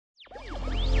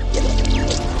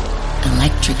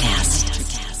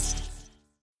Electrocast.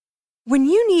 When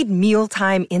you need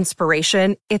mealtime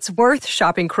inspiration, it's worth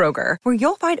shopping Kroger, where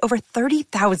you'll find over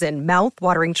 30,000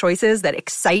 mouth-watering choices that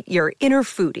excite your inner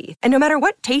foodie. And no matter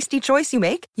what tasty choice you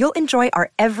make, you'll enjoy our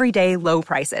everyday low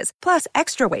prices, plus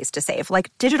extra ways to save,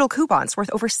 like digital coupons worth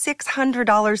over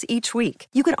 $600 each week.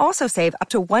 You can also save up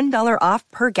to $1 off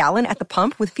per gallon at the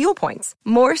pump with fuel points.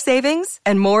 More savings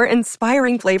and more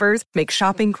inspiring flavors make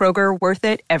shopping Kroger worth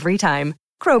it every time.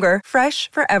 Kroger, fresh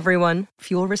for everyone.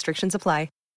 Fuel restrictions apply.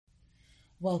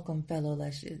 Welcome, fellow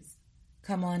Lushes.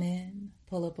 Come on in,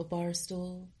 pull up a bar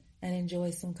stool, and enjoy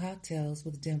some cocktails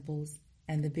with Dimples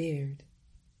and the Beard.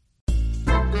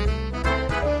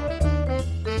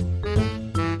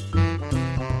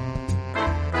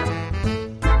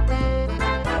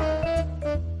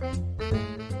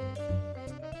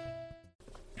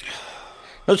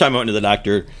 One time I went to the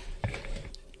doctor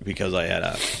because I had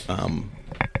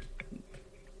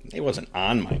it wasn't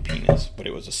on my penis, but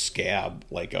it was a scab,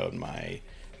 like on my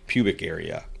pubic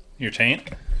area. Your taint?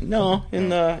 No, in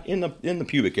the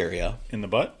pubic area. In the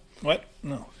butt? What?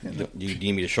 No. Do you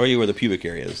need me to show you where the pubic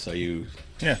area is? Are you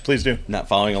Yeah, please do. not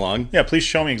following along? Yeah, please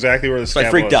show me exactly where the So scab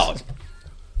I freaked was. out.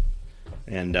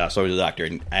 And so I went to the doctor.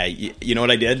 And you know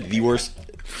what I did? The worst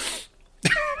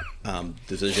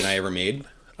decision I ever made?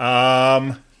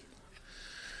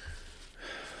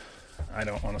 I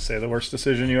don't want to say the worst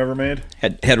decision you ever made.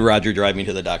 Had Roger drive me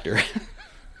to the doctor.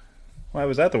 Why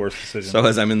was that the worst decision? So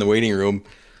as I'm in the waiting room,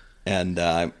 and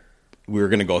we were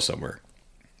going to go somewhere.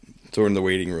 So we're in the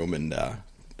waiting room, and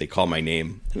they call my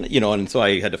name. And, and so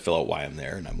I had to fill out why I'm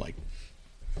there. And I'm like,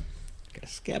 got a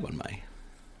scab on my...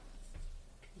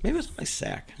 Maybe it was my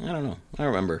sack. I don't know. I don't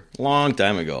remember. A long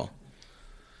time ago.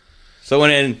 So I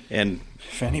went in, and...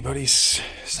 If anybody's...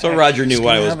 So Roger knew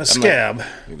why I was... have a scab.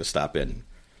 I'm going to stop in.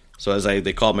 So as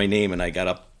they called my name, and I got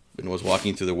up and was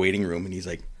walking through the waiting room, and he's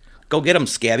like, "Go get him,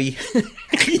 Scabby!"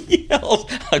 He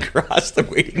yells across the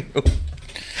waiting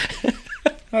room.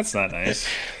 That's not nice.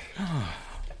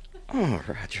 Oh,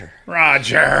 Roger.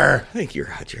 Roger! Thank you,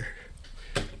 Roger.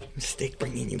 Mistake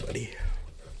bringing you, buddy.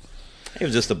 It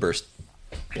was just a burst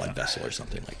blood vessel or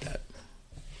something like that.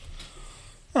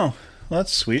 Oh, well,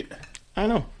 that's sweet. I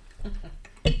know.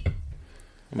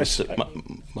 Must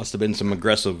have been some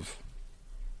aggressive...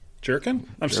 Jerkin?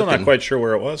 I'm still not quite sure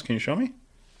where it was. Can you show me?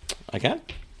 I can.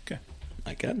 Okay.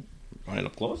 I can. Want it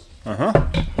up close?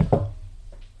 Uh-huh.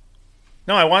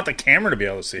 No, I want the camera to be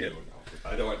able to see it.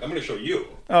 I'm going to show you.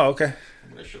 Oh, okay. I'm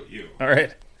going to show you. All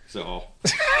right. So,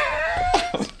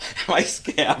 my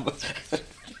scab.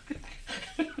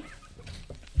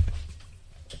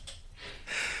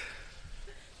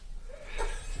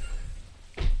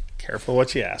 Careful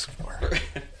what you ask for.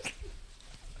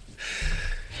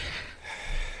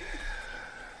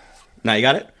 Now you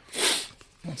got it?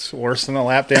 It's worse than the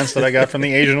lap dance that I got from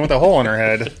the Asian with a hole in her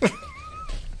head.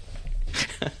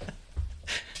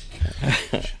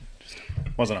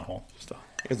 Wasn't a hole.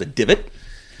 It was a divot? It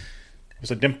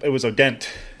was a dent. It was a dent.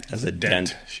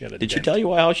 She had a Did dent. she tell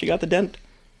you how she got the dent?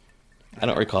 I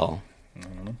don't recall. I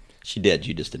don't know. She did.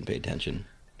 You just didn't pay attention.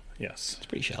 Yes. It's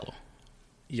pretty shallow.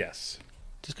 Yes.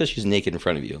 Just because she's naked in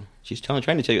front of you. She's trying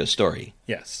to tell you a story.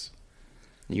 Yes.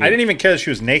 You- I didn't even care that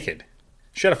she was naked.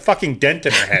 She had a fucking dent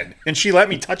in her head, and she let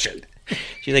me touch it.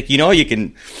 She's like, you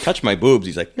can touch my boobs.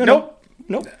 He's like, Nope.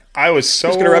 Nope. I was so...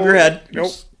 Just going to rub your head.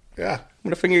 Nope. Yeah. I'm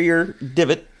going to finger your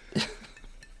divot. That's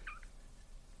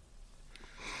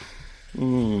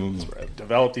where I've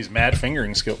developed these mad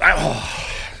fingering skills.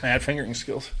 Oh, mad fingering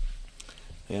skills.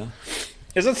 Yeah.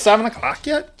 Is it 7 o'clock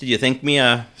yet? Did you thank me?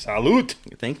 Salute.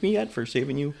 You thank me yet for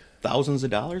saving you thousands of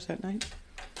dollars that night?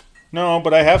 No,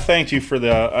 but I have thanked you for the...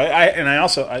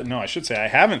 I should say I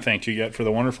haven't thanked you yet for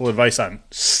the wonderful advice on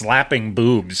slapping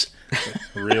boobs.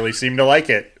 Really seem to like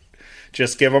it.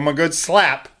 Just give them a good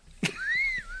slap.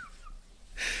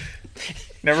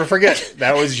 Never forget,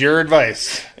 that was your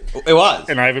advice. It was.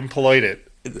 And I've employed it.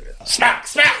 Smack,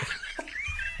 smack!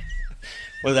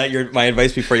 Was that my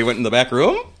advice before you went in the back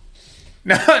room?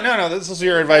 No. This was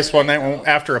your advice one night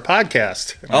after a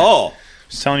podcast. Oh.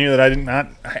 I was telling you that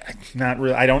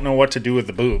I don't know what to do with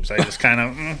the boobs. I just kind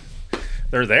of,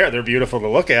 they're there. They're beautiful to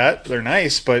look at. They're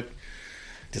nice, but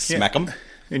Just smack them?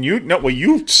 And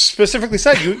you specifically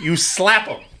said you slap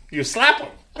them. You slap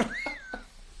them.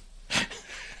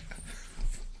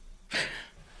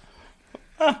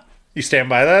 You stand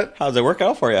by that? How's it work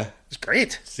out for you? It's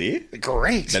great. See?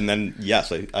 Great. And then,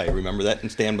 yes, I remember that and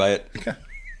stand by it.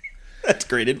 That's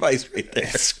great advice right there.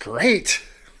 It's great.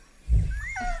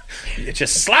 You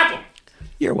just slap them.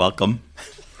 You're welcome.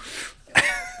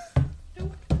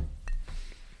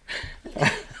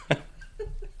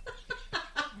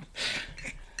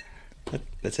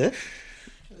 That's it?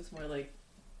 It was more like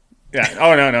Yeah.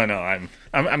 Oh no.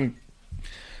 I'm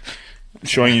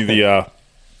showing you the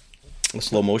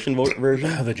slow motion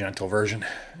version? the gentle version.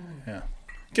 Yeah.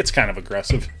 Gets kind of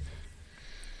aggressive.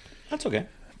 That's okay.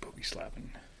 Booby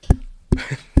slapping.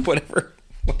 Whatever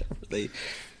they...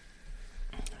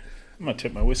 I'm gonna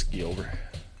tip my whiskey over.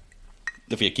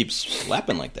 If you keep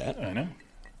slapping like that. I know. I'm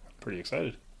pretty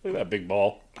excited. Look at that big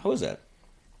ball. How is that?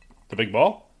 The big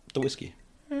ball? The whiskey.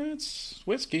 It's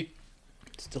whiskey.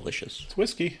 It's delicious. It's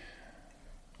whiskey.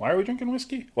 Why are we drinking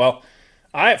whiskey? Well,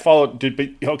 I followed.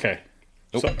 Okay.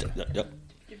 Oh, So, yep.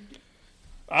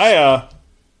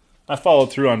 I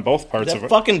followed through on both parts of That it.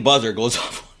 fucking buzzer goes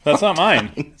off. That's not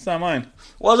mine. It's not mine.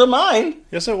 Wasn't mine.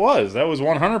 Yes, it was. That was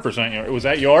 100% yours. Was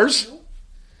that yours?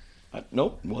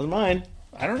 Nope, it wasn't mine.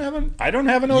 I don't have a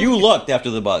notification. You looked after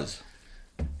the buzz.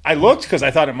 I looked because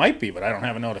I thought it might be, but I don't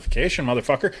have a notification,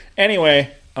 motherfucker.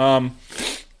 Anyway,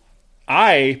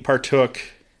 I partook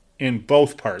in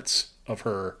both parts of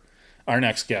our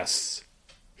next guest's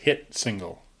hit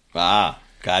single, Ah,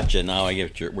 gotcha. Now I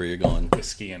get where you're going.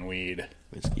 Whiskey and Weed.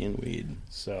 Whiskey and weed.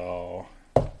 So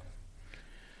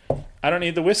I don't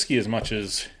need the whiskey as much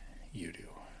as you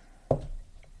do.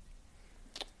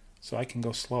 So I can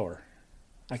go slower.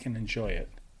 I can enjoy it.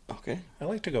 Okay. I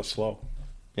like to go slow.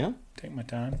 Yeah? Take my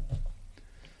time.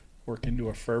 Work into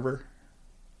a fervor.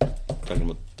 Talking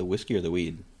about the whiskey or the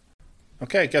weed?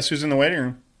 Okay, guess who's in the waiting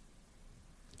room?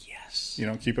 Yes. You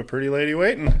don't keep a pretty lady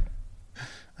waiting.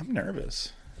 I'm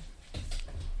nervous.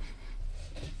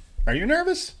 Are you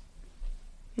nervous?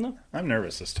 No. I'm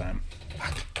nervous this time.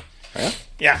 Yeah?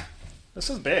 Yeah. This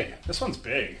is big. This one's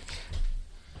big.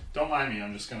 Don't mind me.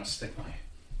 I'm just going to stick my...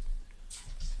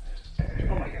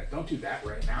 Oh my God. Don't do that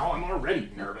right now. I'm already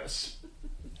nervous.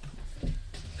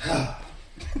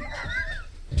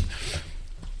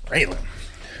 Raylan.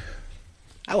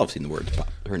 I love seeing the words pop.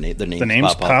 The names The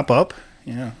names pop up. pop up.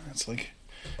 Yeah. It's like...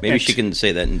 Maybe she can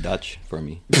say that in Dutch for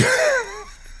me.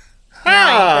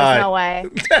 There's no way.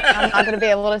 I'm not going to be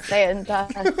able to say it in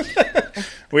Dutch.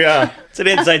 We It's an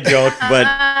inside joke,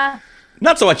 but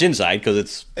not so much inside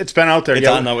because it's been out there. it's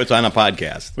on a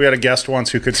podcast. We had a guest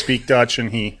once who could speak Dutch,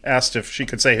 and he asked if she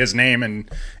could say his name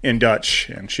in Dutch,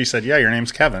 and she said, "Yeah, your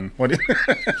name's Kevin." What?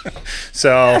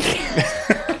 So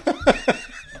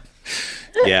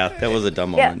Yeah, that was a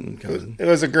dumb moment. it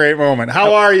was a great moment.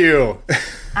 How are you?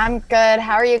 I'm good.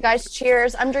 How are you guys?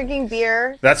 Cheers. I'm drinking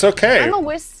beer. That's okay.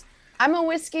 I'm a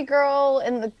whiskey girl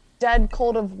in the dead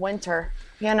cold of winter.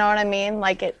 You know what I mean?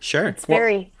 Like Sure. It's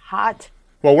very hot.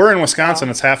 Well, we're in Wisconsin.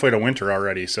 It's halfway to winter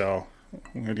already, so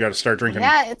we've got to start drinking.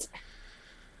 Yeah, it's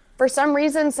for some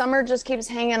reason summer just keeps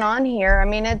hanging on here. I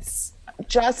mean, it's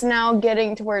just now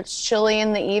getting to where it's chilly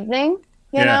in the evening,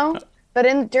 you know. But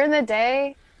during the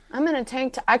day, I'm in a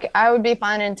tank top. I would be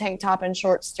fine in tank top and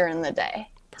shorts during the day.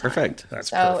 Perfect. That's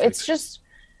So perfect. it's just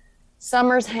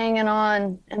summer's hanging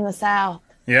on in the South.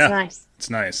 Yeah. It's nice. It's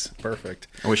nice. Perfect.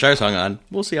 I wish I was hung on.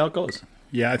 We'll see how it goes.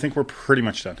 Yeah, I think we're pretty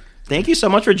much done. Thank you so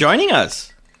much for joining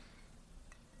us.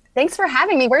 Thanks for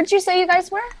having me. Where did you say you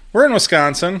guys were? We're in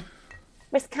Wisconsin.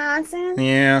 Wisconsin?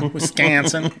 Yeah,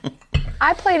 Wisconsin.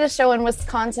 I played a show in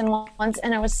Wisconsin once,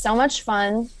 and it was so much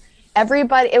fun.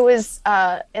 It was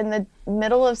in the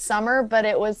middle of summer, but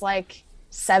it was like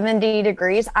 70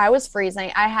 degrees. I was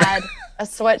freezing. I had a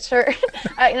sweatshirt,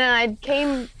 and I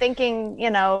came thinking,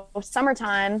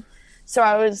 summertime. So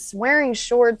I was wearing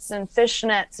shorts and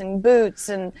fishnets and boots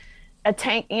and a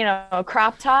tank, a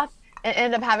crop top, and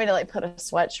ended up having to put a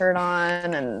sweatshirt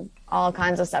on and all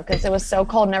kinds of stuff because it was so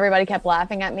cold, and everybody kept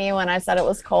laughing at me when I said it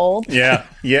was cold. Yeah.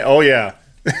 Oh, yeah.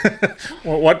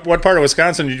 Well, what part of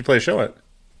Wisconsin did you play a show at?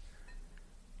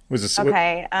 Was it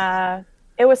Okay.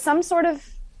 It was some sort of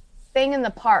thing in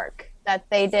the park that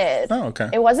they did. Oh, okay.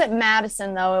 It wasn't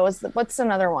Madison, though. It was, what's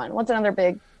another one? What's another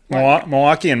big?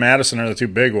 Milwaukee and Madison are the two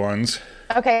big ones.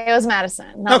 Okay, it was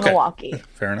Madison, not Milwaukee.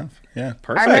 Fair enough. Yeah.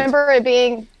 Perfect. I remember it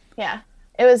being,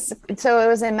 it was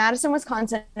in Madison,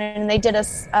 Wisconsin, and they did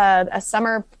a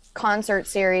summer concert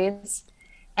series,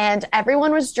 and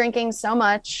everyone was drinking so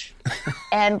much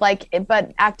and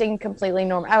but acting completely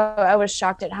normal. I was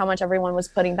shocked at how much everyone was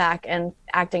putting back and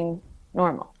acting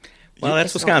normal. Well,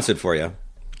 that's Wisconsin for you.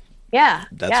 Yeah.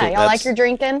 Y'all like your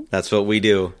drinking? That's what we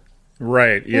do.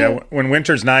 Right. Yeah. When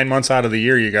winter's 9 months out of the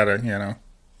year, you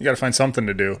gotta find something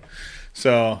to do.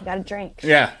 So You gotta drink.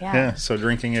 Yeah. So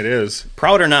drinking it is.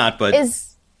 Proud or not, but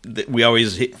Is we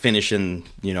always finish in,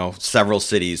 several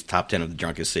cities, top 10 of the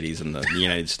drunkest cities in the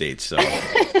United States. So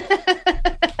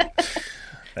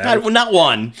not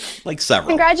one, like several.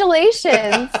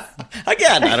 congratulations.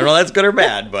 Again, I don't know if that's good or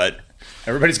bad, but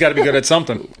Everybody's got to be good at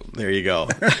something. There you go.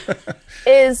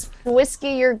 Is whiskey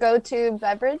your go-to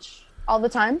beverage all the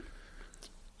time?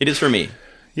 It is for me.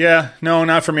 Yeah, no,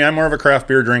 not for me. I'm more of a craft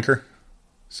beer drinker.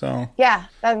 So Yeah,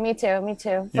 me too.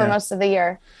 For Yeah. most of the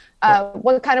year.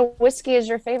 What kind of whiskey is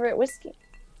your favorite whiskey?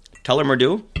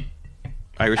 Tullamore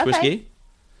Irish Okay. whiskey.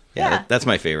 Yeah, Yeah. that's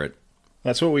my favorite.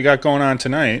 that's what we got going on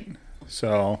tonight.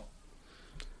 So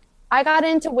I got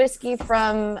into whiskey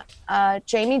from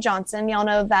Jamie Johnson. Y'all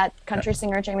know that country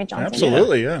singer Jamie Johnson?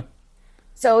 absolutely, yeah.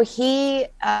 So he,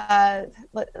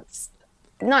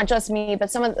 not just me,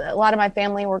 but a lot of my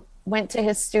family went to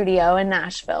his studio in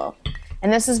Nashville.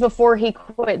 And this is before he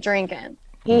quit drinking.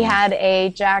 He had a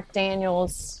Jack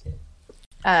Daniels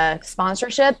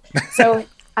sponsorship. So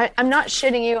I'm not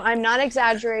shitting you. I'm not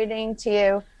exaggerating to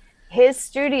you. His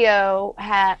studio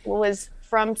was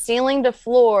from ceiling to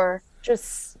floor,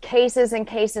 just cases and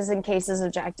cases and cases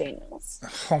of Jack Daniels.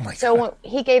 Oh my So god.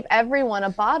 he gave everyone a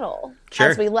bottle Sure.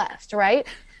 as we left, right?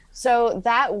 So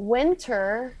that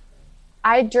winter,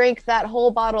 I drank that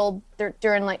whole bottle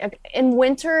during in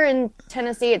winter in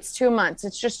Tennessee, it's 2 months.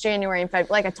 It's just January and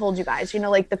February. Like I told you guys,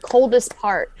 like the coldest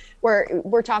part where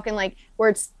we're talking where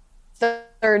it's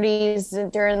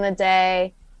 30s during the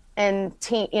day and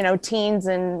teens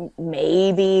and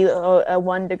maybe a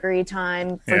 1 degree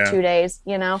time for Yeah. 2 days,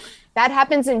 that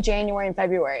happens in January and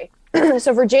February.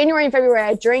 So for January and February,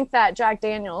 I drank that Jack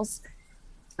Daniels,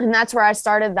 and that's where I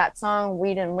started that song,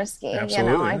 Weed and Whiskey.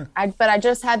 Absolutely, But I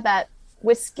just had that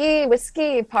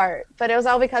whiskey part, but it was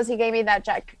all because he gave me that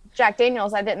Jack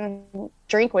Daniels. I didn't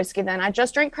drink whiskey then. I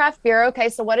just drink craft beer. Okay,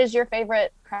 so what is your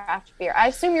favorite craft beer? I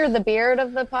assume you're the beard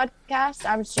of the podcast.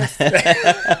 I'm just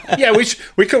Yeah,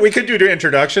 we could do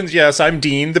introductions. Yes, I'm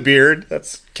Dean, the beard.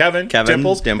 That's Kevin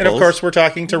Dimples. And of Dimples. course we're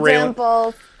talking to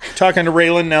Dimples.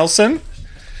 Raylan Nelson.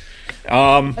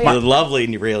 The lovely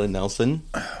Raylan Nelson.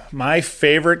 My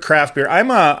favorite craft beer. I'm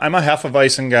a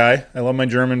Hefeweizen guy. I love my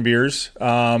German beers. Ew.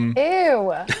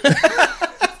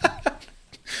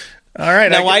 All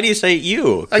right. Now, why do you say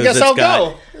you? I 'Cause guess it's I'll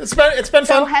got- go. It's been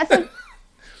So fun.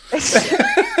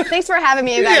 thanks for having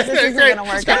me, you guys. This isn't great. going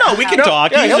to work No, out. we can No,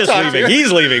 talk. yeah, He's he'll just talk. leaving.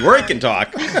 He's leaving. We can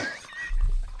talk.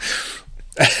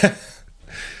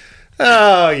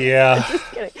 Oh yeah.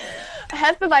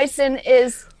 Hefeweizen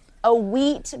is a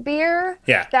wheat beer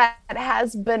Yeah. that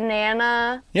has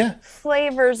banana Yeah.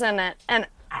 flavors in it, and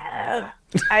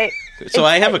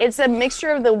it's a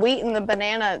mixture of the wheat and the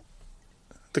banana.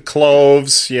 The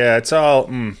cloves. Yeah. It's all.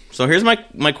 So here's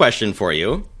my question for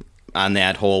you on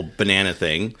that whole banana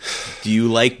thing. Do you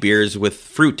like beers with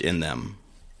fruit in them?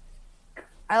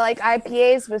 I like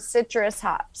IPAs with citrus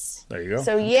hops. There you go.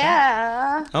 So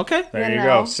yeah, Okay. There you you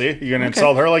know. go. See, you gonna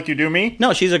insult her like you do me?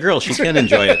 No, she's a girl. She can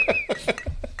enjoy it.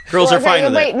 Girls Well, are fine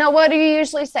with wait, it. no. What do you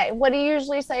usually say? What do you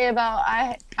usually say about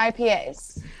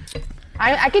IPAs?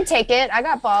 I can take it. I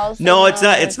got balls. No, it's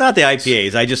not. It's not the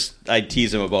IPAs. I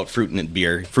tease them about fruit in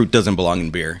beer. Fruit doesn't belong in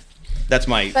beer. That's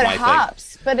my But my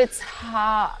hops. But it's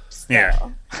hops. Though. Yeah.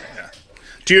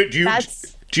 Do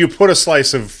you put a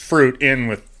slice of fruit in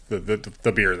with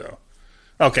the beer though?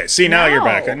 Okay. See, now you're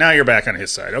back. No. Now you're back on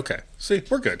his side. Okay. See,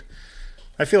 we're good.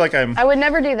 I feel like I'm. I would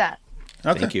never do that.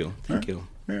 Okay. Thank you. Thank you.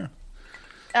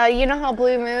 Yeah. You know how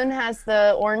Blue Moon has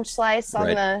the orange slice on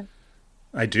Right. the.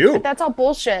 I do. That's all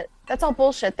bullshit. That's all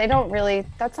bullshit. They don't really.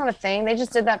 That's not a thing. They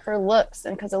just did that for looks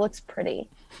and because it looks pretty.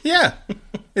 Yeah.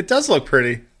 It does look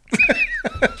pretty.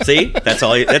 See, that's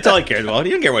all. That's all he cares about.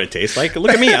 He don't care what it tastes like.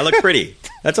 Look at me. I look pretty.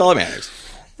 That's all that matters.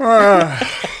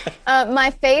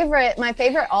 My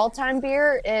favorite all-time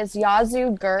beer is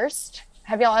Yazoo Gerst.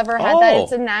 Have y'all ever had that? Oh.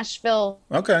 It's a Nashville.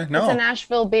 Okay. No. It's a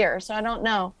Nashville beer, so I don't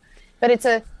know, but it's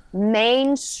a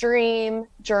mainstream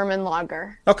German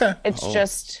lager. Okay. It's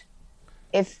just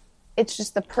it's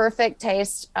just the perfect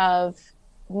taste of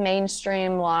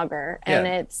mainstream lager, and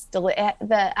Yeah. it's the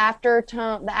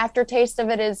aftertaste of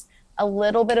it is a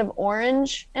little bit of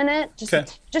orange in it, just Okay.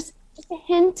 just a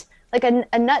hint, like a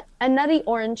nutty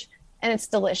orange, and it's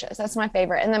delicious. That's my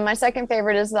favorite. And then my second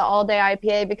favorite is the all day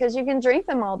IPA because you can drink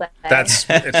them all day.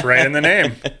 It's right in the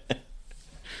name.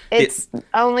 It's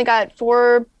only got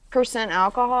 4%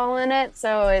 alcohol in it,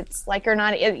 so it's like you're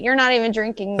not even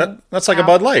drinking. That's like a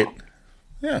Bud Light.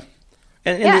 Yeah.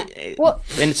 And Yeah, well-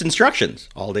 and it's instructions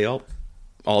all day,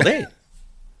 all day.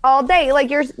 All day,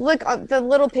 like look, the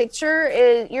little picture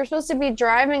is you're supposed to be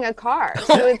driving a car,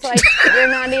 so it's like you're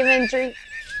not even drink.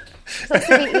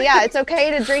 Yeah, it's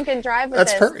okay to drink and drive with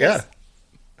That's this. perfect. Yeah.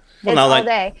 It's all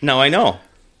day. Now I know.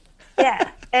 Yeah,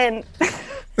 and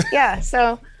yeah,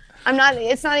 so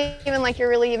It's not even like you're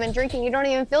really even drinking. You don't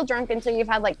even feel drunk until you've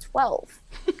had like 12.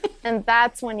 And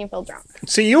that's when you feel drunk.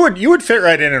 See, you would fit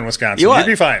right in Wisconsin. You'd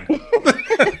be fine.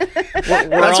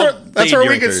 That's where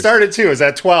we get started too. Is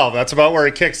at 12. That's about where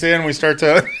it kicks in. We start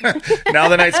to. Now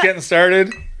the night's getting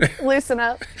started. Loosen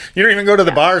up. You don't even go to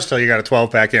the bars till you got a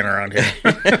 12-pack in around here.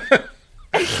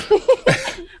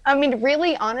 I mean,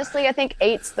 really, honestly, I think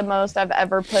 8's the most I've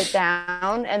ever put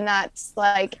down. And that's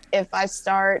like if I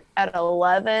start at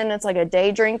 11, it's like a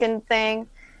day drinking thing.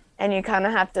 And you kind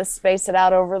of have to space it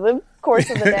out over the course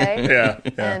of the day. Yeah.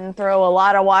 And throw a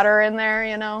lot of water in there,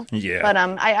 Yeah. But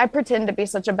I pretend to be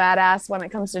such a badass when it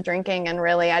comes to drinking. And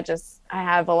really, I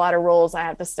have a lot of rules I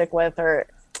have to stick with, or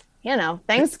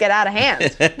things get out of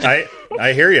hand.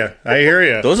 I hear you.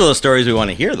 Those are the stories we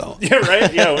want to hear, though. Yeah,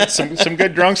 right. Yeah, some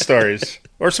good drunk stories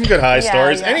or some good high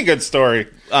stories. Yeah. Any good story.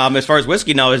 As far as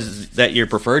whiskey now, is that your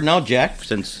preferred now, Jack?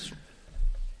 Since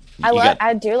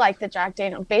I do like the Jack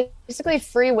Daniel. Basically,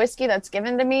 free whiskey that's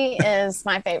given to me is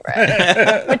my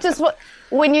favorite. Which is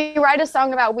when you write a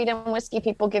song about weed and whiskey,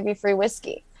 people give you free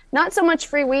whiskey. Not so much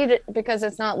free weed because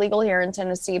it's not legal here in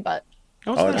Tennessee, but.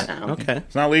 Okay.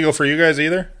 It's not legal for you guys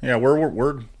either? Yeah, we're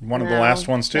one of the last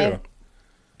ones too.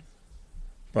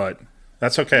 But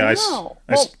that's okay.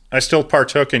 I still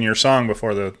partook in your song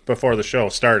before the show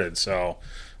started, so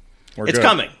it's good.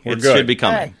 Coming. It should be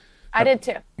coming. Good. I did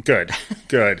too. Good.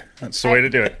 That's the way to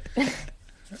do it.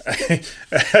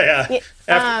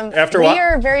 After we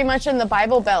are very much in the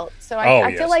Bible Belt, so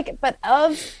I feel like, but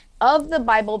of the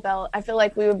Bible Belt, I feel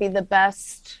like we would be the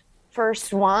best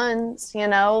first ones.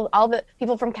 All the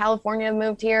people from California have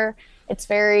moved here. It's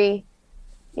very,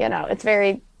 it's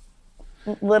very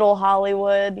little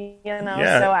Hollywood.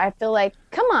 So I feel like,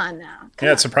 come on now.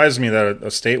 It surprises me that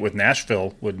a state with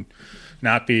Nashville would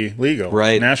not be legal.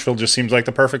 Right. Nashville just seems like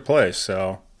the perfect place.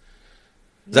 So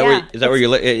is that where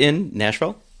you're in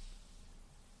Nashville?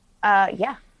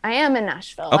 Yeah, I am in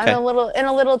Nashville. Okay. I'm in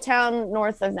a little town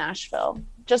north of Nashville,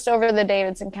 just over the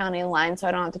Davidson County line, so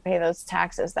I don't have to pay those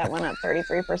taxes that went up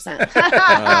 33%.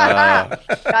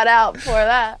 Got out for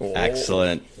that.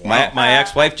 Excellent. My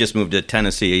ex-wife just moved to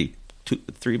Tennessee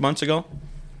 3 months ago.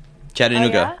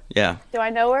 Chattanooga. Oh, yeah. Do I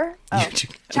know her? Oh,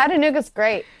 Chattanooga's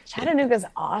great. Chattanooga's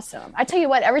awesome. I tell you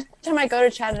what, every time I go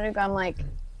to Chattanooga, I'm like,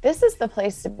 this is the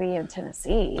place to be in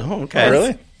Tennessee. Oh, okay.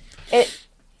 Really? It's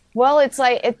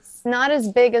not as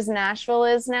big as Nashville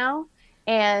is now.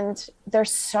 And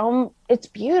it's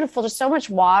beautiful. There's so much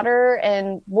water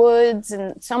and woods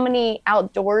and so many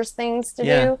outdoors things to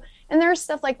do. And there's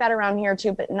stuff like that around here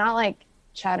too, but not like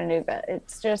Chattanooga.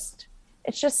 It's just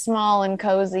small and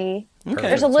cozy. Okay.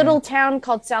 There's a little town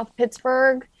called South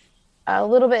Pittsburgh. A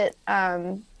little bit.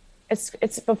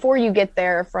 It's before you get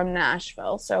there from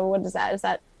Nashville. So what is that? Is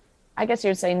that? I guess you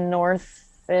would say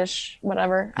north-ish,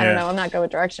 whatever. I don't know. I'm not good with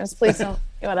directions. Please don't.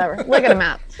 Whatever. Look at a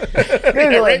map.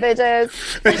 Google it, bitches.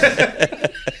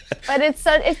 But it's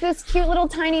this cute little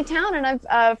tiny town, and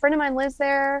a friend of mine lives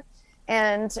there,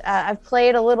 and I've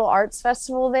played a little arts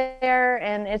festival there,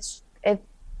 and it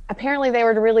apparently they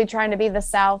were really trying to be the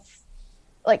South,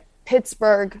 like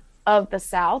Pittsburgh of the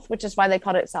South, which is why they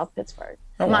called it South Pittsburgh.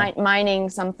 Oh, wow. Mining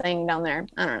something down there.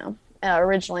 I don't know.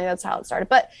 Originally, that's how it started.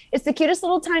 But it's the cutest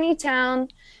little tiny town,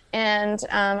 and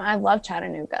I love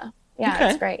Chattanooga. Yeah, okay.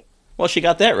 It's great. Well, she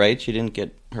got that right. She didn't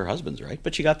get her husband's right,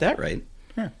 but she got that right.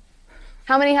 Yeah.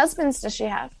 How many husbands does she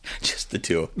have? Just the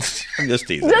two. I'm just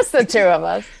teasing. Just the two of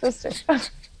us.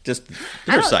 Just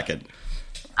for a second.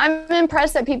 I'm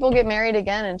impressed that people get married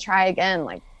again and try again.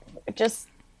 Like, just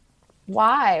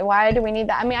why? Why do we need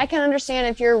that? I mean, I can understand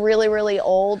if you're really, really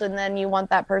old and then you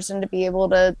want that person to be able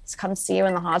to come see you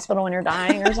in the hospital when you're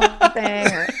dying or something,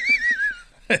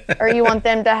 or you want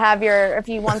them to have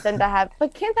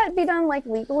but can't that be done like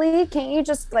legally? Can't you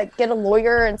just like get a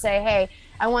lawyer and say, hey,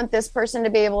 I want this person to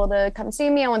be able to come see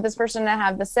me. I want this person to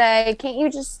have the say. Can't you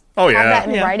just have that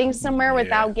in writing somewhere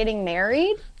without getting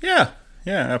married? Yeah.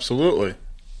 Yeah, absolutely.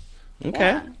 Okay.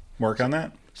 Yeah. Work on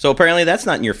that. So apparently that's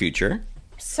not in your future.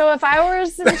 So if I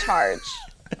was in charge.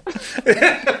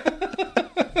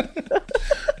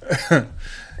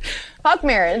 Fuck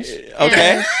marriage.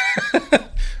 Okay.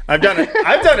 I've done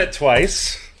it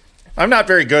twice. I'm not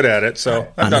very good at it,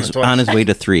 so I've done it twice. On his way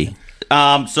to 3.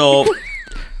 So.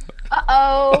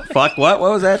 Uh-oh. Fuck what?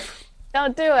 What was that?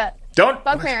 Don't do it. Don't.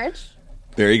 Fuck marriage.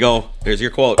 There you go. There's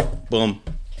your quote. Boom.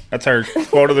 That's our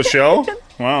quote of the show?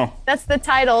 Wow. That's the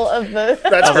title of the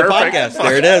podcast.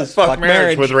 There it is. Fuck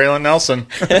marriage with Raylan Nelson.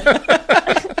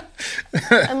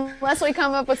 Unless we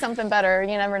come up with something better,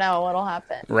 you never know what'll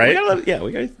happen. Right?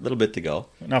 We got a little bit to go.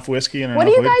 Enough whiskey and what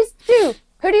enough do you guys do?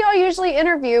 Who do y'all usually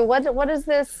interview? What is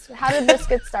this? How did this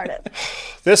get started?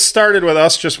 This started with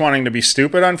us just wanting to be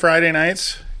stupid on Friday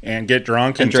nights and get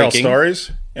drunk and tell drinking.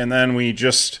 stories. And then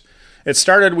it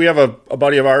started, we have a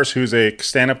buddy of ours who's a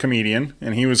stand-up comedian,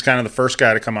 and he was kind of the first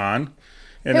guy to come on.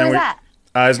 And Who was that?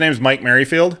 His name's Mike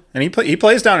Merrifield, and he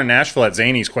plays down in Nashville at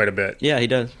Zany's quite a bit. Yeah, he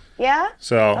does. Yeah?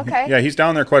 So, Okay. yeah, he's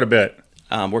down there quite a bit.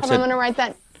 Works I'm at going to write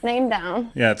that name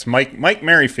down. Yeah, it's Mike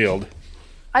Merrifield.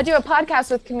 I do a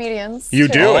podcast with comedians. You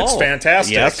too. do? It's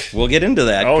fantastic. Yes, we'll get into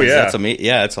that. Oh, 'cause yeah. That's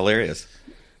yeah, it's hilarious.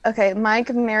 Okay,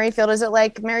 Mike Merrifield. Is it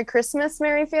like Merry Christmas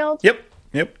Merrifield? Yep.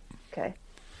 Okay.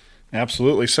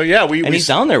 Absolutely. So, yeah, And he's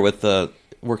down there with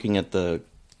working at the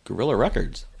Gorilla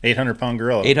Records. 800-pound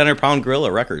gorilla. 800-pound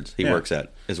Gorilla Records he Yeah. works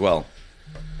at as well.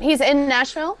 He's in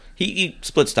Nashville? He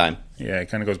splits time. Yeah, it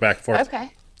kind of goes back and forth.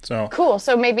 Okay. So, Cool.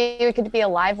 So maybe it could be a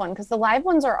live one because the live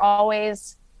ones are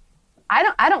always.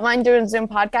 I don't mind doing Zoom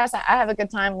podcasts. I have a good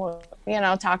time,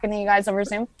 talking to you guys over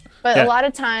Zoom. But Yeah. a lot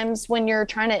of times when you're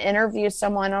trying to interview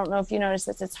someone, I don't know if you notice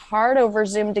this, it's hard over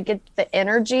Zoom to get the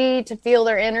energy, to feel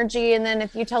their energy, and then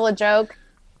if you tell a joke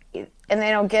and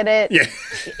they don't get it, yeah.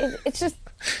 it's just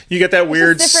You get that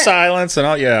weird different. silence and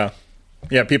all. Yeah.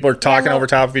 Yeah, people are talking well- over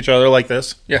top of each other like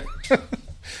this. Yeah.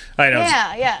 I know.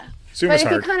 yeah. Zoom But is if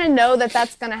hard. you kind of know that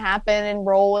that's going to happen and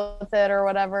roll with it or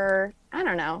whatever, I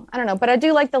don't know. But I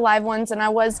do like the live ones, and I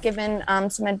was given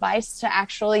some advice to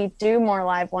actually do more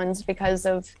live ones because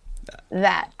of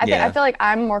that. I feel like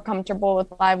I'm more comfortable with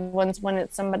live ones when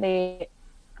it's somebody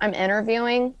I'm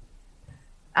interviewing.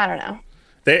 I don't know.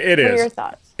 It is. What are your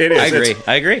thoughts? It is.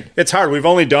 I agree. It's hard. We've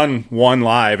only done one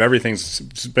live. Everything's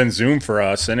been Zoom for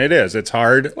us, and it is. It's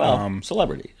hard. Well,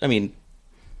 celebrity. I mean,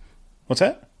 What's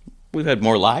that? we've had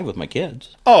more live with my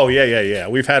kids. Oh, yeah.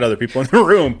 We've had other people in the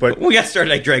room, but We got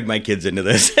started. I dragged my kids into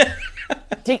this.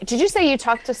 Did you say you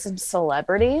talked to some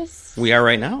celebrities? We are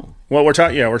right now. well, we're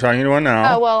talking to one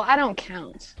now. Oh, well, I don't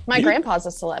count. My grandpa's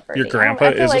a celebrity. Your grandpa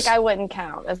I feel is a like s- I wouldn't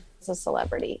count as a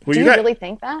celebrity. Well, Do you you got- really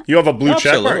think that? You have a blue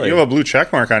check mark. Absolutely. You have a blue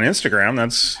check mark on Instagram.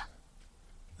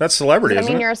 That's celebrity, Does that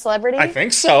isn't mean it? you're a celebrity? I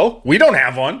think so. We don't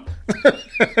have one.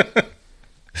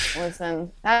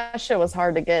 Listen, that shit was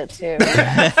hard to get too.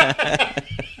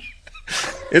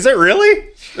 Is it really?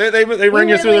 They run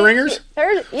you through the ringers?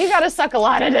 You got to suck a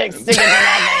lot of dicks to get to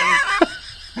that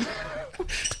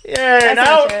Yeah.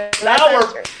 not true. That's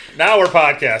not true. Now we're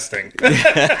podcasting.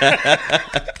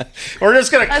 We're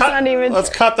just gonna not even Let's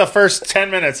true. cut the first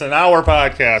 10 minutes, and now we're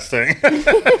podcasting.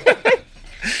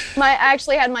 I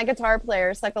actually had my guitar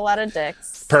player suck a lot of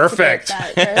dicks. Perfect. to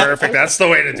get that. Perfect. That's the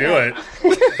way to do it.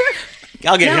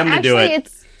 I'll get No, him to do actually,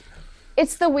 it.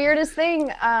 it's the weirdest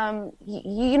thing.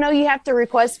 You have to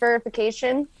request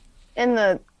verification in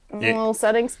the little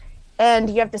settings, and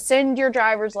you have to send your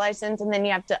driver's license, and then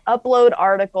you have to upload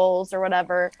articles or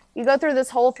whatever. You go through this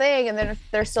whole thing, and then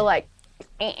they're still like,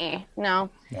 no. Wow.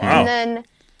 And then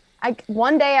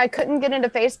one day I couldn't get into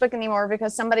Facebook anymore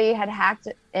because somebody had hacked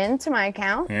into my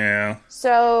account. Yeah.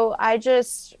 So I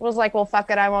just was like, well, fuck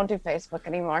it. I won't do Facebook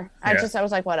anymore. I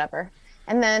was like, whatever.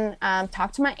 And then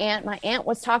talked to my aunt. My aunt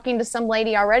was talking to some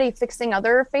lady already fixing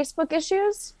other Facebook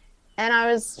issues.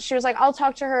 And she was like, I'll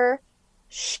talk to her.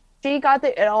 She got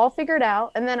it all figured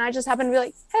out. And then I just happened to be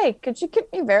like, hey, could you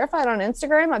get me verified on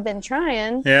Instagram? I've been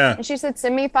trying. Yeah. And she said,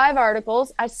 send me 5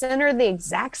 articles. I sent her the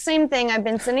exact same thing I've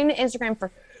been sending to Instagram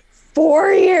for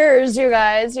 4 years, you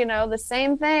guys, the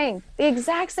same thing, the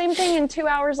exact same thing. And 2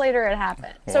 hours later it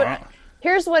happened. So Wow.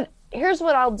 here's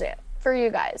what I'll do for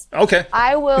you guys. Okay.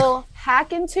 I will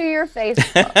hack into your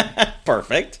Facebook.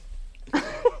 Perfect.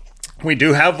 We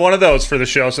do have one of those for the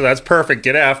show, so that's perfect.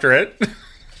 Get after it.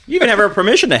 You even have our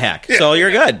permission to hack, so you're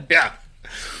good. Yeah.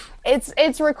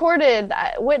 It's recorded.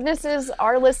 Witnesses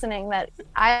are listening that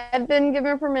I have been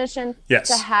given permission Yes.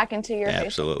 to hack into your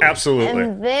Absolutely. Absolutely.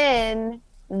 Facebook. And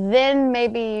then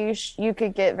maybe you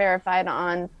could get verified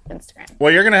on Instagram.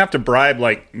 Well, you're going to have to bribe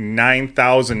like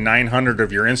 9,900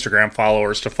 of your Instagram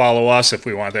followers to follow us if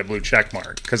we want that blue check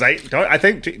mark. Because don't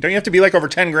you have to be like over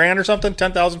 10 grand or something?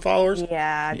 10,000 followers?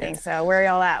 Yeah, I think so. Where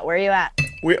y'all at? Where you at?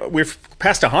 We've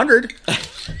passed 100.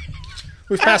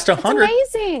 We've passed 100.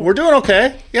 amazing. We're doing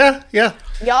okay. Yeah.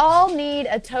 Y'all need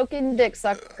a token dick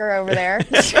sucker over there.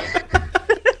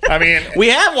 I mean, We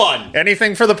have one.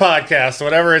 anything for the podcast,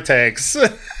 whatever it takes.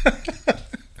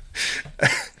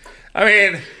 I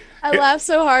mean, I laughed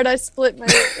so hard I split my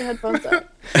headphones up.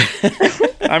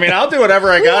 I'll do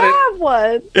whatever I We got have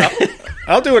one.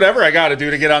 I'll do whatever I got to do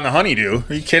to get on the Honeydew.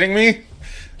 Are you kidding me?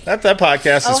 That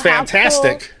podcast Oh, is how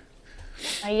fantastic.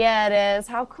 Yeah, it is.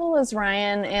 How cool is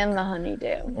Ryan and the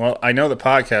Honeydew? Well, I know the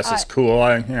podcast is cool.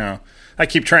 I I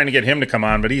keep trying to get him to come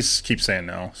on, but he keeps saying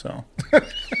no. So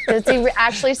Does he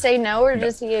actually say no, or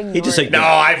does he ignore? He just it?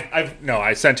 like, no,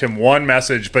 I sent him one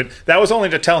message, but that was only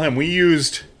to tell him we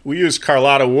used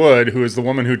Carlotta Wood, who is the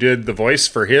woman who did the voice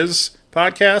for his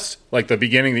podcast, like the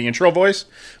beginning, the intro voice.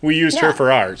 We used her Yeah.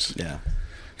 for ours yeah.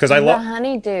 because I The love.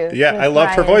 honeydew. Yeah, I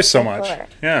loved her voice so much.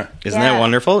 Yeah, Isn't Yeah. that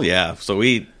wonderful? Yeah. So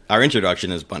our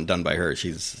introduction is done by her.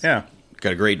 She's yeah.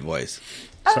 got a great voice.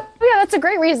 Oh, yeah, that's a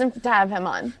great reason to have him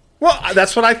on. Well,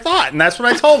 that's what I thought, and that's what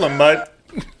I told him. But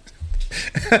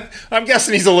I'm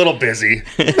guessing he's a little busy.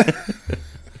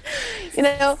 You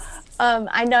know,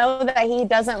 I know that he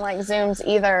doesn't like Zooms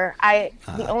either.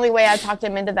 The only way I talked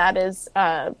him into that is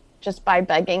just by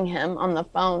begging him on the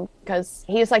phone, because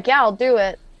he's like, yeah, I'll do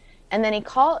it. And then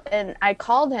I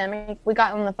called him. We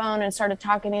got on the phone and started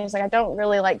talking. He was like, I don't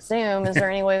really like Zoom. Is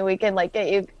there any way we could like get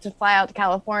you to fly out to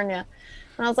California?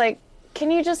 And I was like, can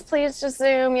you just please just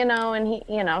Zoom, and he,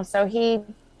 so he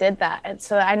did that. And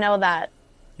so I know that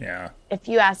Yeah, if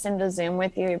you asked him to Zoom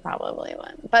with you, he probably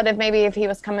wouldn't. But if he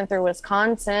was coming through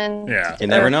Wisconsin, Yeah. You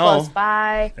never or know. close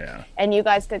by, Yeah. and you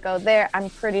guys could go there, I'm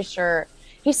pretty sure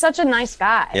he's such a nice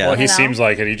guy. Yeah. well, he you know? seems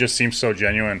like it. He just seems so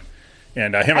genuine,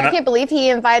 and him and I can't believe he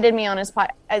invited me on his pod.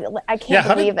 I can't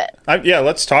how believe did, it.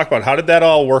 let's talk about how did that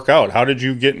all work out? How did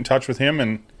you get in touch with him,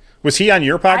 and was he on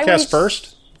your podcast reached-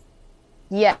 first?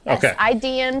 Yes, Okay. I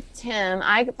DM'd him.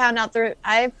 I've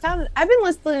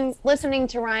been listening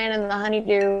to Ryan and the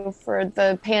Honeydew for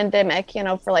the pandemic.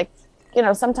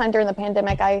 Sometime during the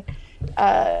pandemic, I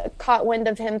caught wind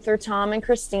of him through Tom and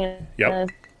Christina's Yep.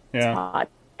 Yeah.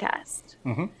 podcast.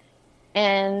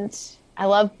 And I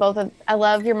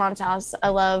love Your Mom's House. I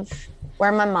love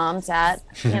Where My Mom's At.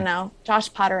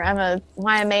 Josh Potter. I'm a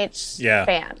YMH Yeah.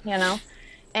 fan.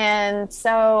 And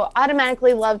so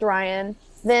automatically loved Ryan.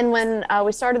 Then when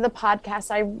we started the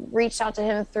podcast, I reached out to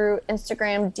him through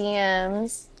Instagram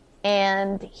DMs,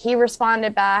 and he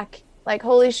responded back like,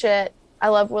 "Holy shit, I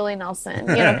love Willie Nelson."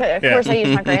 Of course, I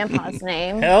used my grandpa's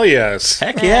name. Hell yes.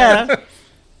 Heck yeah.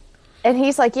 And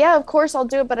he's like, yeah, of course I'll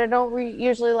do it, but I don't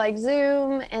usually like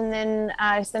Zoom. And then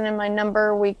I sent him my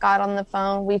number. We got on the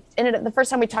phone. We ended up, the first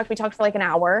time we talked for like an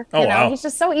hour. Oh, wow. He's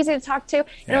just so easy to talk to. And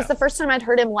it was Yeah. the first time I'd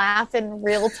heard him laugh in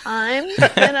real time,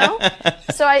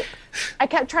 So I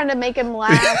kept trying to make him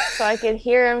laugh so I could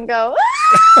hear him go,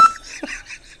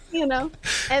 and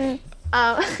and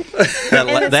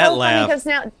it's that so laugh. because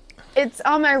now it's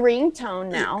on my ringtone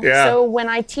now. Yeah. So when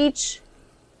I teach,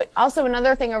 also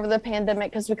another thing over the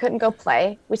pandemic, because we couldn't go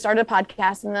play, we started a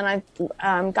podcast, and then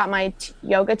I got my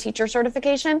yoga teacher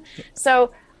certification.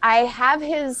 So I have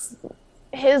his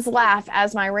laugh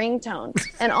as my ringtone,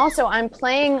 and also I'm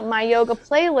playing my yoga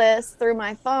playlist through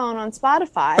my phone on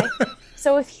Spotify.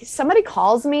 So if somebody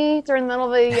calls me during the middle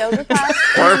of a yoga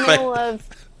class, in the middle of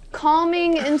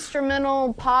calming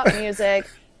instrumental pop music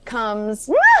comes,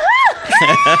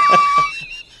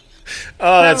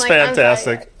 Oh, that's I'm like, I'm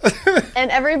fantastic.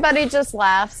 and everybody just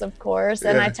laughs, of course.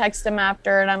 And Yeah. I text him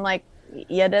after, and I'm like,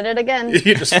 "You did it again." You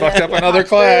just fucked up another Through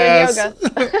class.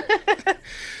 yoga.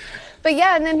 But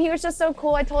yeah, and then he was just so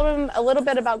cool. I told him a little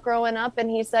bit about growing up, and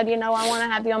he said, I want to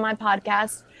have you on my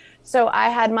podcast. So I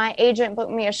had my agent book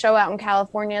me a show out in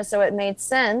California, so it made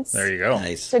sense There you go.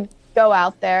 Nice. to go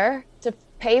out there to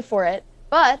pay for it.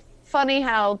 But funny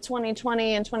how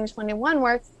 2020 and 2021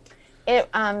 worked.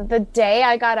 The day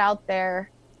I got out there,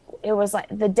 it was like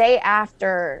the day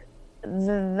after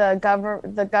the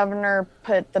governor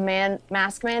put the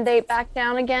mask mandate back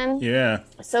down again. Yeah.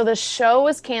 So the show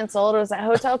was canceled. It was at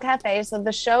Hotel Cafe. So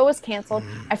the show was canceled.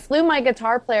 I flew my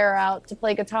guitar player out to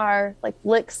play guitar, like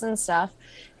licks and stuff.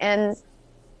 And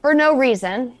for no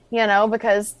reason,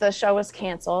 because the show was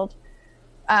canceled.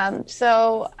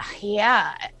 So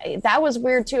yeah, that was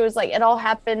weird too. It was like, it all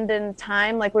happened in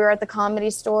time. Like we were at the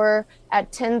Comedy Store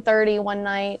at 10:30 one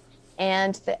night.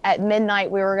 And at midnight,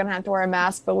 we were going to have to wear a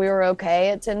mask, but we were okay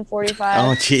at 10:45.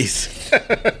 Oh, jeez.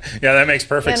 Yeah, that makes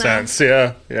perfect sense.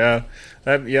 Yeah. Yeah.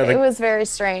 It was very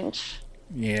strange.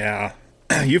 Yeah.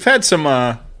 You've had some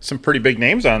pretty big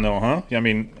names on, though, huh? I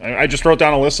mean, I just wrote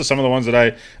down a list of some of the ones that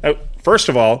I first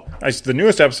of all, the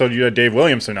newest episode, you had Dave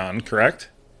Williamson on, correct?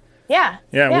 Yeah.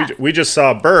 Yeah. We just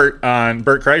saw Bert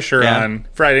Kreischer Yeah. on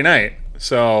Friday night.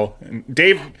 So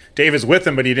Dave is with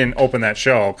him, but he didn't open that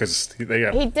show because He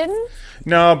didn't?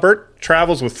 No, Bert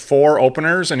travels with 4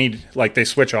 openers, and they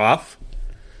switch off.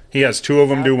 He has 2 of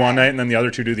them do one night, and then the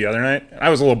other 2 do the other night. I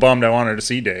was a little bummed. I wanted to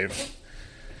see Dave.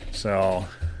 So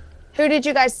Who did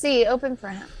you guys see open for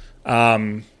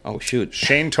him? Oh, shoot.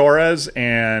 Shane Torres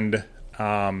and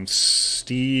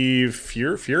Steve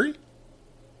Fury.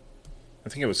 I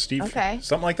think it was Steve. Okay.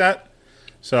 Something like that.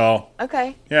 So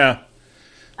Okay. yeah.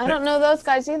 I don't know those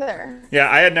guys either. Yeah,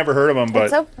 I had never heard of them, It's but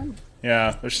so fun.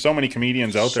 yeah, there's so many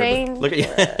comedians out there. Shane Look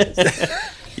at Torres.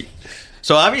 you.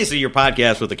 So obviously your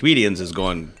podcast with the comedians is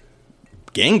going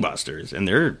gangbusters, and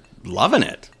they're loving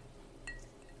it.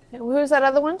 Who's that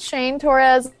other one? Shane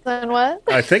Torres and what?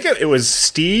 I think it was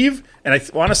Steve, and I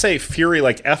want to say Fury,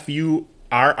 like Furrey.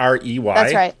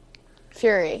 That's right.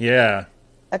 Fury. Yeah.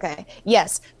 Okay.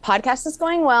 Yes. Podcast is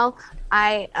going well.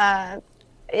 Podcasting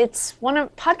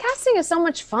is so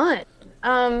much fun.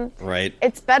 Right.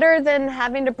 It's better than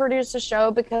having to produce a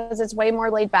show because it's way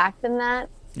more laid back than that.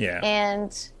 Yeah.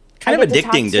 And Kind of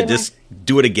addicting to just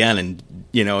do it again, and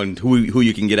and who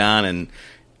you can get on, and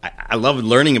I love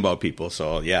learning about people.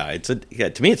 So yeah,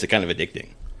 to me it's a kind of addicting.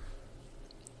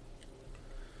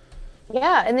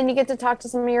 Yeah, and then you get to talk to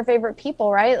some of your favorite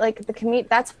people, right? Like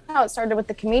that's how it started with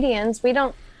the comedians. We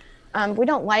don't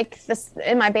like this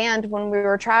in my band when we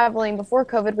were traveling before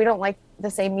COVID. We don't like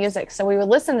the same music, so we would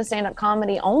listen to stand-up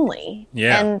comedy only.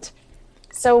 Yeah. And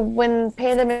so when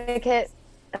pandemic hit,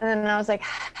 and then I was like,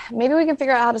 maybe we can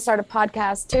figure out how to start a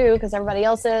podcast too, because everybody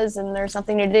else is, and there's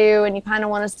something to do, and you kind of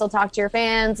want to still talk to your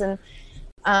fans. And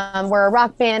we're a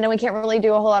rock band, and we can't really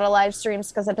do a whole lot of live streams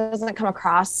because it doesn't come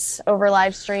across over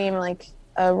live stream like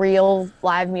a real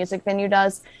live music venue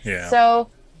does. Yeah. So,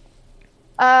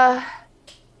 I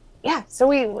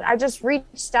just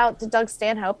reached out to Doug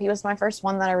Stanhope. He was my first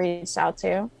one that I reached out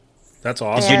to. That's Did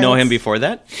awesome. you know him before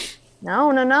that?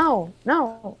 No.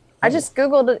 I just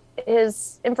Googled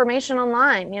his information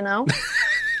online,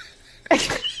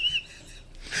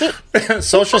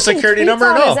 Social Fucking security tweets number?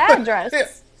 out No. his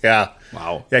address. Yeah.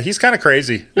 Wow. Yeah, he's kind of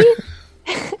crazy.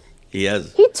 He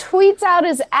is. He tweets out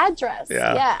his address.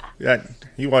 Yeah.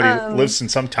 He lives in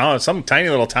some town, some tiny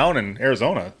little town in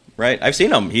Arizona. Right. I've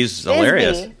seen him. He's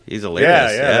hilarious. He's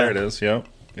hilarious. Yeah, there it is. Yep.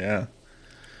 Yeah.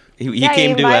 He came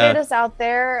he to invited us out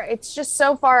there. It's just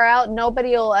so far out,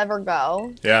 nobody will ever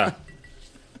go. Yeah.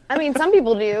 I mean, some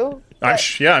people do. I'm but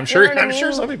sure. you know what I I'm sure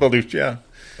mean? some people do. Yeah.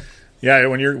 Yeah.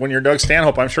 When you're Doug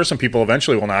Stanhope, I'm sure some people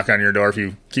eventually will knock on your door if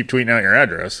you keep tweeting out your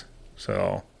address.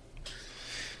 So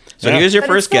yeah. here's your But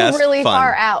first it's still guest. really Fun.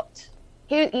 far out.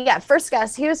 First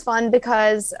guest. He was fun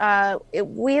because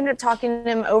we ended up talking to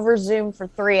him over Zoom for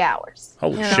 3 hours.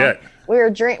 Holy shit. We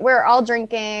were all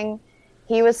drinking.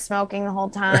 He was smoking the whole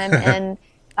time, and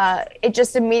it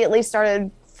just immediately started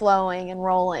flowing and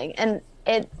rolling, and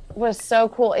it was so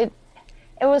cool. It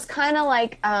was kind of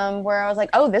like where I was like,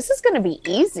 oh, this is going to be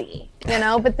easy,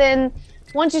 But then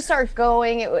once you start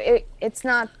going, it's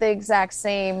not the exact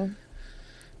same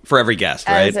for every guest,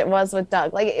 as right? it was with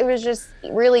Doug. Like, it was just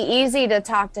really easy to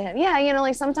talk to him. Yeah,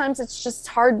 like sometimes it's just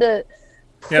hard to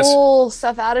pull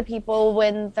stuff out of people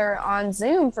when they're on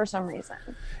Zoom for some reason.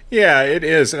 Yeah, it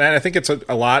is. And I think it's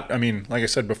a lot. I mean, like I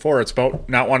said before, it's about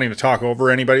not wanting to talk over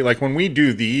anybody. Like when we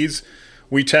do these,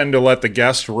 we tend to let the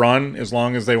guests run as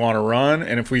long as they want to run.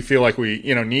 And if we feel like we,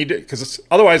 need it, because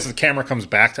otherwise the camera comes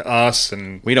back to us.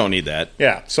 And We don't need that.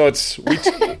 yeah, so we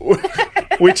tend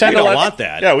We to don't let, want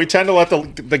that. Yeah, we tend to let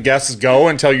the guests go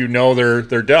until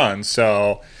they're done.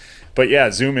 So, but yeah,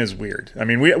 Zoom is weird. I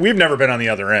mean, we've never been on the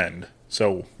other end.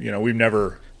 So, we've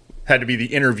never had to be the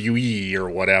interviewee or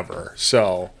whatever.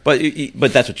 So, But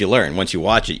that's what you learn. Once you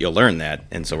watch it, you'll learn that.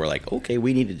 And so we're like, okay,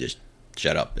 we need to just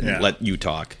shut up and let you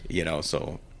talk,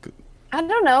 so. I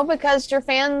don't know, because your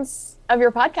fans of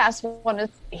your podcast want to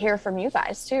hear from you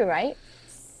guys too, right?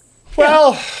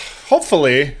 well,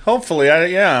 hopefully, hopefully,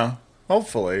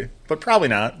 but probably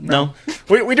not. No.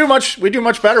 We do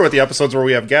much better with the episodes where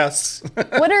we have guests.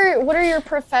 What are your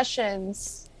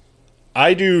professions?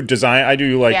 I do design. I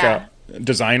do Yeah.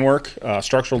 design work,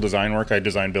 structural design work. I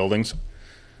design buildings.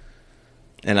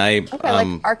 And I, Okay, like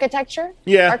architecture?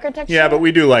 Yeah, Architecture? yeah, but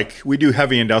we do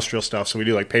heavy industrial stuff. So we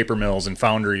do like paper mills and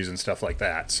foundries and stuff like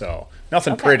that. So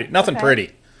nothing pretty.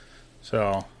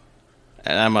 So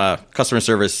and I'm a customer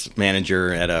service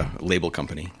manager at a label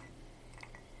company.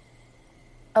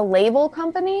 A label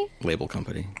company?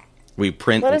 We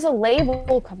print. What is a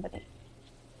label company?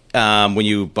 When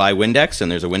you buy Windex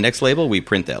and there's a Windex label, we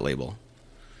print that label.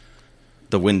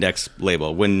 The Windex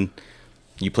label. When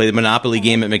you play the Monopoly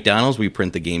game at McDonald's, we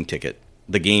print the game ticket,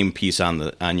 the game piece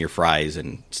on your fries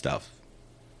and stuff.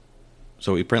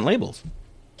 So we print labels.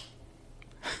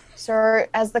 So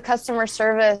as the customer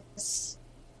service,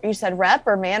 you said rep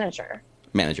or manager?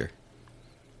 Manager.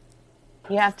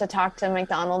 You have to talk to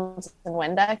McDonald's and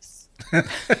Windex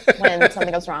when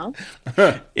something goes wrong?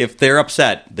 If they're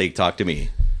upset, they talk to me.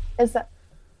 Is that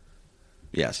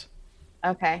Yes.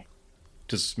 okay?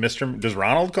 does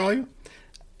Ronald call you?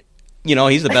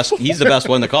 He's the best. He's the best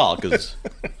one to call because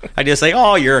I just say,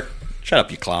 "Oh, shut up,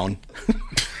 you clown."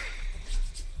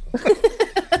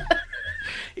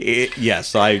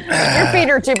 Yes, I. Your feet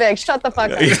are too big. Shut the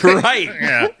fuck up. You're right.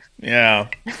 Yeah.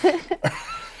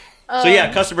 So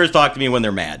yeah, customers talk to me when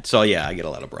they're mad. So yeah, I get a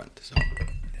lot of brunt. So.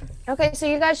 Okay, so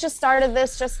you guys just started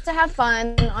this just to have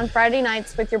fun on Friday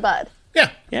nights with your bud. Yeah.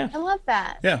 Yeah. I love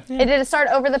that. Yeah. Did it start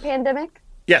over the pandemic?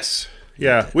 Yes.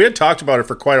 Yeah. We had talked about it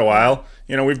for quite a while.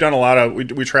 You know, we've done a lot of,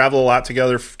 we travel a lot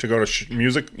together to go to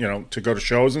music, you know, to go to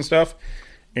shows and stuff.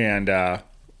 And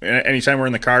anytime we're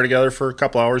in the car together for a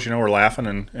couple hours, you know, we're laughing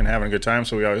and having a good time.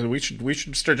 So we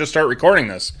should start recording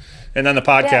this. And then the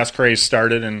podcast craze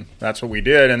started, and that's what we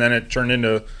did. And then it turned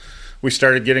into, we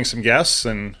started getting some guests,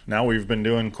 and now we've been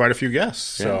doing quite a few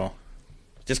guests. Yeah. So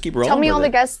just keep rolling. Tell me all with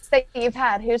the it. guests that you've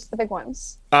had. Who's the big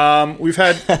ones? We've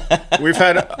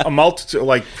had a multitude,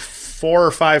 like 4 or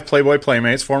 5 Playboy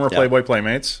Playmates, former Playboy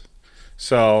Playmates.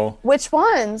 So Which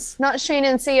ones? Not Shane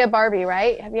and Sia Barbie,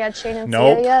 right? Have you had Shane and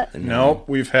nope, Sia yet? nope.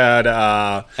 We've had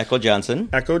Echo Johnson,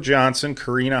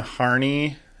 Karina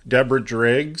Harney, Deborah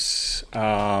Driggs,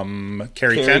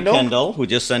 Carrie Kendall, who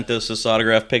just sent us this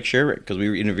autographed picture because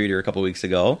we interviewed her a couple weeks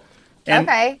ago, and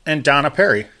Donna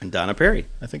Perry. and Donna Perry.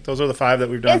 I think those are the 5 that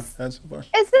we've done. Is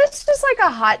this just like a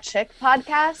hot chick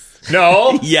podcast?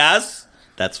 No, Yes,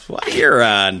 that's why you're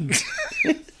on.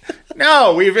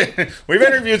 no. We've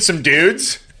interviewed some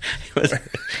dudes.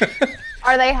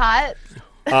 Are they hot?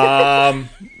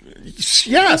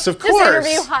 Yes, of Just course.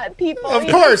 interview hot people. Of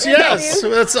You course, just yes.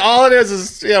 interview- That's all it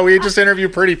is we just interview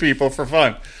pretty people for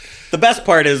fun. The best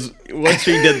part is once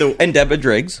we did and Deborah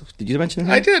Driggs. Did you mention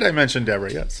her? I did. I mentioned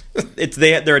Deborah, yes.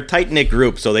 They're a tight knit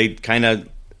group, so they kind of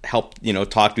help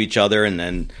talk to each other, and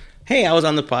then hey, I was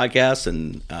on the podcast,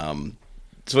 and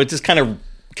so it just kind of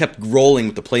kept rolling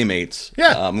with the Playmates.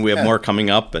 Yeah, we have more coming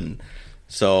up, and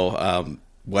so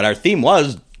what our theme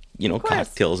was,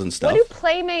 cocktails and stuff. What do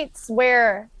Playmates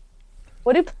wear?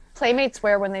 What do Playmates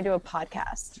wear when they do a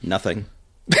podcast? Nothing.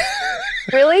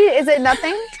 Really? Is it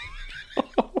nothing?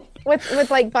 With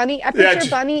like bunny? I picture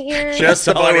bunny ears. Just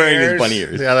the All I'm bunny wearing is ears. bunny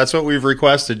ears. Yeah, that's what we've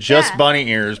requested. Just Yeah. bunny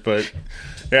ears, but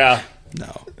yeah.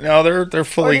 No. They're or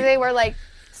fully. do they wear like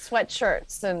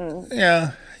sweatshirts and?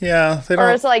 Yeah. They Or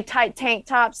don't. is it like tight tank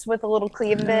tops with a little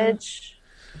cleavage?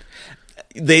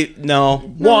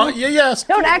 No. Well, yes.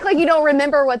 Don't act like you don't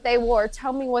remember what they wore.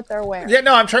 Tell me what they're wearing. Yeah,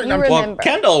 no, I'm trying. You I'm, remember. Well,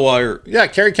 Kendall wore. yeah,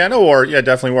 Carrie Kendall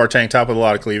definitely wore a tank top with a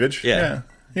lot of cleavage. Yeah.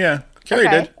 Yeah. Carrie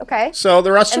Okay, did. okay. So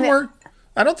the rest of And them were.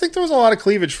 I don't think there was a lot of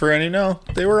cleavage for any. No,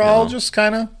 they were all just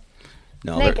kind of.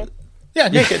 No, Naked.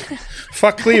 Naked.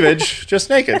 Fuck cleavage, just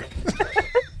naked.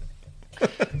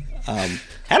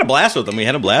 had a blast with them. We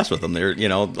had a blast with them. They're,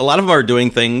 a lot of them are doing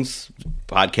things,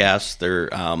 podcasts. They're,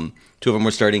 2 of them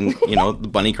were starting, the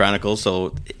Bunny Chronicles.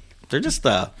 So they're just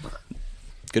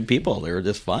good people. They were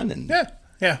just fun and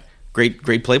Yeah.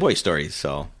 great Playboy stories.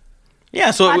 So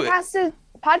yeah. So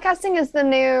Podcasting is the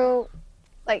new,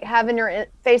 like having your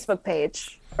Facebook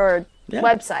page or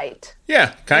website.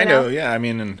 Yeah, kind of. know? Yeah, I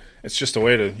mean, and it's just a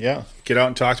way to get out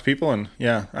and talk to people, and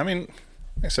I mean,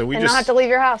 like I said, we And just not have to leave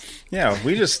your house.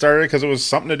 we just started because it was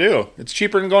something to do. It's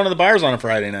cheaper than going to the bars on a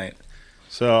Friday night.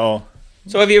 So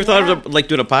have you ever thought of like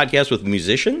doing a podcast with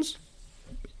musicians?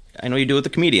 I know you do with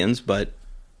the comedians, but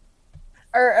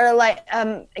Or like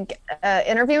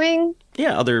interviewing.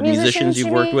 yeah, other Musicians, musicians you've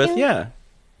you worked with. mean? Yeah.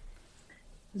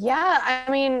 Yeah,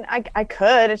 I mean, I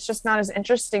could. It's just not as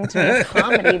interesting to me as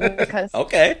comedy because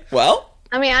Okay. Well,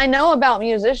 I mean, I know about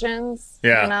musicians.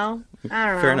 Yeah. You know, I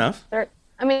don't know. Fair enough.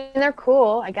 They're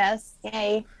cool. I guess.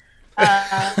 Yay.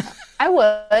 I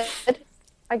would.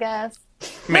 I guess.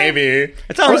 maybe.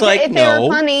 it sounds like if they no.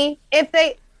 were funny, if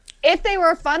they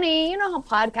were funny, you know how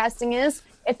podcasting is.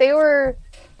 If they were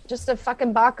just a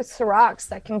fucking box of rocks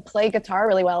that can play guitar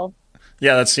really well.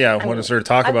 Yeah, that's what is there to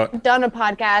talk about? I've done a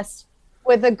podcast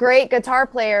with a great guitar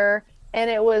player, and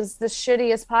it was the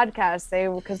shittiest podcast.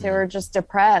 Because they were just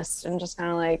depressed and just kind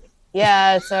of like,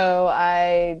 yeah. So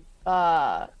I,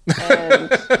 and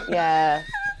yeah,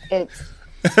 it's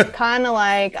kind of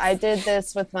like I did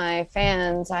this with my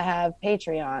fans. I have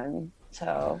Patreon,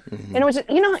 so and it was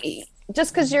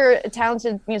just because you're a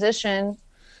talented musician.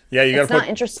 Yeah, you got It's to not put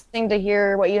interesting to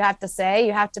hear what you have to say.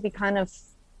 You have to be kind of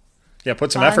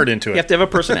put some fun. effort into You have it. to have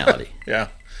a personality. Yeah.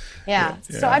 Yeah.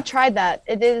 So I've tried that.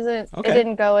 It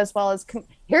didn't go as well as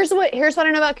here's what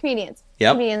I know about comedians.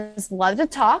 Yep. Comedians love to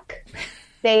talk.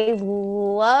 They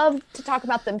love to talk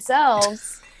about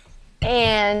themselves,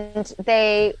 and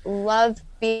they love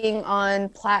being on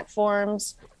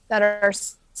platforms that are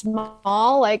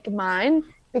small like mine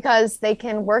because they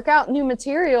can work out new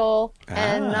material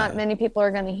and not many people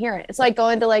are going to hear it. It's like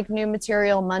going to like New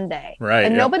Material Monday. Right,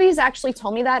 And yep. nobody's actually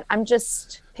told me that. I'm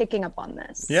just picking up on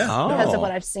this. Yeah. Because Oh. of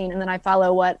what I've seen. And then I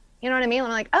follow what, you know what I mean? I'm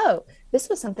like, oh, this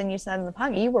was something you said in the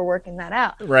podcast. You were working that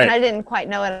out. Right. And I didn't quite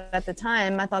know it at the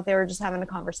time. I thought they were just having a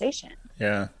conversation.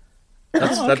 Yeah.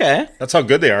 Okay. That's how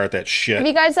good they are at that shit. Have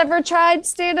you guys ever tried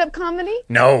stand-up comedy?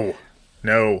 No.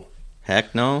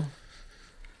 Heck no.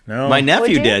 No. My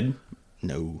nephew you? did.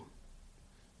 No.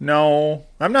 No.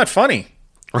 I'm not funny.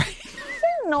 Right.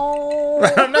 No.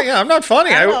 I'm not funny.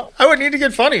 know. I would need to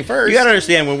get funny first. You gotta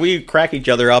understand, when we crack each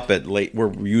other up at late,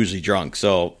 we're usually drunk,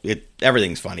 so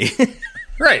everything's funny.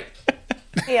 Right.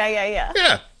 Yeah.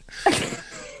 Yeah.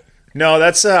 No,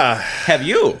 that's Have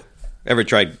you ever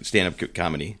tried stand-up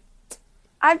comedy?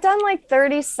 I've done like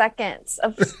 30 seconds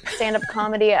of stand-up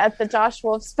comedy at the Josh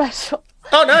Wolf special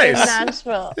oh in nice.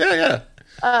 Nashville. Yeah.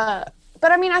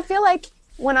 But I mean, I feel like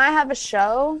when I have a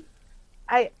show,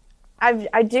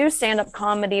 I do stand-up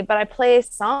comedy, but I play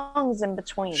songs in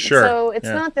between. Sure. So it's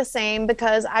Yeah. not the same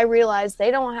because I realize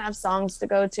they don't have songs to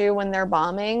go to when they're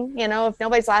bombing. You know, if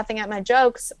nobody's laughing at my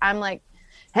jokes, I'm like,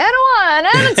 and a one,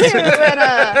 and a two, and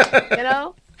a, you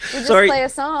know, we just Sorry. play a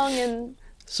song and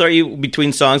So are you,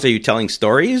 between songs, are you telling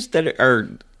stories that are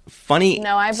funny?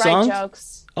 no, I write songs?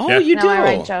 jokes. Oh, Yeah. you No, do? I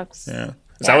write jokes. Yeah.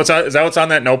 Is that what's on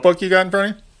that notebook you got in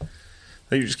front of you?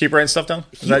 That you just keep writing stuff down?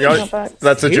 Is that Huge yours?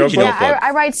 That's a Huge joke book? notebook. Yeah,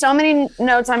 I write so many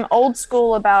notes. I'm old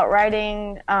school about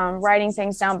writing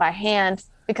things down by hand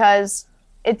because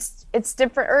it's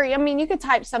different. Or I mean, you could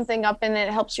type something up and it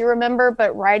helps you remember,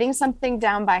 but writing something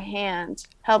down by hand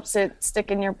helps it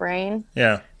stick in your brain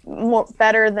Yeah. more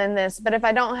better than this. But if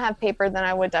I don't have paper, then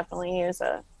I would definitely use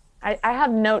I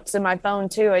have notes in my phone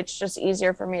too. It's just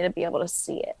easier for me to be able to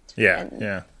see it. Yeah. And-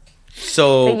 Yeah.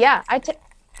 So But yeah,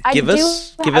 Give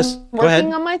us- I'm go ahead.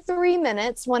 working on my 3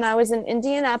 minutes. When I was in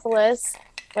Indianapolis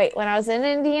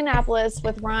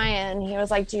with Ryan, he was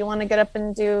like, do you want to get up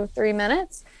and do 3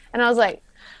 minutes? And I was like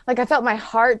I felt my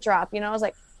heart drop, you know. I was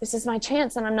like, this is my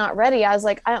chance and I'm not ready. I was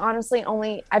like,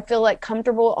 I feel like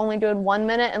comfortable only doing 1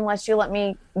 minute unless you let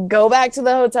me go back to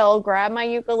the hotel, grab my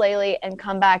ukulele and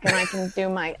come back and I can do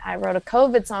I wrote a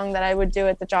COVID song that I would do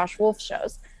at the Josh Wolf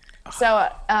shows. So,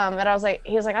 and I was like,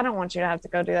 he was like, I don't want you to have to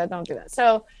go do that. Don't do that.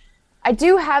 So I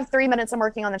do have 3 minutes I'm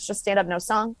working on. That's just stand up, no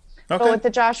song. Okay. But with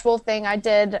the Josh Wolf thing, I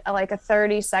did like a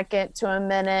 30-second to a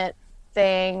minute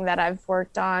thing that I've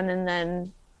worked on and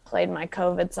then played my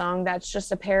COVID song. That's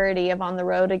just a parody of On the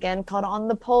Road Again called On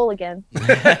the Pole Again.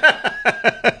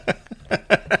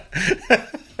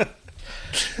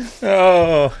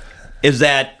 Oh. is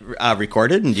that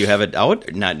recorded and do you have it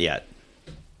out? Not yet.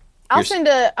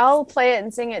 I'll play it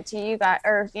and sing it to you guys,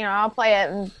 or, you know, I'll play it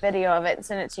and video of it and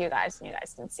send it to you guys and you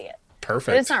guys can see it. But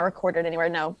Perfect. it's not recorded anywhere.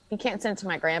 No, you can't send it to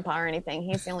my grandpa or anything.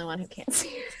 He's the only one who can't see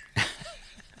it.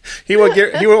 He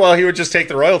would just take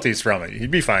the royalties from it.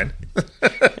 He'd be fine.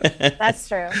 That's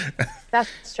true.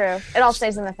 That's true. It all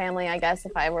stays in the family, I guess,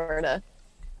 if I were to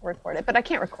record it. But I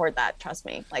can't record that, trust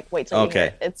me. Like, wait till you hear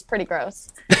Okay. it. It's pretty gross.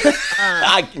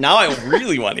 Now I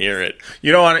really want to hear it.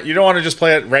 You don't want to just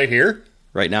play it right here?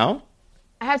 Right now?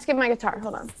 I have to get my guitar.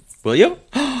 Hold on. Will you?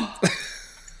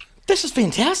 This is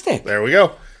fantastic. There we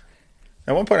go.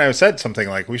 At one point I said something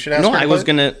like we should ask No, her to I was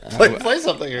play- gonna play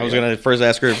something. I was gonna first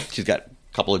ask her if she's got a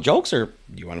couple of jokes or do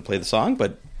you want to play the song,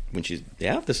 but when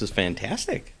this is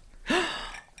fantastic.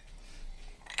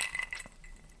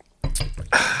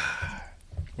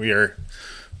 We are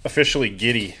officially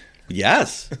giddy.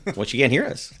 Yes. Well, she can't hear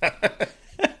us.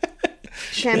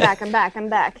 Okay, I'm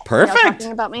back. Perfect. Y'all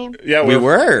talking about me? Yeah, We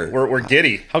were. We're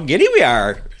giddy. How giddy we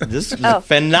are. This is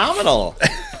phenomenal.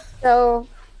 So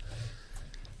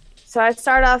I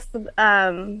start off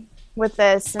with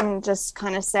this and just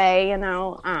kind of say, you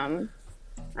know, I'm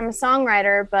a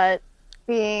songwriter, but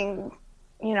being,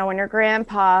 you know, when your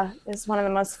grandpa is one of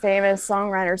the most famous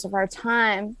songwriters of our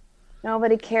time,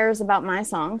 nobody cares about my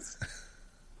songs.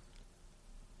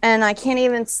 And I can't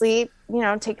even sleep, you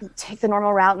know, take the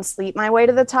normal route and sleep my way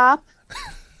to the top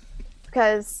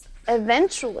because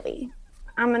eventually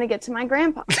I'm going to get to my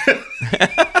grandpa.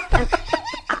 And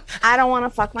I don't want to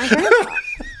fuck my grandpa.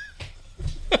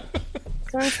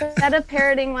 So instead of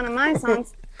parodying one of my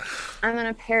songs, I'm going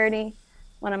to parody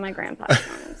one of my grandpa's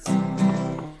songs.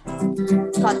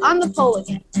 It's called On the Pole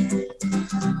Again.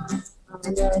 On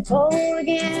the pole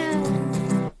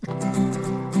again.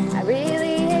 I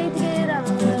really hate to get on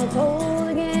the pole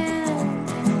again.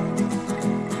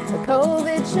 The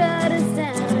COVID shut us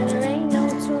down and there ain't no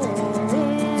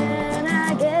touring.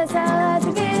 I guess I'll have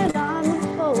to get on the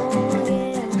pole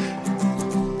again.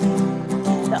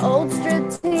 The old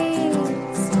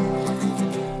striptease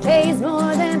pays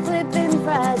more than flipping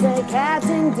fries at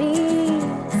Captain D's.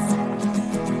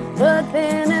 But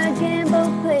then again,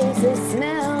 both places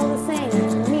smell the same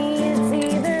to me. It's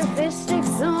either fish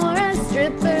sticks or a strip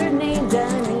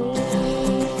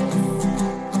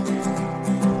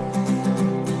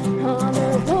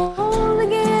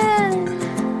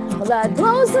I'd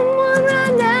blow someone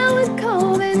right now with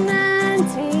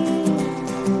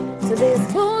COVID-19. So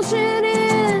this bullshit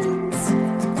ends.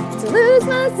 To lose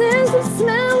my sense of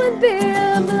smell would be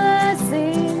a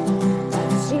blessing.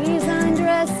 She's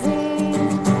undressing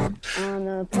on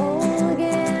the pole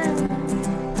again.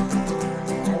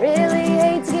 I really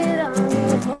hate to get on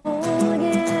the pole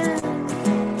again.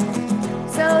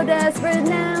 So desperate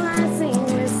now I sing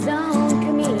with stone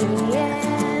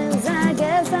comedians. I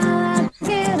guess I'll have to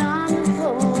get on the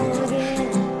pole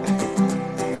again.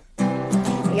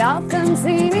 Y'all come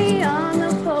see me on the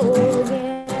pole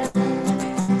again.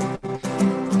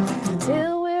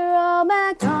 Until we're all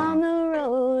back on the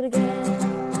road again.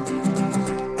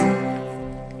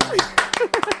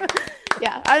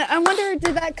 Yeah, I wonder,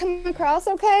 did that come across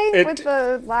okay with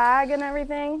the lag and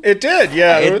everything? It did,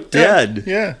 yeah. It did.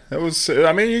 Yeah, it was.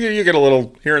 I mean, you get a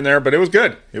little here and there, but it was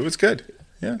good. It was good.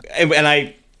 Yeah. And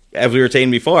I, as we were saying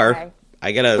before, Okay.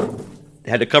 I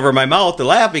had to cover my mouth to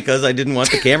laugh because I didn't want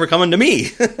the camera coming to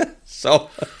me. So,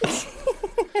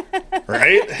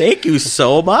 Right? thank you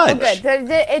so much. Good.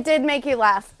 It did make you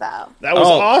laugh, though. That was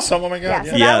Oh. awesome. Oh my Yeah,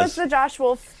 god. so Yeah. that Yes. was the Josh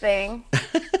Wolf thing.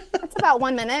 That's about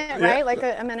 1 minute, right? Like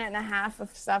a minute and a half of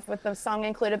stuff with the song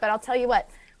included. But I'll tell you what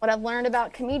I've learned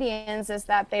about comedians is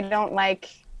that they don't like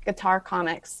guitar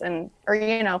comics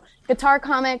guitar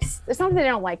comics. It's not that they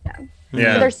don't like them.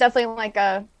 Yeah. But there's definitely like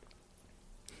a,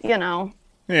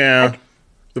 Yeah.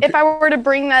 if I were to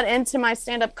bring that into my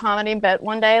stand-up comedy bit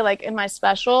one day, like in my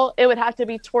special, it would have to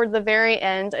be toward the very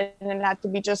end, and it'd have to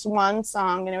be just one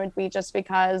song, and it would be just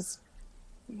because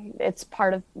it's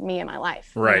part of me and my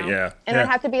life. you Right, know? yeah, And yeah. it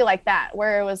would have to be like that,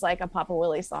 where it was like a Papa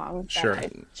Willie song that Sure. I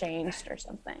changed or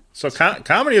something. So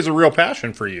comedy is a real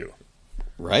passion for you.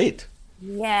 Right.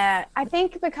 Yeah, I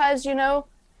think because,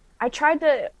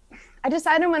 I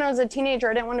decided when I was a teenager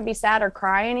I didn't want to be sad or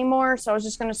cry anymore, so I was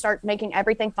just going to start making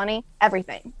everything funny,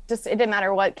 everything. Just it didn't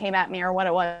matter what came at me or what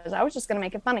it was. I was just going to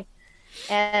make it funny.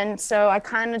 And so I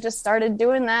kind of just started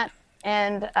doing that.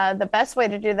 And the best way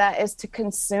to do that is to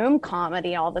consume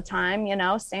comedy all the time,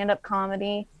 stand-up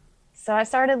comedy. So I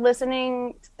started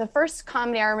listening. The first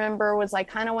comedy I remember was like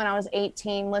kind of when I was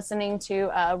 18, listening to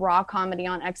raw comedy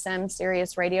on XM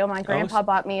Sirius Radio. My grandpa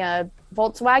bought me a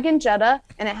Volkswagen Jetta,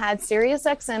 and it had Sirius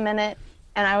XM in it.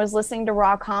 And I was listening to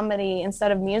raw comedy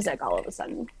instead of music all of a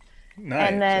sudden.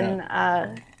 Nice. And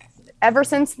then ever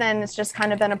since then, it's just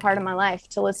kind of been a part of my life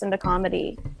to listen to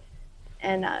comedy.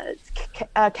 And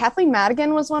Kathleen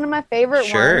Madigan was one of my favorite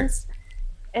Sure. ones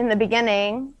in the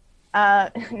beginning.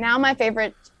 Now my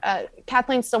favorite,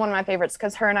 Kathleen's still one of my favorites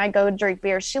because her and I go drink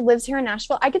beers. She lives here in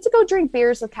Nashville. I get to go drink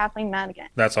beers with Kathleen Madigan.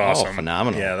 That's awesome.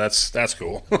 phenomenal. Yeah, that's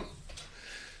cool.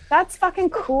 That's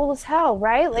fucking cool as hell,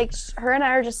 right? Like her and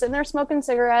I are just sitting there smoking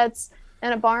cigarettes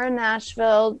in a bar in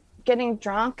Nashville, getting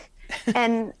drunk,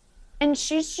 and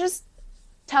she's just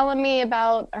telling me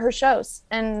about her shows,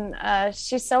 and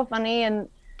she's so funny and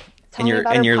telling me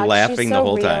about her you're podcast. laughing She's the so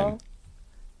whole real. time.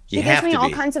 She You gives have me to all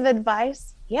be. kinds of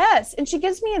advice. Yes, and she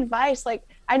gives me advice. Like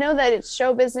I know that it's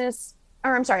show business,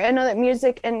 or I'm sorry, I know that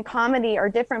music and comedy are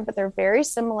different, but they're very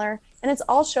similar, and it's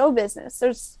all show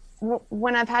business.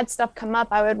 When I've had stuff come up,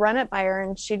 I would run it by her,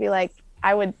 and she'd be like,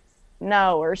 I would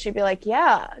know, or she'd be like,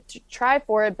 yeah, try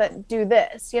for it, but do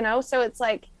this, So it's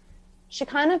like she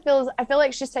kind of I feel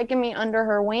like she's taken me under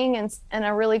her wing in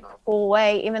a really cool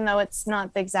way, even though it's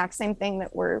not the exact same thing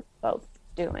that we're both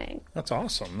doing. That's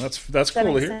awesome. That's that cool to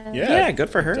make hear. sense? Yeah,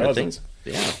 good for her. It I does. think.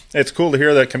 Yeah. It's cool to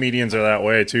hear that comedians are that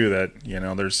way too. That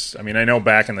there's. I mean, I know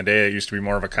back in the day it used to be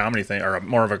more of a comedy thing or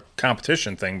more of a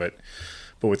competition thing, but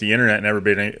with the internet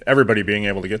and everybody being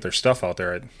able to get their stuff out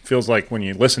there, it feels like when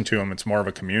you listen to them, it's more of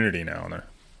a community now, and they're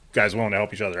guys willing to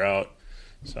help each other out.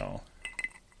 So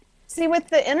See, with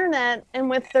the internet and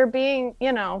with there being,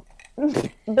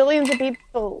 billions of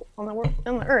people on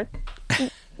the earth,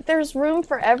 there's room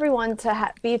for everyone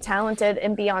to be talented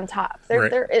and be on top.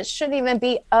 Right. It shouldn't even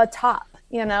be a top,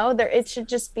 it should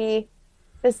just be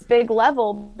this big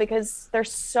level because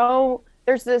there's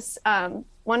this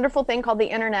wonderful thing called the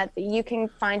internet that you can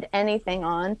find anything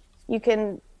on. You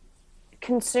can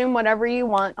consume whatever you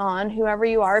want on whoever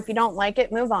you are. If you don't like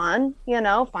it, move on,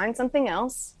 find something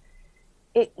else.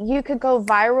 You could go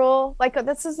viral. Like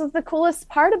this is the coolest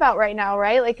part about right now,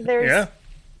 right? Like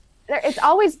it's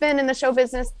always been in the show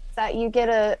business that you get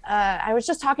I was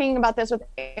just talking about this with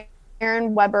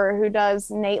Aaron Weber, who does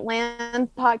Nate Land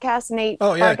podcast, Nate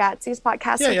Bargatze's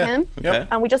podcast with him.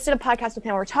 Yep. We just did a podcast with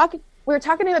him. We were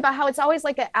talking to him about how it's always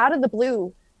like an out of the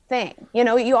blue thing.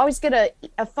 You always get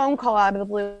a phone call out of the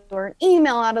blue or an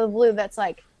email out of the blue that's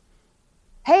like,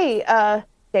 hey,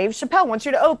 Dave Chappelle wants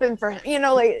you to open for him.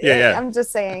 I'm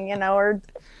just saying, or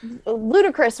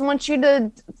Ludacris wants you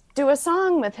to do a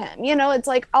song with him. You know, it's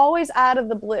like always out of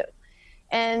the blue.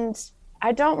 And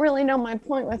I don't really know my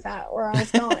point with that, where I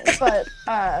was going, but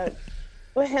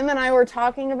with him and I were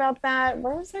talking about that.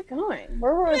 Where was I going?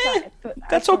 Where was I?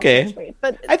 That's okay.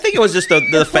 But I think it was just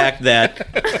the fact that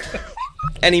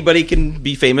anybody can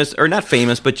be famous, or not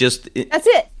famous, but just that's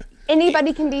it.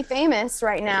 Anybody can be famous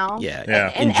right now.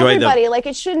 Yeah. And enjoy everybody, like,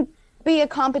 it shouldn't be a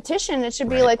competition. It should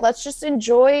be like, let's just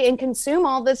enjoy and consume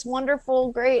all this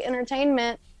wonderful, great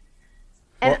entertainment.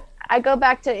 And I go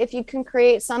back to, if you can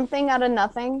create something out of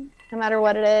nothing, no matter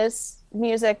what it is,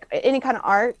 music, any kind of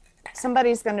art,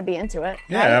 somebody's going to be into it.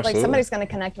 Yeah, right? absolutely. Like, somebody's going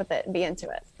to connect with it and be into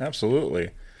it.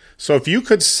 Absolutely. So if you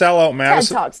could sell out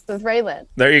Madison, TED Talks with Raylan.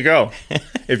 there you go.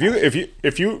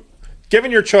 If you given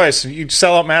your choice, you'd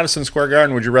sell out Madison Square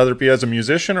Garden. Would you rather it be as a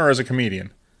musician or as a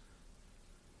comedian?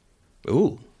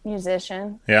 Ooh.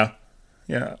 Musician. Yeah.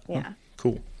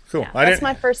 Cool. Yeah, that's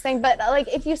my first thing. But like,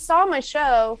 if you saw my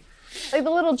show, like the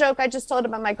little joke I just told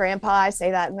about my grandpa, I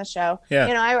say that in the show. Yeah.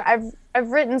 You know,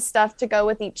 I've written stuff to go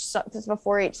with each just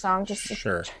before each song, just to,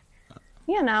 Sure.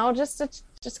 you know, just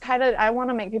kind of, I want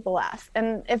to make people laugh.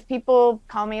 And if people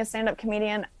call me a stand-up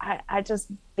comedian, I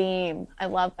just beam. I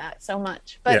love that so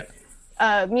much. But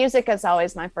music is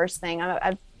always my first thing.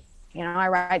 I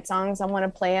write songs, I want to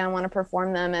play, I want to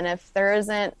perform them. And if there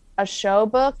isn't a show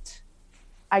booked,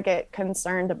 I get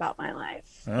concerned about my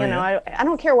life. I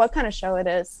don't care what kind of show it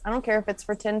is. I don't care if it's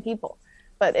for 10 people,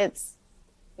 but it's,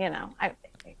 you know,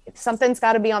 something's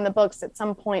got to be on the books at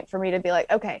some point for me to be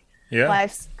like, okay,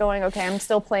 life's going okay. I'm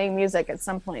still playing music at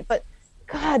some point. But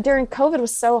God, during COVID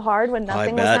was so hard when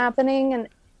nothing was happening. And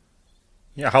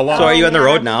how long? So are you on the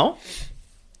road now?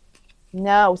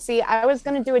 No, see, I was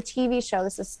going to do a TV show.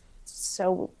 This is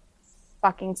so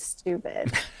fucking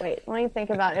stupid. Wait, let me think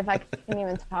about if I can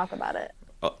even talk about it.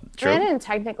 Oh, true. I didn't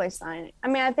technically sign it. I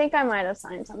mean, I think I might have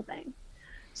signed something.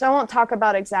 So I won't talk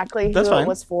about exactly who it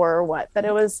was for or what, but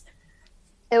it was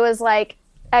like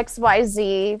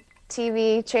XYZ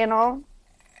TV channel,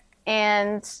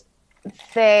 and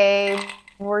they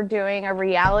were doing a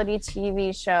reality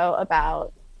TV show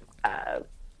about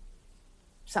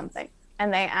something.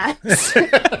 And they asked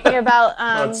me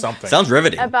about something. Sounds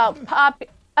riveting.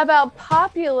 About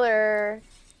popular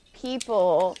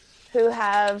people who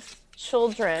have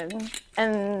children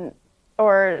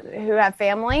or who have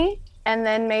family, and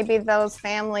then maybe those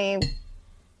family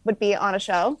would be on a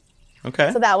show.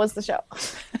 Okay. So that was the show.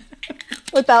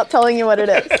 Without telling you what it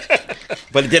is.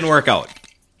 But it didn't work out.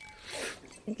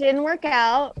 It didn't work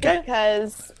out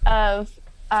because of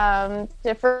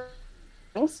different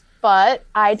things. But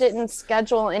I didn't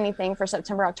schedule anything for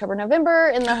September, October,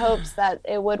 November in the hopes that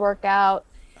it would work out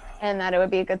and that it would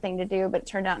be a good thing to do, but it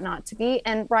turned out not to be.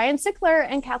 And Ryan Sickler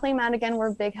and Kathleen Madigan were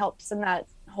big helps in that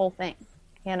whole thing,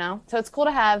 you know? So it's cool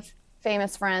to have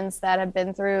famous friends that have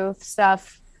been through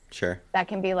stuff that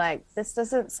can be like, this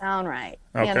doesn't sound right,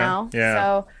 you know?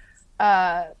 Yeah.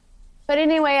 So, but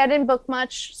anyway, I didn't book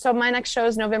much. So my next show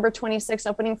is November 26th,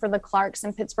 opening for the Clarks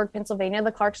in Pittsburgh, Pennsylvania.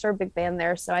 The Clarks are a big band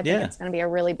there, so I think it's going to be a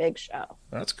really big show.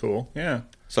 That's cool. Yeah.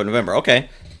 So November. Okay.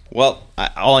 Well,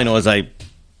 all I know is I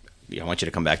want you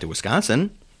to come back to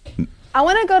Wisconsin. I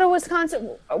want to go to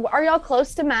Wisconsin. Are y'all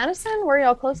close to Madison? Where are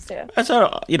y'all close to? That's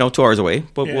 2 hours away.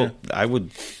 But I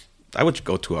would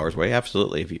go 2 hours away.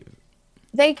 Absolutely. If you.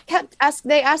 They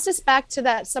asked us back to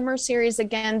that summer series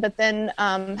again, but then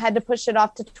had to push it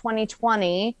off to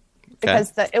 2020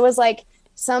 because it was like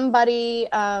somebody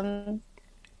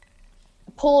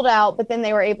pulled out, but then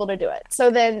they were able to do it.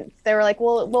 So then they were like,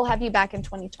 well, we'll have you back in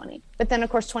 2020. But then, of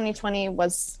course, 2020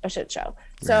 was a shit show.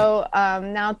 So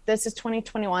now this is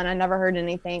 2021. I never heard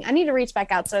anything. I need to reach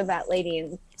back out to that lady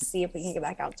and see if we can get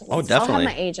back out to her. Oh, definitely. I'll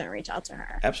have my agent reach out to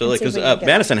her. Absolutely, because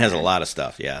Madison has a lot of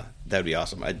stuff. Yeah, that'd be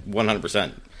awesome.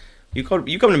 100%. You come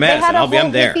to Madison,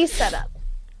 I'm there. Hippie setup.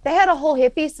 They had a whole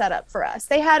hippie setup for us.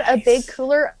 They had a big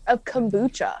cooler of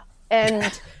kombucha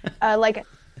and like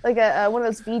one of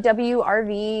those VW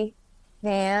RV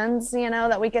vans, you know,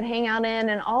 that we could hang out in,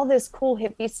 and all this cool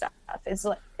hippie stuff.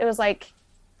 It was like,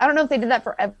 I don't know if they did that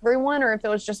for everyone or if it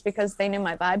was just because they knew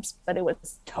my vibes, but it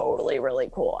was totally really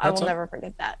cool. I will never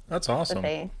forget that. That's awesome. That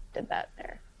they did that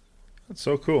there. That's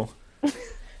so cool.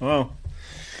 Wow.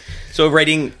 So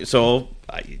writing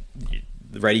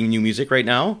new music right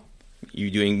now? You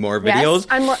doing more videos?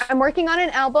 Yes, I'm working on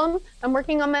an album. I'm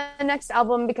working on my next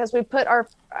album because we put our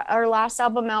last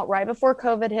album out right before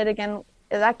COVID hit again.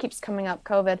 That keeps coming up,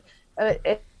 COVID.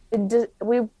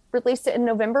 We released it in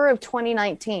November of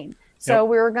 2019. So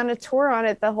we were going to tour on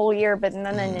it the whole year, but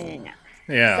no.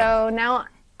 Yeah. So now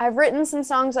I've written some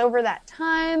songs over that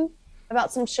time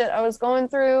about some shit I was going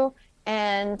through.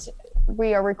 and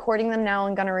we are recording them now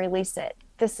and going to release it.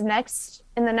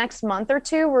 In the next month or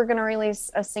two, we're going to release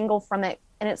a single from it,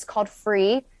 and it's called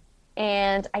Free.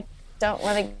 And I don't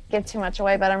want to give too much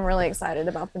away, but I'm really excited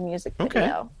about the music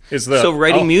video. So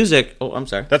writing music. Oh, I'm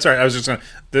sorry. That's all right. I was just going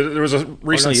to. There was a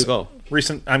recent. You go.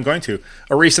 I'm going to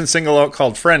a recent single out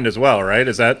called "Friend" as well, right?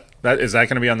 Is that going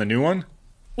to be on the new one?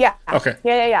 Yeah. Okay.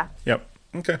 Yeah. Yep.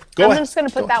 Okay. I'm just going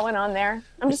to put that one on there.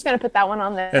 And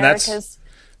because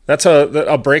that's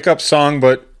a breakup song,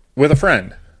 but with a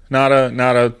friend, not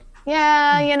a.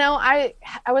 Yeah,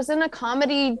 I was in a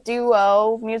comedy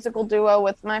musical duo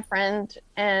with my friend,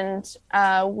 and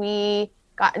we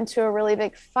got into a really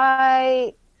big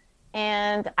fight,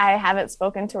 and I haven't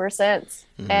spoken to her since.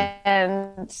 Mm-hmm.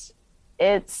 And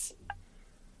it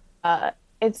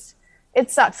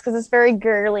sucks because it's very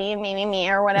girly and me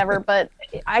or whatever. But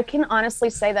I can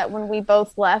honestly say that when we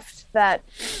both left that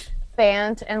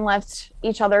band and left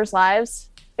each other's lives,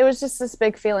 it was just this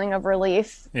big feeling of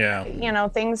relief. Yeah.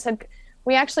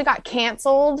 We actually got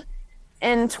canceled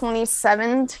in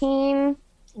 2017.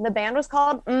 The band was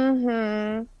called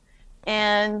Mm-hmm.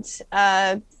 And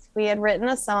we had written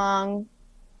a song,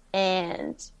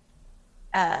 and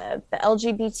the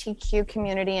LGBTQ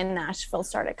community in Nashville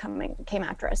came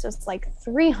after us. It was like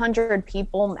 300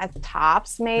 people at the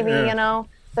tops, maybe,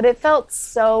 but it felt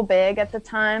so big at the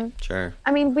time. Sure.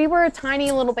 I mean, we were a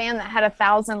tiny little band that had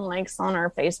 1,000 likes on our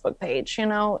Facebook page.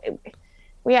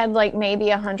 We had like maybe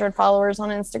 100 followers on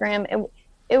Instagram.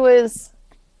 It was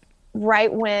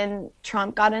right when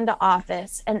Trump got into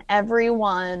office, and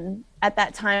everyone at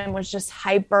that time was just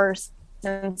hyper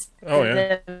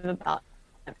sensitive about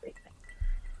everything.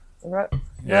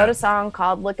 Wrote a song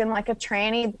called "Looking Like a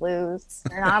Tranny Blues."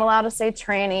 You're not allowed to say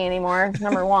tranny anymore,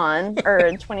 number one, or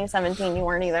in 2017 you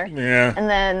weren't either. Yeah. And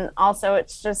then also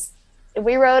it's just,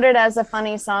 we wrote it as a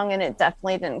funny song, and it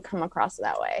definitely didn't come across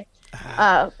that way.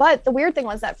 But the weird thing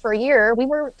was that for a year we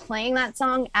were playing that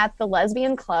song at the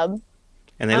lesbian club,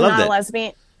 and they loved it.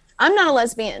 I'm not a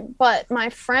lesbian, but my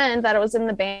friend that was in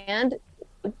the band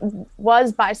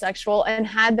was bisexual and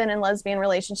had been in lesbian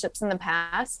relationships in the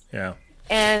past. Yeah.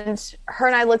 And her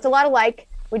and I looked a lot alike.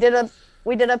 We did a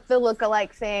the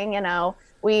look-alike thing,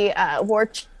 We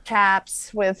wore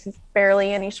chaps with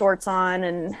barely any shorts on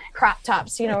and crop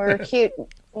tops. We were cute.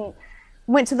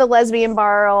 Went to the lesbian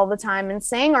bar all the time and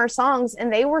sang our songs,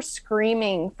 and they were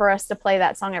screaming for us to play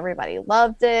that song. Everybody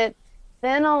loved it.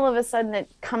 Then all of a sudden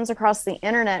it comes across the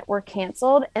internet. We're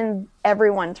canceled, and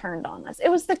everyone turned on us. It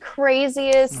was the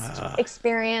craziest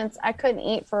experience. I couldn't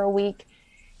eat for a week.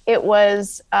 It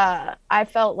was, I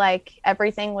felt like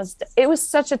everything it was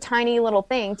such a tiny little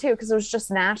thing too, because it was just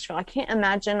Nashville. I can't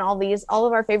imagine all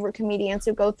of our favorite comedians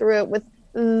who go through it with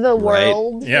the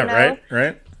world. Yeah,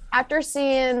 right. After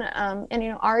seeing,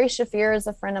 Ari Shaffir is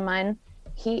a friend of mine.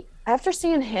 After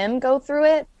seeing him go through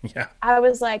it, I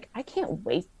was like, I can't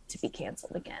wait to be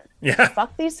canceled again. Yeah.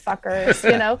 Fuck these fuckers,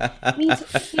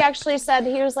 He actually said,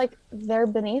 he was like, they're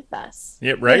beneath us.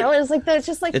 Yeah, right. It was like, it's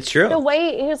just like, it's true. The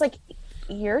way he was like,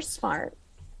 you're smart,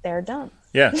 they're dumb.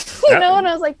 Yeah. And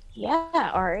I was like,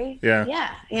 yeah, Ari.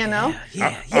 Yeah.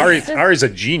 Yeah. Ari's a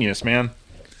genius, man.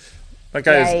 That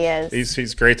guy he is.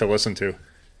 He's great to listen to.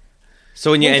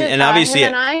 So when and obviously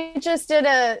him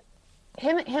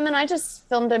and I just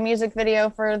filmed a music video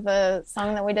for the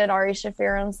song that we did. Ari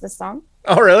Shaffir owns the song.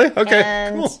 Oh, really? Okay.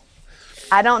 And cool.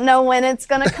 I don't know when it's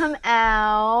gonna come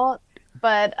out,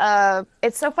 but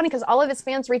it's so funny because all of his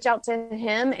fans reach out to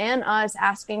him and us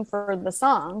asking for the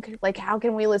song. Like, how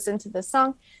can we listen to this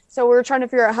song? So we were trying to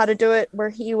figure out how to do it where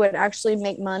he would actually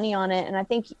make money on it. And I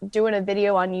think doing a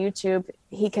video on YouTube,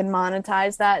 he can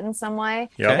monetize that in some way.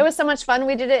 Yep. It was so much fun.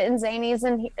 We did it in Zanies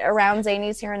and around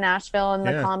Zanies here in Nashville, and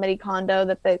the comedy condo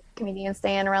that the comedians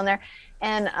stay in around there.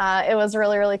 And it was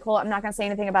really, really cool. I'm not going to say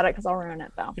anything about it because I'll ruin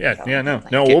it, though.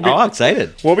 No. We'll be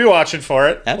excited. We'll be watching for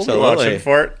it. Absolutely. We'll be watching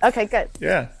for it. Okay, good.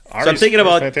 Yeah. So I'm thinking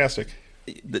about fantastic.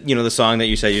 The song that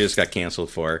you said you just got canceled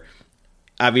for.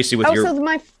 Obviously, with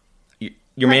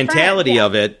your mentality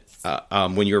of it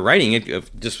when you're writing it,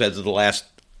 just as the last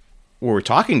where we're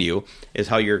talking to you, is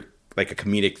how you're like a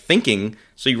comedic thinking.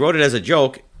 So you wrote it as a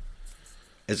joke,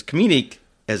 as a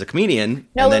comedian.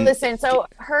 No, listen. So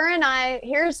her and I,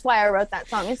 here's why I wrote that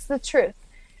song. It's the truth.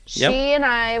 She and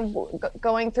I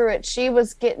going through it. She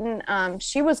was going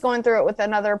through it with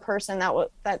another person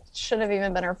that should have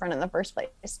even been her friend in the first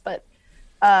place. But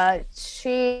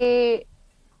she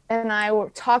and I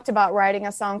talked about writing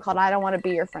a song called "I Don't Want to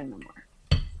Be Your Friend No More."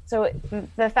 So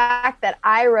the fact that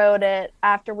I wrote it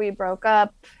after we broke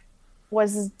up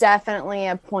was definitely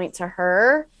a point to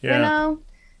her,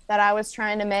 that I was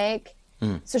trying to make.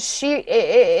 So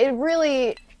it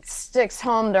really sticks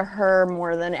home to her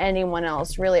more than anyone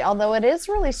else, really. Although it is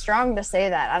really strong to say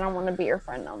that. I don't want to be your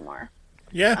friend no more.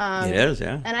 Yeah. It is,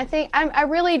 yeah. And I think I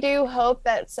really do hope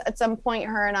that at some point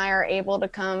her and I are able to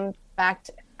come back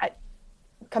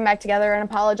together and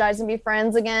apologize and be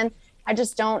friends again. I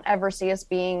just don't ever see us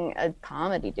being a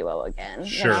comedy duo again.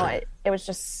 Sure. You know, it was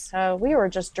just so, we were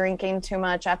just drinking too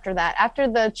much after that. After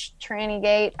the tranny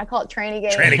gate, I call it tranny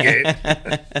gate. Tranny gate.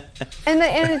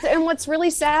 And what's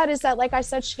really sad is that, like I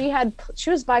said, she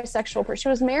was bisexual. She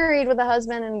was married with a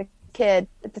husband and a kid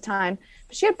at the time,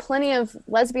 but she had plenty of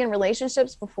lesbian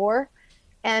relationships before.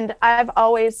 And I've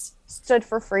always stood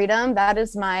for freedom. That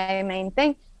is my main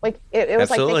thing. Like it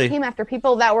was Absolutely. like they came after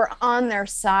people that were on their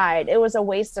side. It was a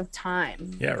waste of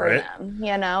time Yeah, for right. them,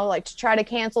 you know, like to try to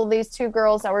cancel these two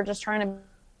girls that were just trying to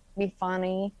be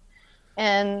funny.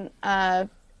 And then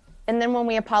when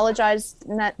we apologized,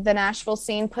 the Nashville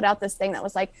scene put out this thing that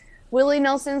was like Willie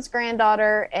Nelson's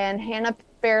granddaughter and Hannah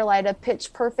Fairlight of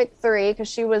Pitch Perfect 3, because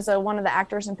she was one of the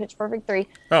actors in Pitch Perfect 3.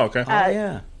 Oh, okay.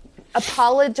 Yeah.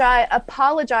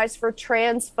 Apologize for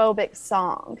transphobic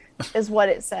song is what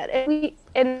it said.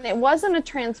 And it wasn't a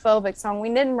transphobic song. We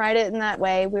didn't write it in that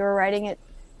way. We were writing it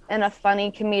in a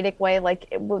funny comedic way, like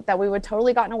that we would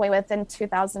totally gotten away with in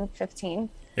 2015.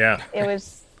 Yeah. It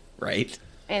was Right.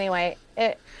 anyway,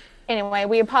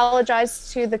 we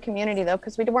apologized to the community though,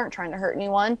 because we weren't trying to hurt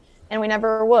anyone, and we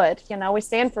never would. You know, we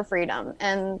stand for freedom.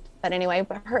 But anyway,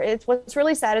 what's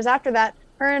really sad is after that,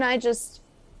 her and I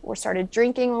we started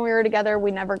drinking when we were together. We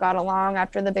never got along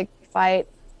after the big fight.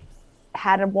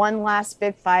 Had one last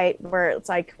big fight where it's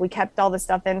like we kept all the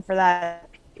stuff in for that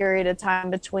period of time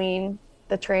between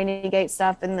the Tranny Gate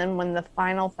stuff, and then when the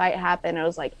final fight happened, it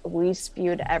was like we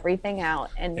spewed everything out,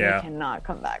 and Yeah. we cannot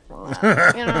come back from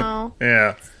that. You know,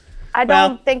 Yeah. I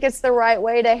don't think it's the right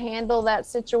way to handle that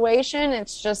situation.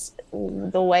 It's just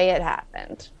the way it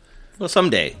happened. Well,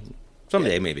 someday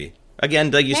maybe.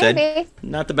 Again, like you said, Maybe.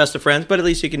 not the best of friends, but at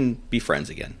least you can be friends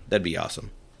again. That'd be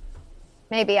awesome.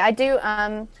 Maybe I do.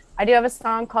 I do have a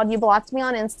song called "You Blocked Me"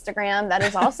 on Instagram that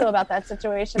is also about that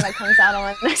situation that comes out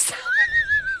on next.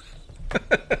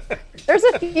 There's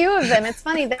a few of them. It's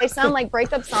funny. They sound like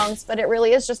breakup songs, but it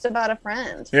really is just about a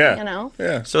friend. Yeah. You know?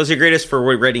 Yeah. So is your greatest for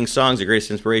writing songs, your greatest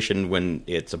inspiration when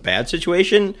it's a bad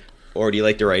situation, or do you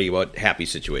like to write about happy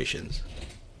situations?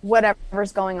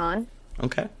 Whatever's going on.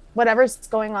 Okay. Whatever's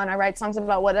going on. I write songs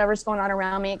about whatever's going on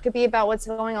around me. It could be about what's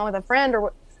going on with a friend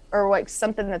or like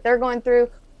something that they're going through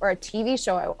or a TV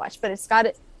show I watch, but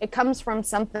it comes from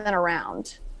something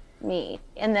around me.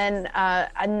 And then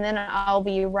I'll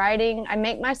be writing. I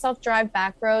make myself drive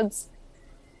back roads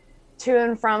to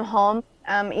and from home,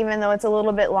 even though it's a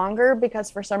little bit longer, because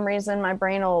for some reason my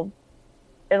brain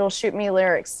it'll shoot me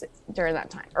lyrics during that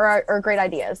time or great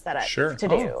ideas that Sure. to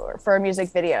do or for a music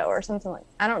video or something like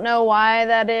that. I don't know why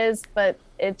that is, but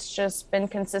it's just been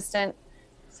consistent.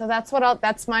 So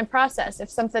that's my process.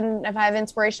 If I have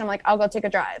inspiration, I'm like, I'll go take a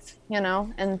drive, you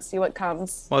know, and see what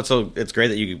comes. Well, so it's great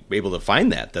that you're able to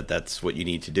find that's what you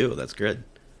need to do. That's good.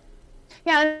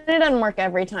 Yeah, it doesn't work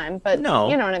every time, but No.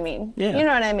 you know what I mean. Yeah. You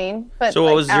know what I mean. But So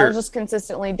what was I'll just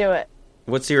consistently do it.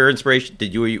 What's your inspiration?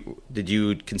 Did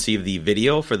you conceive the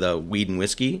video for the Weed and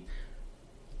Whiskey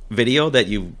video that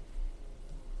you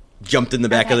jumped in the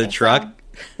back of the Okay, truck?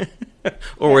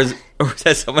 or was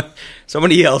that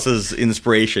somebody else's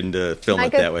inspiration to film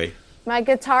it that way? My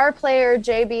guitar player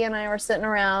JB and I were sitting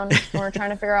around and we're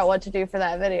trying to figure out what to do for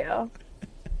that video.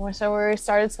 So we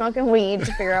started smoking weed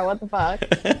to figure out what the fuck.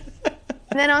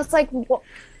 And then I was like, well,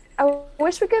 I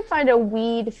wish we could find a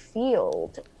weed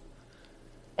field.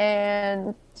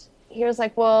 And he was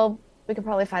like, well, we could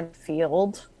probably find a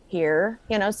field here,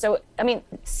 you know? So, I mean,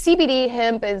 CBD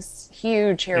hemp is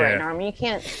huge here right now. I mean, you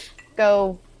can't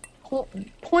go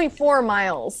 0.4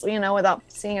 miles, you know, without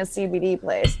seeing a CBD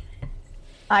place.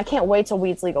 I can't wait till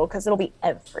weed's legal because it'll be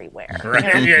everywhere. Right.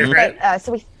 You know? Yeah, right.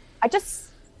 But,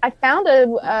 I found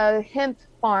a hemp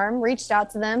farm, reached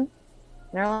out to them. And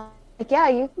they're like, yeah,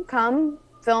 you can come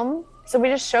film. So we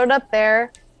just showed up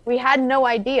there. We had no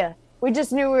idea. We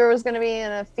just knew we was going to be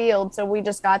in a field. So we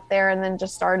just got there and then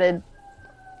just started.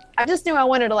 I just knew I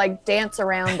wanted to like dance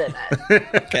around in it.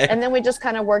 Okay. And then we just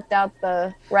kind of worked out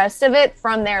the rest of it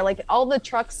from there. Like all the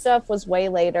truck stuff was way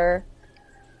later.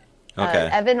 Okay.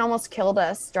 Evan almost killed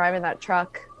us driving that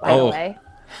truck, by the way.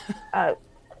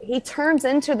 He turns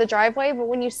into the driveway, but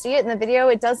when you see it in the video,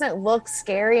 it doesn't look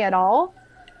scary at all.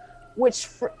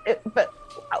 But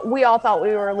we all thought we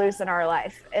were losing our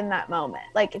life in that moment.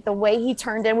 Like the way he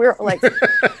turned in, we were like,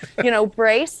 you know,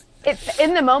 brace.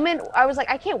 In the moment, I was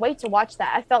like, I can't wait to watch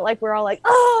that. I felt like we were all like,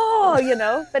 oh, you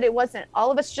know, but it wasn't.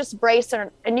 All of us just braced,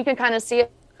 and you can kind of see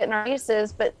it in our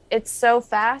faces, but it's so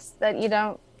fast that you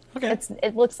don't. Okay.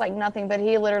 It looks like nothing, but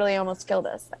he literally almost killed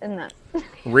us in that.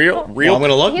 Real. Well, I'm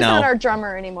gonna look He's now. not our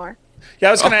drummer anymore. Yeah,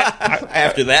 I was gonna.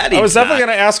 After that, I was he's definitely not.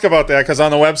 going to ask about that because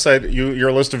on the website,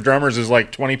 your list of drummers is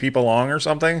like 20 people long or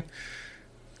something.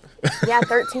 Yeah,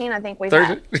 13. I think we've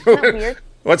had. 13? Isn't that weird?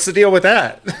 What's the deal with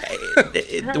that?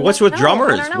 What's with know.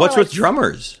 drummers? I don't know. What's We're with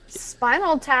drummers?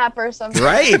 Spinal Tap or something.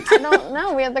 Right. I don't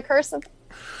know. We have the curse of.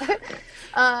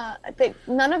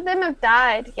 None of them have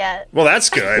died yet, Well, that's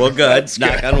good. Well, good. That's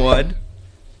Knock on wood.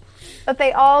 but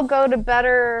they all go to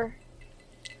better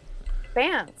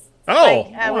bands. Oh,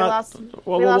 we Well, lost.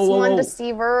 whoa, we whoa, lost whoa, one whoa. to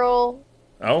Steve Earle.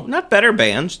 oh, Not better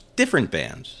bands, different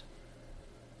bands.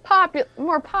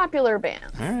 More popular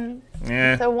bands.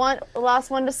 yeah. So lost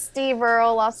one to Steve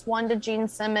Earle, lost one to Gene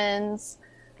Simmons,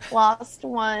 lost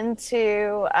one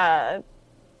to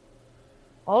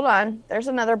hold on. There's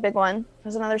another big one.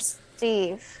 There's another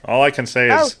Steve. All I can say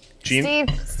is Steve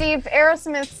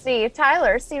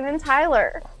Aerosmith, Steven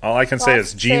Tyler. All I can say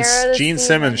is Lost Sarah to Gene Steven.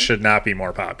 Simmons should not be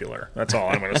more popular. That's all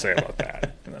I'm going to say about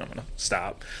that. And then I'm going to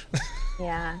stop.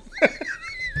 Yeah.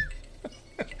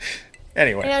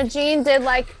 Anyway. You know, Gene did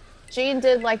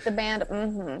like the band.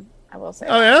 I will say.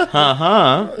 Oh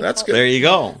yeah, That's good. There you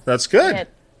go. that's good. Did.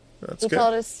 That's He good.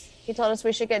 told us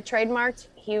we should get trademarked.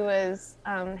 He was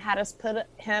had us put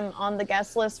him on the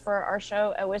guest list for our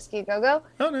show at Whiskey Go Go,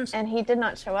 Oh, nice. and he did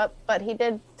not show up, but he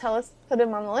did tell us to put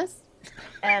him on the list.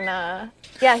 And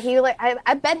yeah, he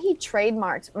I bet he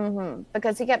trademarked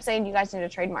because he kept saying, "You guys need to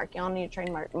trademark. Y'all need to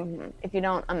trademark. If you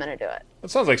don't, I'm gonna do it." That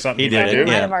sounds like something He he did might it, do.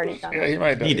 Might yeah. have already done Yeah, it. he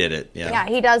might. He did it. Yeah,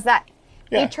 he does that.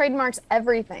 Yeah. He trademarks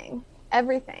everything,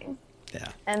 Yeah.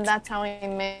 and that's how he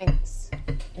makes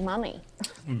money.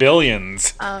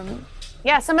 Billions.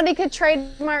 Yeah, somebody could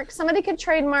trademark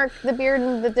the beard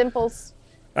and the dimples.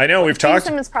 I know we've Gene talked.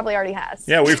 Simmons probably already has.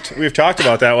 Yeah, we've talked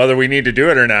about that whether we need to do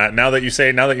it or not. Now that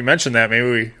you mentioned that,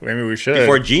 maybe we should.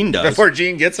 Before Gene does. Before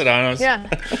Gene gets it on us. Yeah.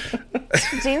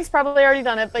 Gene's probably already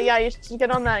done it, but yeah, you should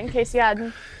get on that in case you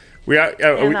hadn't. we've And,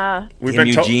 been Damn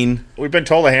you, told. Gene. We've been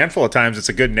told a handful of times it's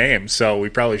a good name, so we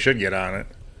probably should get on it.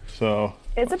 So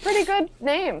It's a pretty good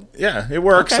name. yeah, it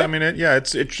works. Okay. I mean,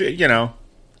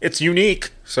 it's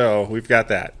unique. So we've got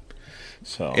that.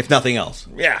 So If nothing else,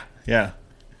 yeah.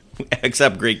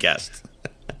 except great guests.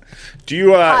 Do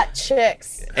you Hot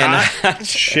chicks. And Hot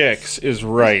Chicks is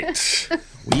right.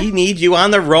 we need you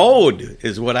on the road.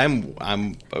 Is what I'm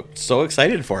so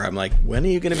excited for. I'm like, when are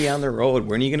you going to be on the road?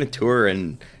 When are you going to tour?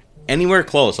 And anywhere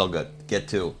close, I'll get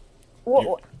to.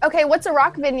 Okay, what's a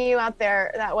rock venue out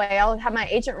there that way? I'll have my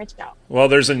agent reach out. Well,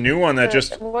 there's a new one that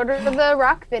just. What are the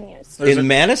rock venues? In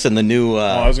Madison, the new.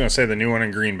 I was going to say the new one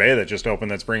in Green Bay that just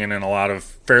opened. That's bringing in a lot of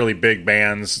fairly big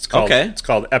bands. It's called Okay. It's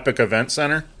called Epic Event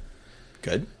Center.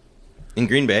 Good. In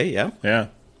Green Bay, yeah.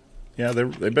 Yeah,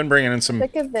 they've been bringing in some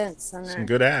Big event center.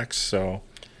 good acts. So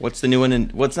What's the new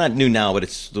one? What's not new now,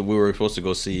 but we were supposed to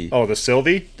go see the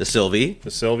Sylvie the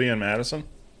Sylvie. in Madison.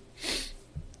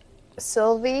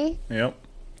 Sylvie. Yep.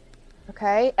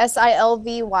 Okay.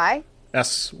 SILVY.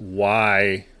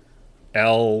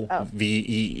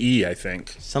 SYLVEE, I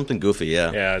think. Something goofy,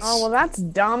 yeah. Yeah. It's, Oh well, that's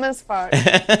dumb as fuck.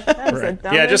 That's the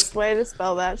dumbest Yeah, just- way to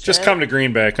spell that. just shit. come to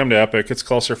Green Bay. Come to Epic. It's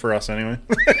closer for us anyway.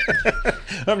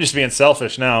 I'm just being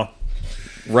selfish now.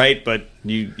 Right, but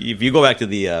if you go back to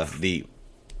the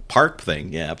park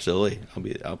thing, yeah, absolutely.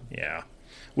 Yeah.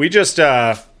 We just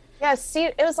Yeah,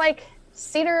 it was like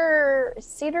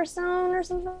Cedarstone or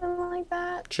something like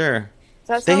that. Sure.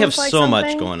 Does that They have sound like so much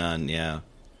something? going on, yeah.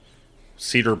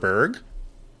 Cedarburg.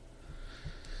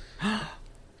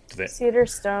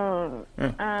 Cedarstone.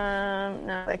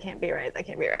 No, that can't be right.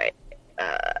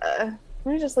 Let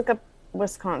me just look up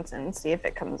Wisconsin and see if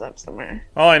it comes up somewhere.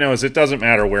 All I know is it doesn't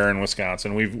matter where in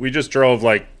Wisconsin. We just drove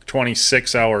like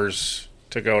 26 hours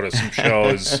to go to some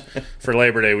shows for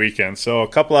Labor Day weekend. So a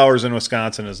couple hours in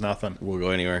Wisconsin is nothing. We'll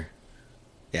go anywhere.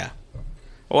 Yeah.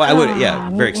 Well, I would, yeah,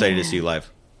 very excited to see you live.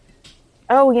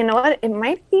 Oh, you know what? It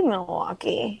might be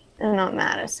Milwaukee and not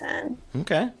Madison.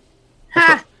 Okay.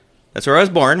 Ha! That's where I was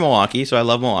born, Milwaukee, so I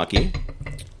love Milwaukee.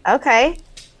 Okay.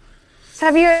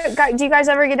 So do you guys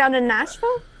ever get down to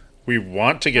Nashville? We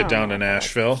want to get down to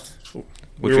Nashville.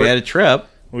 Which we had a trip.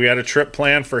 We had a trip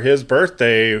planned for his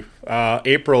birthday,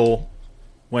 April,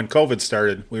 when COVID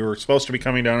started. We were supposed to be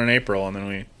coming down in April, and then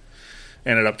we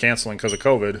ended up canceling because of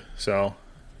COVID. So,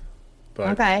 but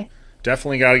Okay.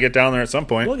 definitely got to get down there at some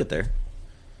point. We'll get there.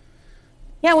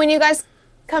 Yeah, when you guys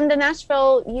come to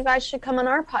Nashville, you guys should come on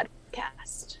our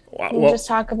podcast. Wow, And well- just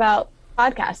talk about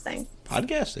podcasting.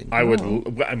 Podcasting. I would.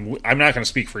 I'm not going to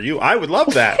speak for you. I would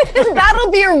love that. That'll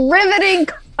be a riveting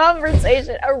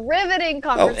conversation, a riveting Oh,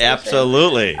 conversation.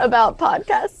 absolutely. About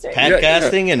podcasting.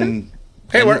 Podcasting and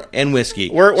Hey, and whiskey.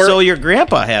 we're- So your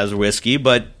grandpa has whiskey,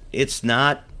 but it's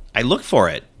not. I look for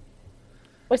it.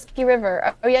 Whiskey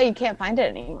River. Oh yeah, you can't find it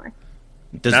anymore.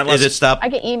 Does Not unless- it stop? I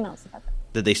get emails about that.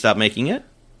 Did they stop making it?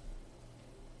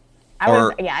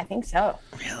 Yeah, I think so.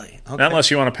 Really? Not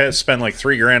unless you want to spend like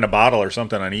 $3,000 a bottle or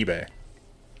something on eBay.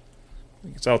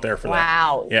 It's out there for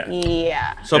Wow. that. Yeah.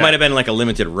 Yeah. So it Yeah. might have been like a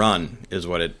limited run, is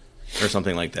what it, or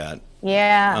something like that.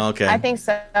 Yeah. Okay. I think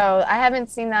so. I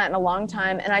haven't seen that in a long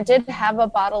time, and I did have a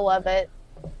bottle of it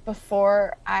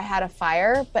before I had a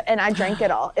fire, and I drank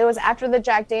it all. It was after the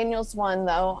Jack Daniels one,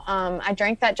 though. I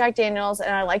drank that Jack Daniels,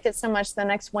 and I liked it so much. The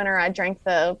next winter, I drank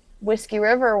the Whiskey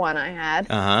River one I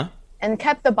had, and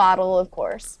kept the bottle, of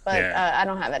course, but Yeah. I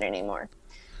don't have it anymore.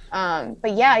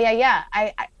 But yeah.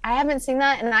 I haven't seen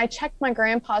that, and I checked my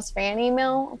grandpa's fan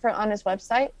email on his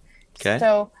website. Okay.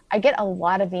 So I get a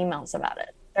lot of emails about it.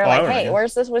 They're Oh, I like, would "Hey, imagine.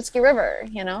 where's this Whiskey River?"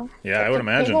 You know? Yeah, I would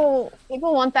imagine.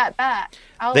 People want that back.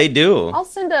 They do. I'll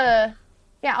send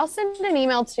an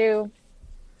email to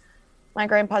my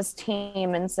grandpa's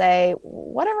team and say,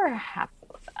 "Whatever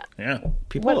happened with that?" Yeah.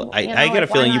 People, What- I you know, get a like,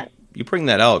 why feeling not? you bring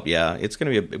that out. Yeah, it's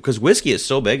going to be because whiskey is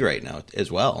so big right now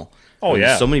as well. Oh, I mean,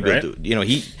 yeah, so many right? people. You know,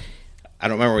 I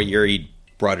don't remember what year he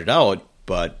brought it out,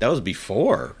 but that was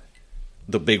before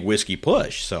the big whiskey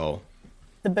push. So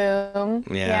The boom.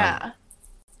 Yeah.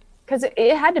 Because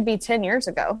it had to be 10 years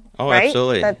ago. Oh, right?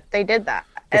 absolutely. That they did that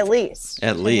at least.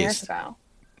 At 10 least. years ago.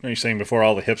 Are you saying before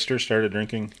all the hipsters started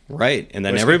drinking? right, and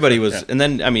then Whiskey, everybody was, yeah. and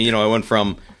then I mean, you know, I went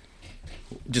from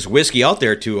just whiskey out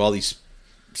there to all these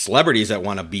celebrities that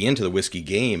want to be into the whiskey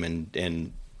game,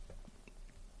 and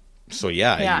so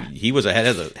Yeah. he was ahead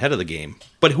of the game.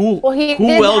 But who He who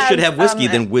did else should have whiskey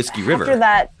than after Whiskey River? After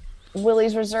that,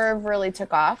 Willie's Reserve really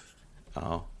took off.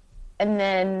 Oh, And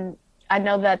then I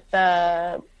know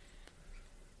that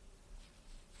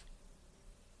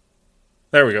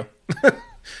There we go.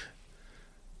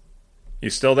 You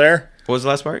still there? what was the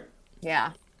last part?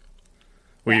 yeah.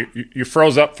 Well, you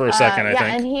froze up for a second, I yeah,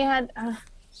 think. and he had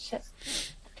shit.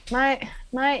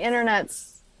 My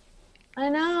internet's. I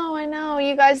know.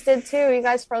 You guys did too. You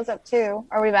guys froze up too.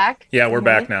 Are we back? Yeah, we're Can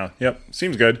you hear back me? now. Yep,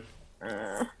 seems good.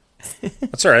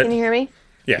 That's all right. Can you hear me?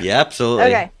 Yeah. Yeah, absolutely.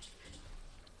 Okay.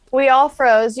 We all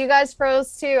froze. You guys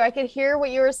froze too. I could hear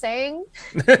what you were saying.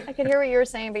 I could hear what you were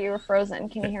saying, but you were frozen.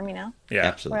 Can you hear me now? Yeah. We're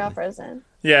Absolutely. all frozen.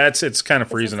 Yeah, it's kind of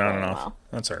freezing on and going off. well.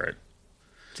 That's all right.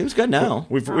 Seems good now.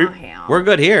 We've Hell. We're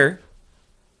good here.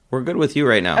 We're good with you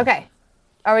right now. Okay.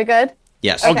 Are we good?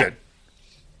 Yes. all okay. good.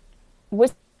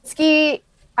 Whiskey.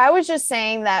 I was just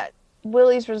saying that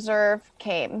Willie's Reserve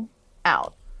came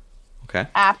out Okay.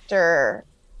 after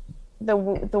the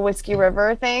Whiskey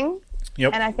River thing.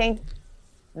 Yep. And I think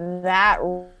that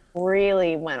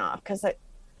really went off because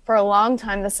for a long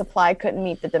time the supply couldn't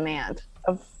meet the demand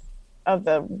of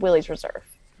the Willie's Reserve.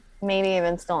 Maybe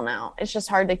even still now. It's just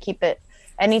hard to keep it.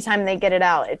 Anytime they get it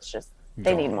out, it's just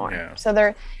they need more. yeah. So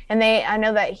I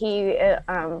know that he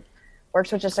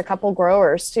works with just a couple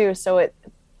growers too. So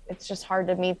it's just hard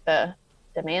to meet the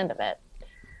demand of it.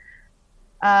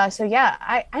 So yeah,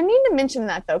 I need to mention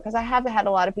that though because I have had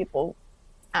a lot of people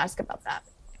ask about that.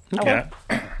 Yeah.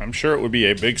 I'm sure it would be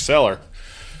a big seller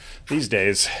these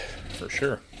days, for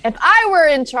sure. If I were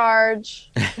in charge,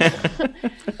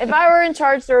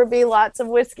 there would be lots of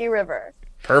Whiskey River.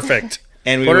 Perfect.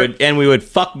 And Put we would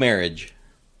fuck marriage.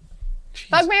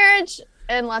 Fuck marriage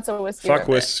and lots of Whiskey Fuck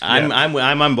River. whiskey.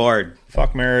 I'm on board.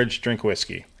 Fuck marriage, drink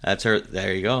whiskey, That's her.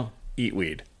 There you go. eat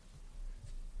weed.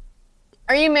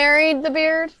 Are you married, the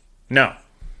beard? No.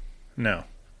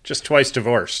 Just twice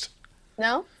divorced.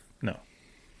 No? No.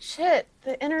 Shit,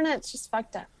 the internet's just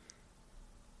fucked up.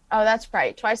 Oh, that's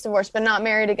right. Twice divorced, but not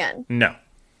married again. No.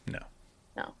 No.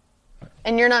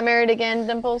 And you're not married again,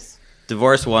 Dimples?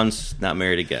 Divorced once, not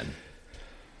married again.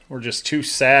 We're just too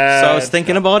sad. So I was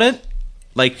thinking about it.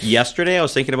 Like yesterday, I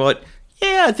was thinking about,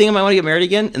 yeah, I think I might want to get married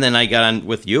again. And then I got on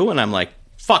with you, and I'm like,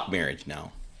 fuck marriage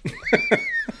now.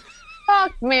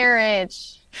 Fuck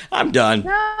marriage. I'm done.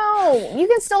 No, you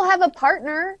can still have a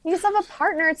partner. You can still have a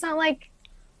partner. It's not like,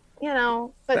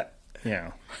 but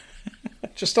Yeah.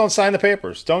 Just don't sign the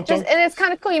papers. Don't. and it's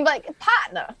kind of cool. You're like,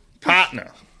 partner.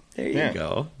 Partner. There you Yeah.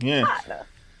 go. Yeah. Partner.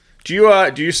 Do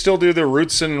you still do the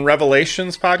Roots and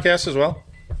Revelations podcast as well?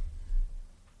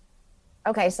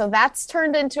 Okay, so that's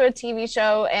turned into a TV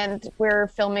show, and we're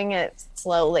filming it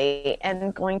slowly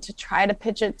and going to try to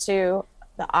pitch it to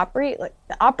the Opry. Like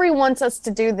the Opry wants us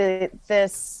to do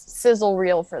this sizzle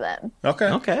reel for them, Okay.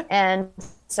 Okay. and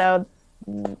so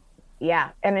yeah,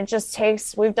 and it just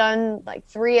takes. We've done like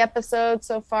 3 episodes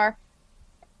so far,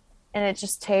 and it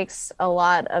just takes a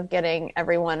lot of getting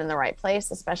everyone in the right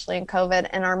place, especially in COVID.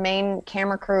 And our main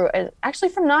camera crew is actually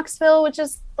from Knoxville, which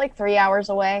is like 3 hours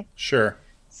away. Sure.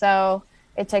 So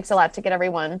it takes a lot to get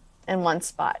everyone in one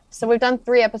spot. So we've done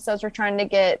 3 episodes. We're trying to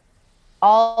get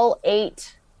all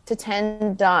 8 to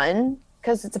 10 done,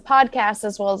 because it's a podcast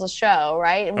as well as a show,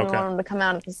 right? And we want them to come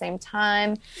out at the same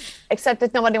time. Except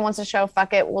if nobody wants a show,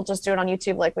 fuck it. We'll just do it on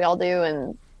YouTube like we all do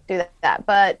and do that.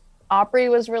 But Opry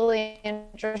was really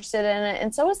interested in it.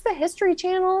 And so was the History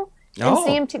Channel and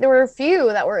CMT. There were a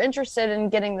few that were interested in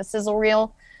getting the sizzle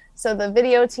reel. So the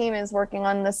video team is working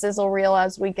on the sizzle reel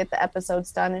as we get the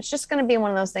episodes done. It's just going to be one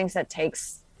of those things that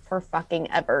takes for fucking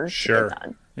ever to get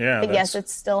done. Yeah. But yes,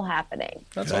 it's still happening.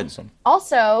 That's awesome.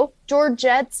 Also,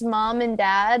 Georgette's mom and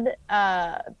dad,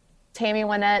 Tammy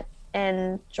Wynette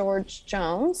and George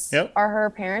Jones, are her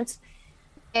parents.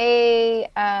 Their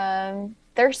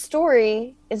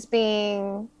story is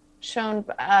being shown.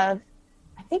 I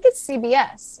think it's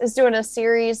CBS is doing a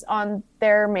series on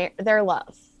their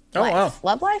love. Wow.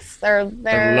 Love life. Their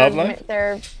love life.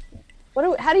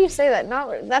 How do you say that?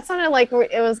 That sounded like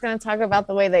it was going to talk about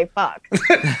the way they fuck.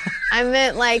 I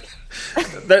meant like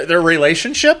their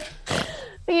relationship.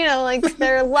 You know, like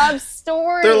their love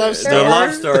story. Their love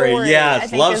story. Yeah,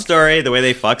 it's love story. The way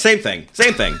they fuck. Same thing.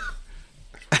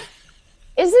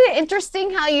 Isn't it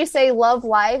interesting how you say love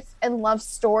life and love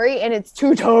story, and it's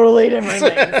 2 totally different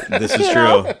things? This is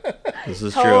true. This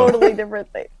is totally different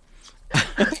things.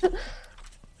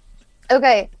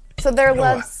 Okay, so their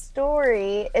love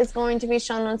story is going to be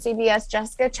shown on CBS.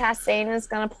 Jessica Chastain is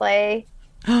going to play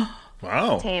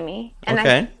Tammy. And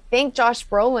I think Josh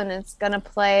Brolin is going to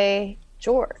play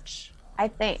George. I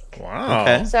think. Wow.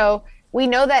 Okay. So we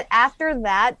know that after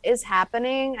that is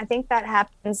happening, I think that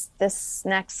happens this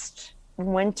next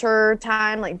winter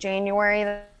time, like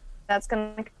January, that's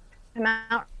going to come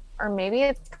out. Or maybe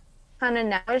it's kind of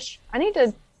nowish. I need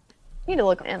to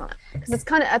look in on it, because it's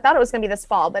kind of, I thought it was going to be this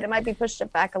fall, but it might be pushed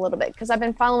it back a little bit, because I've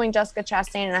been following Jessica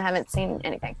Chastain and I haven't seen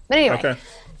anything. But anyway,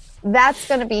 that's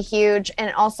going to be huge, and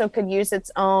it also could use its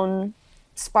own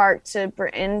spark to,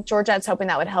 and Georgette's hoping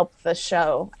that would help the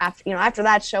show after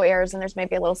that show airs, and there's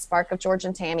maybe a little spark of George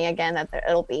and Tammy again, that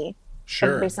it'll be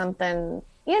something,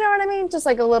 you know what I mean? Just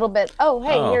like a little bit,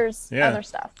 here's other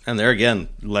stuff. And there again,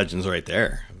 legends right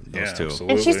there. Those two.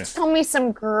 Absolutely. And she's told me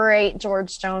some great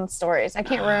George Jones stories. I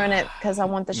can't ruin it because I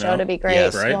want the show to be great.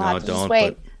 Yes, right? You'll have to just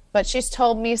wait. But she's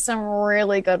told me some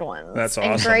really good ones. That's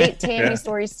awesome. And great Tammy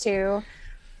stories too.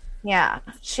 Yeah.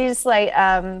 She's like,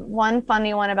 one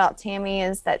funny one about Tammy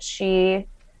is that she,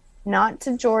 not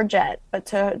to Georgette, but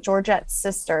to Georgette's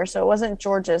sister. So it wasn't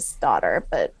George's daughter,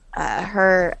 but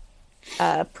her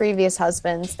previous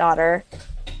husband's daughter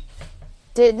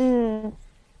didn't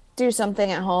do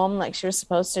something at home like she was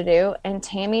supposed to do, and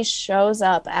Tammy shows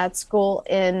up at school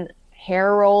in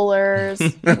hair rollers,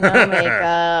 no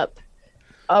makeup,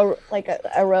 like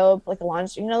a robe, like a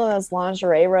lingerie, those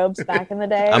lingerie robes back in the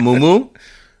day. A muumuu?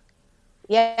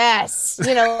 Yes,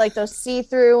 like those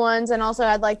see-through ones, and also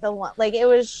had like it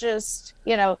was just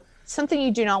something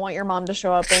you do not want your mom to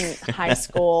show up in high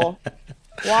school.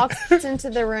 Walks into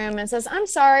the room and says, "I'm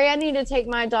sorry, I need to take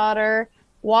my daughter."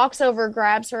 Walks over,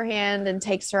 grabs her hand, and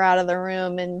takes her out of the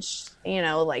room. And,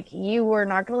 like, you were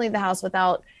not going to leave the house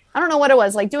without, I don't know what it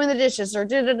was, like doing the dishes or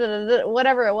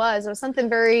whatever it was. It was something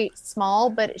very small,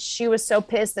 but she was so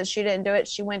pissed that she didn't do it.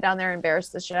 She went down there and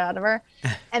embarrassed the shit out of her.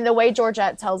 And the way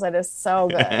Georgette tells it is so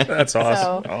good. That's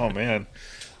awesome. Oh, man.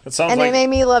 That sounds it made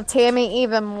me love Tammy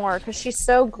even more because she's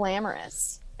so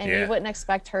glamorous. And you wouldn't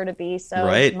expect her to be so,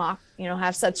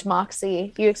 have such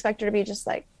moxie. You expect her to be just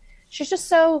like, she's just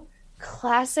so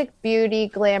classic beauty,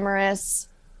 glamorous.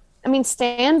 I mean,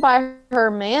 Stand by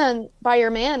Your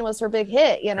Man was her big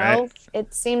hit, Right.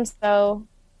 It seems so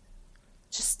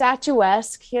just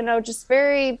statuesque, just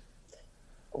very,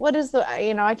 what is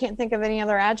I can't think of any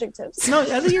other adjectives. No,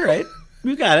 I think you're right.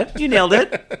 You got it. You nailed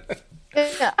it.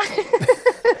 Yeah.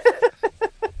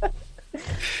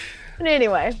 But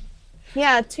anyway,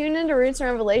 tune into Roots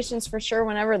and Revelations for sure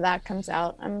whenever that comes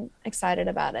out. I'm excited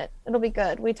about it. It'll be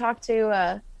good. We talked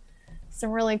to some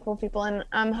really cool people, and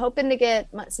I'm hoping to get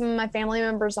some of my family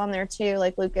members on there too,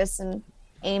 like Lucas and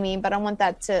Amy, but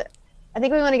I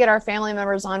think we want to get our family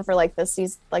members on for like this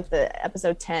season, like the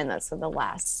episode 10. That's the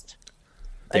last.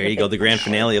 There you go. The grand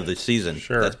finale of the season.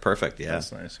 Sure. That's perfect. Yeah.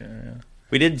 That's nice. Yeah.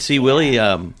 We did see Willie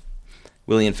and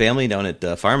family down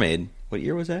at Farm Aid. What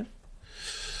year was that?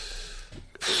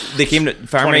 They came to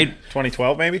Farm Aid.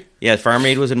 2012 maybe? Yeah. Farm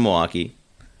Aid was in Milwaukee.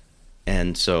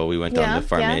 And so we went down to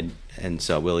Farm Aid and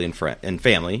saw Willie and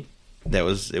family. It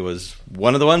was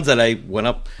one of the ones that I went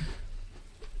up,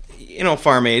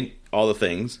 Farm Aid, all the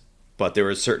things. but there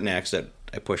were certain acts that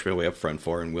I pushed my way up front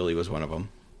for, and Willie was one of them.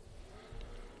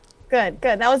 Good.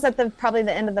 That was at probably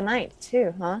the end of the night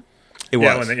too, huh? It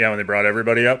was. When they brought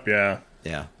everybody up. Yeah.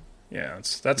 Yeah.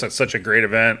 That's such a great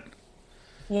event.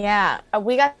 Yeah,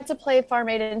 we got to play Farm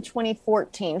Aid in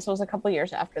 2014, so it was a couple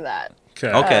years after that.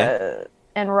 Okay.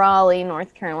 In Raleigh,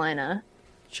 North Carolina.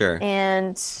 Sure.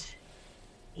 And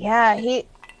yeah, he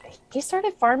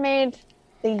started Farm Aid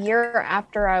the year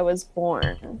after I was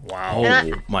born. Wow.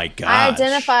 Oh my gosh. I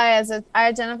identify as a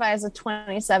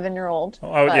 27-year-old.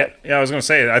 Oh, I was going to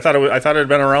say I thought it had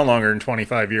been around longer than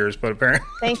 25 years, but apparently.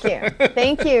 Thank you,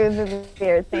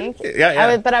 Beard. Thank you.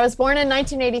 Yeah. But I was born in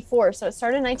 1984, so it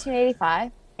started in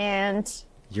 1985, and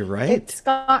You're right. it's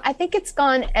gone. I think it's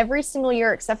gone every single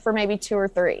year except for maybe 2 or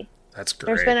 3. That's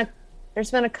great.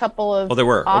 There's been a couple of. Oh, there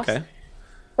were. offs, Okay.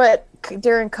 But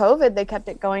during COVID, they kept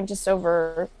it going just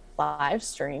over live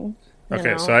stream.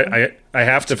 Okay, so I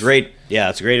have to. It's great. Yeah,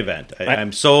 it's a great event.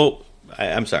 I'm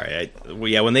sorry.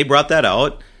 When they brought that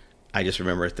out, I just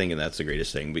remember thinking that's the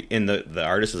greatest thing. And the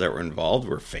artists that were involved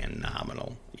were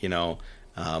phenomenal.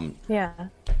 Yeah.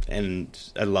 And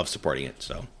I love supporting it.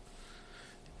 So.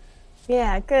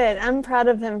 Yeah, good. I'm proud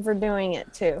of him for doing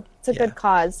it too. It's a good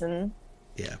cause, and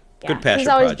yeah, good passion. He's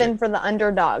always project. been for the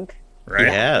underdog. Right.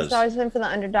 He has. He's always been for the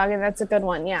underdog, and that's a good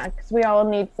one. Yeah, because we all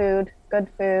need food, good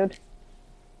food.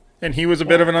 And he was a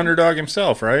bit of an underdog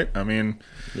himself, right? I mean,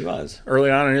 he was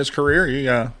early on in his career. He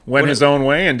went his own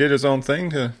way and did his own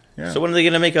thing. So when are they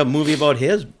going to make a movie about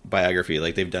his biography?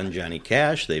 Like they've done Johnny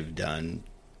Cash, they've done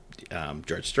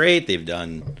George Strait, they've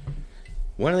done.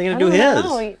 When are they going to do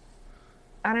his?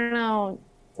 I don't know.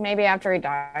 Maybe after he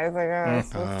dies. I guess.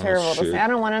 It's terrible to shoot. say. I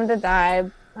don't want him to die.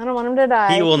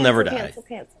 He will never die.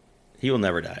 Cancel. He will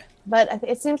never die. But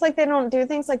it seems like they don't do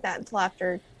things like that until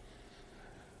after.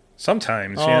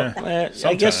 Sometimes, sometimes.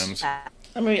 I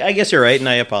guess you're right, and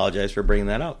I apologize for bringing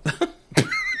that up.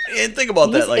 And think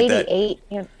about that like 88.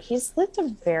 that. He's lived a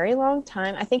very long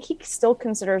time. I think he still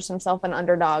considers himself an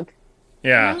underdog.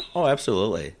 Yeah. Oh,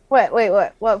 absolutely. Wait,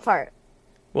 what part?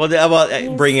 Well,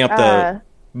 about bringing up the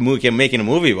making a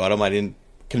movie about him, I didn't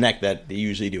connect that. They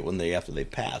usually do it after they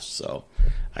pass, so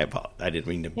I didn't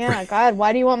mean to. Yeah, God,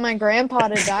 why do you want my grandpa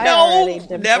to die No, already?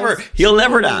 Dimples? never. He'll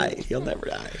never die. He'll never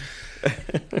die.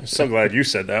 I'm so glad you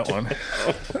said that one.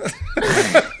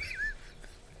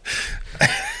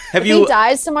 If he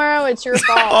dies tomorrow, it's your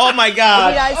fault. Oh my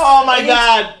God! Oh my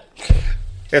God!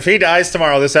 If he dies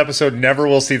tomorrow, this episode never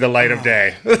will see the light of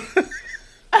day.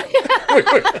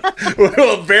 We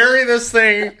will bury this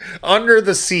thing under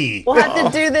the sea. We'll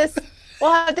have to do this.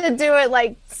 We'll have to do it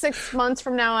like 6 months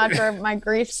from now after my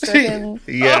grief-stricken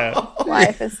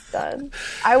life is done.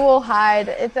 I will hide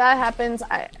if that happens.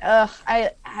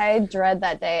 I dread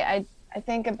that day. I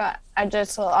think about.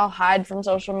 I'll hide from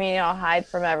social media. I'll hide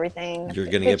from everything. You're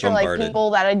gonna get bombarded. Like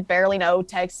people that I barely know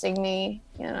texting me.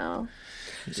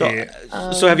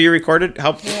 So have you recorded?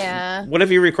 Yeah. What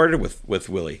have you recorded with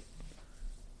Willie?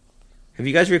 Have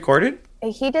you guys recorded?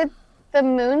 He did the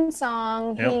Moon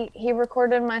song. Yep. He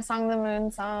recorded my song, the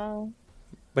Moon song.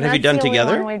 But have you done That's the only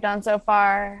together? one we've done so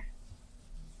far.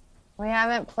 We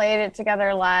haven't played it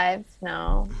together live.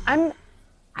 No, I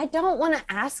don't want to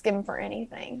ask him for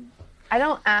anything. I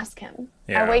don't ask him.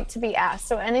 Yeah. I wait to be asked.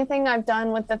 So anything I've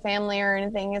done with the family or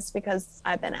anything is because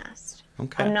I've been asked.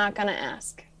 Okay. I'm not gonna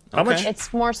ask. How much?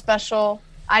 It's more special.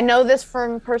 I know this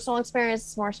from personal experience.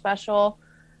 It's more special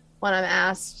when I'm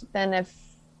asked than if.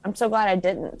 I'm so glad I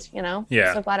didn't, Yeah.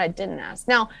 I'm so glad I didn't ask.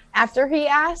 Now, after he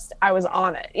asked, I was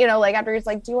on it. Like after he's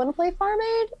like, do you want to play Farm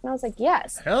Aid? And I was like,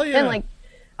 yes. Hell yeah. Then like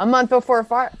a month before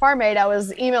Farm Aid, I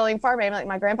was emailing Farm Aid. Like,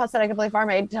 my grandpa said I could play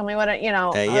Farm Aid. Tell me what, I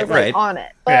was like on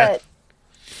it.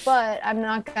 But I'm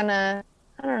not gonna,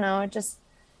 I don't know.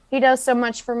 He does so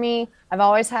much for me. I've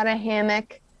always had a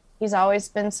hammock. He's always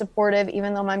been supportive,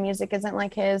 even though my music isn't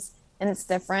like his and it's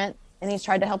different. And he's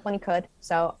tried to help when he could.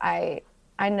 So I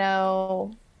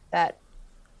know that,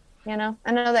 I know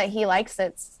that he likes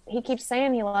it. He keeps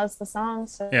saying he loves the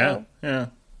songs. So Yeah.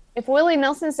 if Willie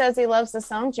Nelson says he loves the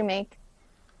songs you make,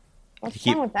 what's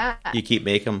wrong with that? You keep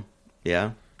making them.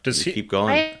 Yeah. Does you he keep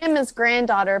going? I am his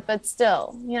granddaughter, but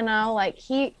still, like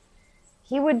he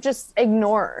would just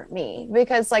ignore me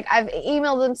because like I've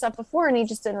emailed him stuff before and he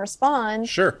just didn't respond.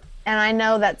 Sure. And I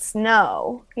know that's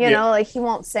no, like he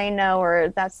won't say no or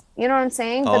that's, you know what I'm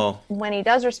saying? Oh. But when he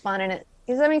does respond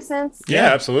does that make sense? Yeah,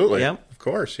 absolutely. Yeah. Of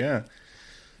course, yeah.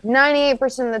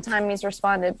 98% of the time he's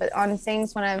responded, but on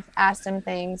things when I've asked him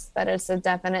things that it's a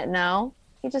definite no,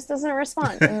 he just doesn't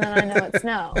respond. And then I know it's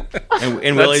no.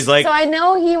 And Willie's like, So I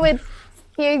know he would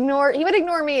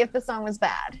ignore me if the song was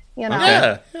bad,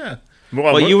 Yeah.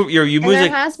 Well, Well, your And music. there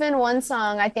has been one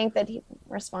song I think that he didn't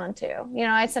respond to. You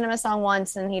know, I sent him a song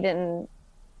once and he didn't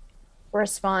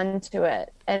respond to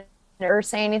it or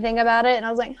say anything about it. And I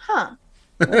was like, huh,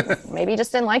 maybe he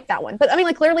just didn't like that one. But I mean,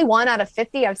 like clearly 1 out of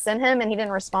 50 I've sent him and he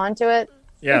didn't respond to it.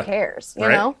 Yeah. Who cares? You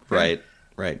Right. know? Right.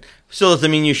 So does that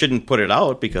mean you shouldn't put it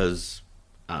out because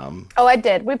Oh, I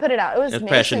did. We put it out. It was It's Mason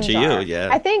Passion to Jar. You, yeah.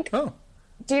 I think. Oh.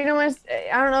 Do you know what?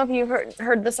 I don't know if you've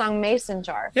heard the song Mason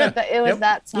Jar. Yeah. But it was Yep.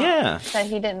 that song Yeah. that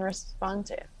he didn't respond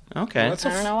to. okay? That's I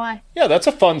don't know why. Yeah, that's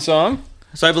a fun song.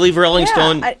 So I believe Rolling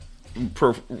Yeah,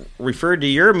 Stone referred to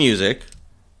your music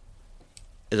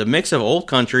as a mix of old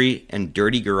country and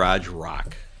dirty garage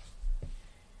rock.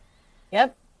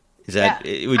 Yep. Is that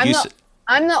would I'm you? the,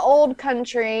 I'm the old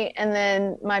country, and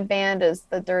then my band is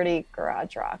the dirty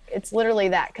garage rock. It's literally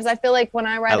that, because I feel like when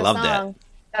I write a love song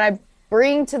that I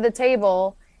bring to the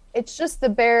table, it's just the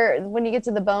bare. When you get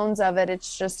to the bones of it,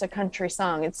 it's just a country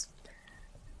song. It's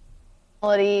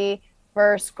melody,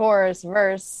 verse, chorus,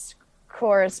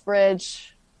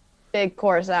 bridge, big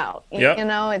chorus out. Yep. You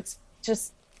know, it's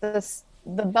just this.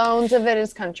 The bones of it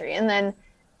is country, and then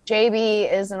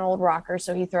JB is an old rocker,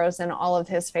 so he throws in all of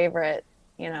his favorite,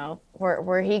 you know,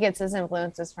 where he gets his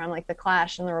influences from, like the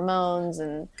Clash and the Ramones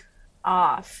and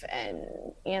Off, and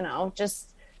you know,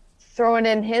 just throwing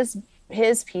in his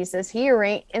pieces. He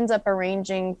ends up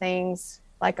arranging things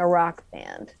like a rock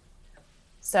band.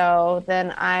 So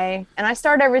then I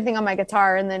start everything on my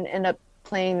guitar, and then end up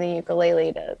playing the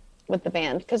ukulele with the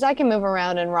band, because I can move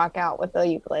around and rock out with the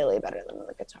ukulele better than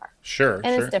the guitar, Sure. and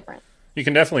sure. it's different. You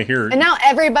can definitely hear. And now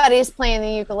everybody's playing the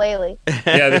ukulele.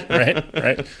 Yeah,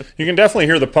 right. You can definitely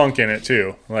hear the punk in it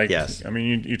too. Like, Yes. I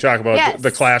mean, you talk about Yes.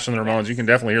 the Clash and the Ramones. You can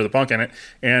definitely hear the punk in it.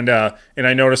 And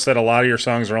I noticed that a lot of your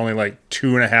songs are only like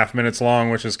 2.5 minutes long,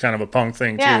 which is kind of a punk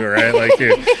thing Yeah. too, right? Like,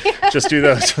 you just do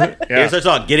those. Here's Yeah, our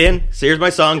song. Get in. So here's my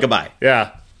song. Goodbye.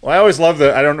 yeah. Well, I always love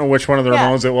I don't know which one of the Yeah.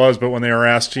 Ramones it was, but when they were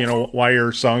asked, you know, why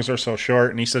your songs are so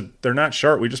short, and he said they're not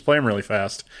short. We just play them really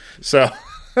fast. So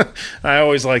I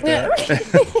always like that.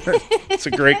 It's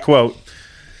a great quote.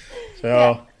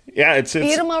 So yeah, it's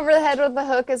Beat them over the head with the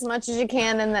hook as much as you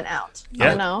can, and then out.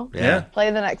 Yeah. You know, Yeah. play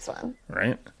the next one.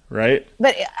 right.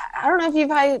 But I don't know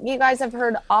if you guys have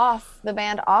heard Off, the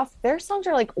band Off. Their songs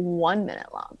are like 1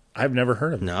 minute long. I've never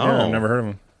heard of them. No. Yeah, I've never heard of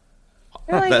them.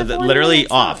 They're like the 1 Literally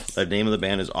minute off. songs. The name of the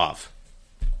band is Off.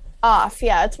 Off,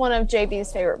 yeah, it's one of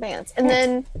JB's favorite bands. And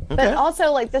then, but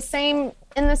also like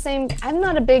in the same. I'm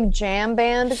not a big jam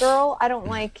band girl. I don't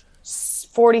like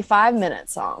 45-minute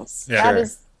sonst. Yeah. That Sure.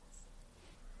 is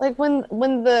like when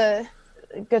the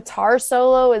guitar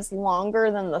solo is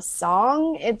longer than the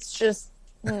song. It's just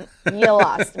you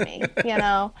lost me. You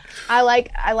know, I like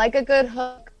a good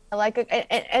hook. I like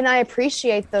and I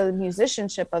appreciate the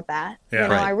musicianship of that. Yeah. You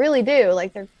know, Right. I really do.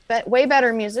 Like they're way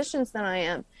better musicians than I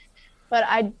am. But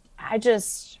I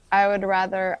would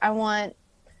rather, I want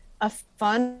a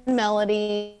fun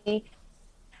melody.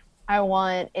 I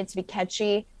want it to be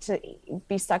catchy, to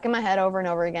be stuck in my head over and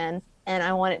over again. And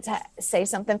I want it to say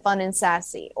something fun and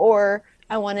sassy, or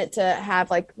I want it to have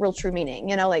like real true meaning,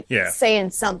 you know, like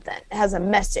saying something, it has a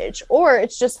message, or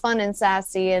it's just fun and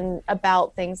sassy and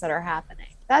about things that are happening.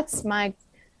 That's my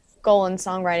goal in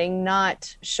songwriting,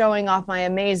 not showing off my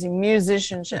amazing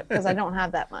musicianship, because I don't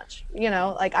have that much, you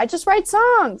know, like I just write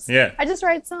songs. Yeah. I just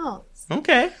write songs.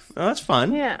 Okay. Well, that's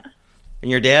fun. Yeah. And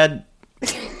your dad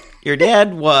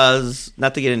was,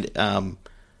 not to get into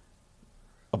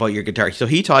about your guitar. So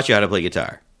he taught you how to play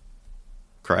guitar,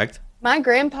 correct? My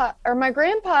grandpa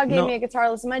gave No. me a guitar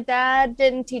lesson. My dad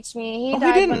didn't teach me. He Oh, he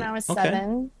died didn't? when I was Okay.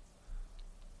 7.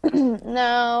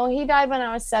 No, he died when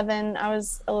I was 7. I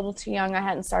was a little too young. I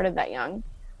hadn't started that young.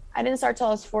 I didn't start till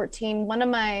I was 14. One of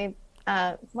my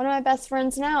best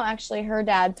friends now, actually, her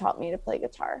dad taught me to play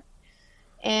guitar.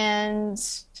 And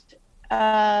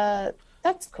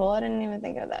that's cool. I didn't even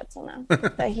think of that till now.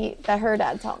 that her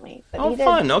dad taught me. But Oh, he did.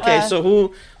 fun. Okay, so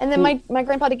who? And then my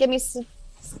grandpa did give me.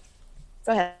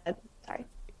 Go ahead. Sorry.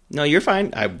 No, you're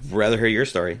fine. I'd rather hear your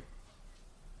story.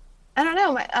 I don't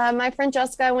know. My friend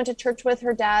Jessica, I went to church with.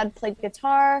 Her dad played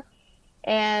guitar,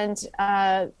 and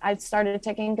I started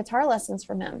taking guitar lessons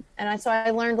from him. And so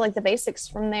I learned like the basics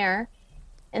from there.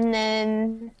 And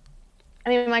then, I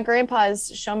mean, my grandpa has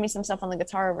shown me some stuff on the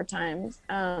guitar over time.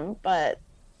 But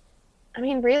I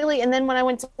mean, really. And then when I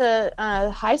went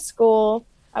to high school,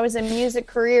 I was in music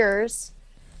careers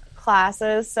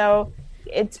classes. So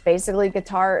it's basically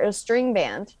guitar, it was string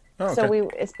band. Oh, So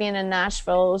okay. it's being in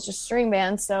Nashville, it was just string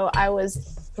band. So I was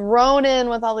thrown in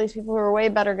with all these people who were way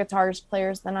better guitar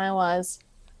players than I was.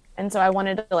 And so I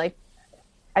wanted to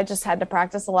I just had to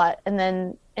practice a lot, and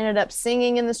then ended up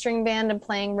singing in the string band and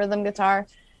playing rhythm guitar.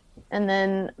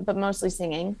 but mostly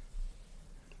singing.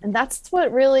 And that's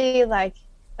what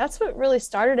really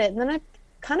started it. And then I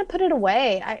kind of put it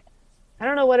away. I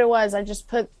don't know what it was. I just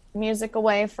put music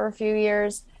away for a few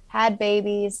years, had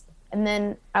babies, and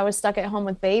then I was stuck at home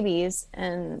with babies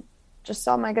and just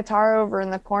saw my guitar over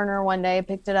in the corner one day,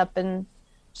 picked it up and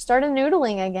started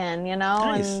noodling again,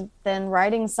 Nice. and then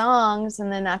writing songs.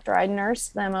 And then after I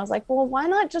nursed them, I was like, well, why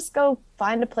not just go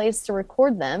find a place to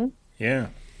record them? Yeah.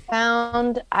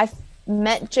 I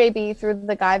met JB through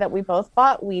the guy that we both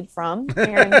bought weed from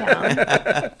here in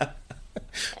town.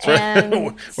 And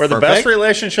Where the Perfect. best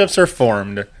relationships are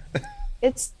formed.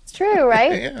 it's true,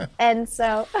 right? Yeah.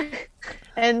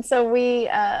 And so we,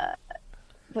 I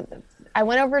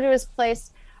went over to his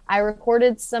place. I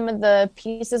recorded some of the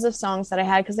pieces of songs that I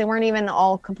had because they weren't even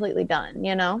all completely done,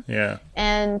 Yeah.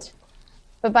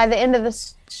 But by the end of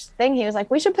this thing, he was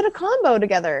like, we should put a combo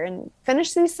together and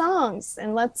finish these songs.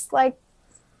 And let's like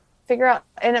figure out.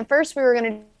 And at first we were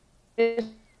going to do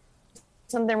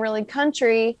something really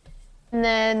country. And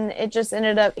then it just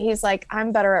ended up, he's like,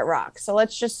 I'm better at rock. So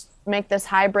let's just make this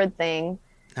hybrid thing.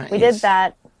 We did Nice.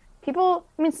 that.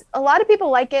 A lot of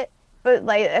people like it, but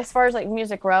like, as far as like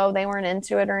Music Row, they weren't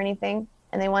into it or anything.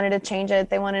 And they wanted to change it.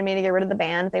 They wanted me to get rid of the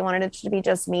band. They wanted it to be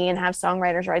just me and have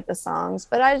songwriters write the songs.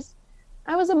 But I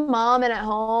was a mom and at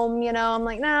home, I'm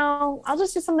like, no, I'll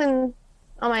just do something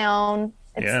on my own.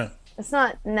 It's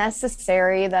not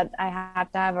necessary that I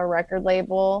have to have a record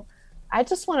label. I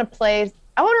just want to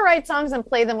write songs and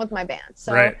play them with my band.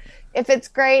 So Right. if it's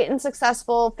great and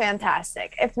successful,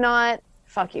 fantastic. If not,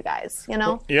 fuck you guys,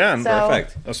 Yeah. And So-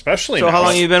 Perfect. especially So now. how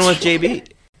long have you been with JB?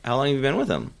 How long have you been with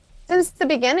him? Since the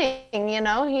beginning,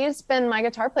 he's been my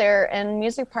guitar player and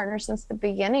music partner since the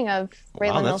beginning of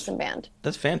Raylan that's- Nelson Band.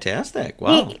 That's fantastic.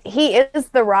 Wow. He is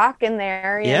the rock in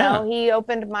there, you Yeah. know. He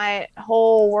opened my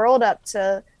whole world up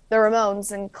to the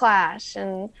Ramones and Clash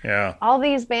and Yeah. all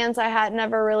these bands I had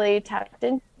never really tapped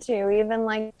into, even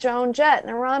like Joan Jett and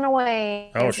the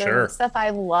Runaways. Oh, sure. And stuff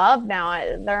I love now.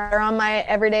 They're on my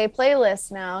everyday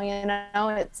playlist now,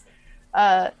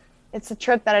 It's a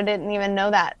trip that I didn't even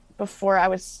know that before I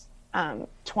was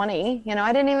 20.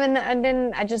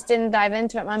 I just didn't dive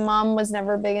into it. My mom was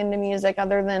never big into music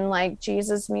other than like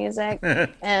Jesus music.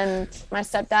 And my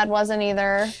stepdad wasn't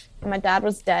either. My dad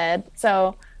was dead.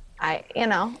 So I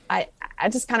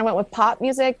just kind of went with pop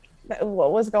music,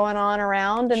 what was going on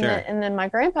around, and, Sure. and then my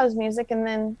grandpa's music. And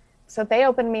then, so they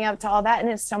opened me up to all that. And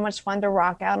it's so much fun to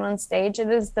rock out on stage. It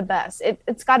is the best.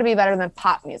 It's got to be better than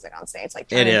pop music on stage. Like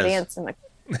trying It to is. dance in the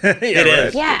It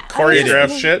is. Yeah.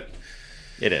 Choreographed shit.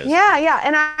 It is. Yeah,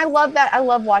 and I love that. I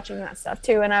love watching that stuff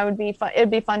too, and it'd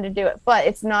be fun to do it, but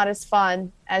it's not as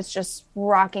fun as just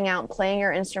rocking out and playing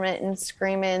your instrument and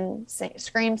singing.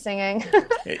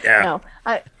 Yeah.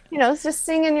 No, it's just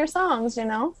singing your songs.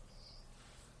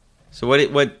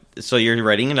 So so you're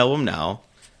writing an album now.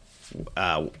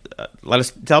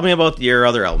 Tell me about your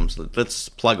other albums. Let's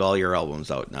plug all your albums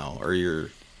out now, or your.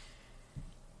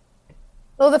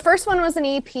 Well, the first one was an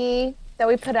EP that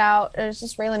we put out. It was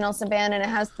just Raylan Nelson Band, and it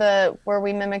has where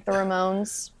we mimic the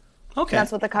Ramones. Okay.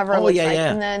 That's what the cover looks like.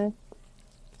 Yeah. And then,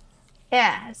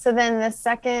 so then the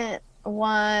second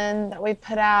one that we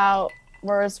put out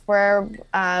was where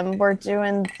we're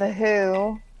doing The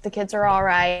Who, The Kids Are All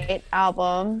Right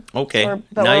album. Okay.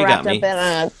 But Now we're you wrapped got up me. in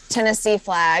a Tennessee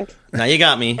flag. Now you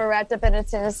got me. We're wrapped up in a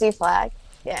Tennessee flag.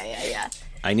 Yeah.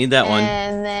 I need that one.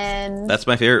 And then... That's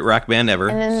my favorite rock band ever.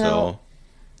 And then So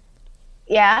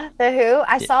Yeah, The Who.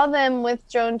 I saw them with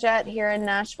Joan Jett here in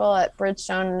Nashville at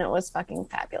Bridgestone, and it was fucking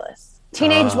fabulous.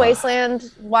 Teenage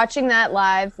Wasteland, watching that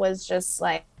live was just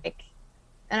like,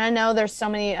 and I know there's so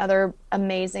many other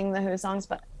amazing The Who songs,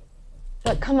 but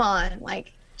come on,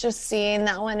 like just seeing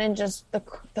that one and just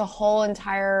the whole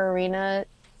entire arena,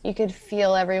 you could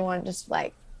feel everyone just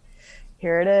like,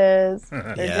 here it is,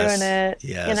 they're Yes, doing it,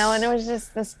 yes. and it was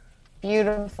just this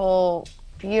beautiful,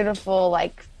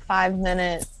 like 5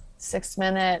 minutes. 6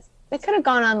 minutes. It could have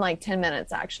gone on like 10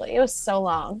 minutes actually. It was so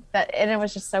long and it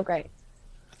was just so great.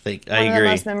 I One of agree. the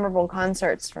most memorable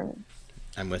concerts for me.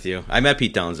 I'm with you. I met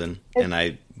Pete Townsend, and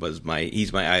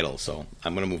he's my idol. So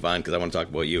I'm going to move on because I want to talk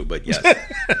about you. But yes,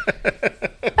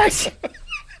 I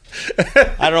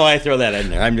don't know why I throw that in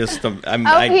there.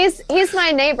 He's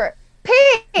my neighbor.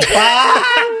 Pete,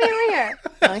 come here.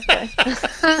 Okay.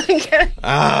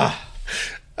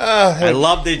 I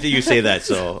love that you say that.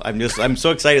 So I'm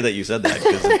so excited that you said that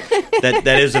because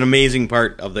that is an amazing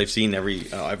part of I've seen every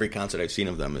concert I've seen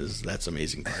of them that's an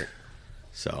amazing part.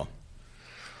 So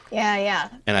Yeah.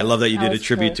 and I love that you That did a was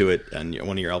tribute cool. to it on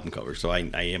one of your album covers. So I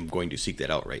am going to seek that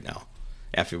out right now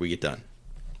after we get done.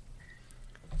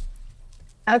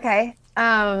 Okay.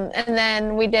 And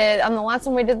then we did on the last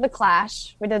one we did The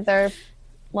Clash. We did their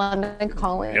London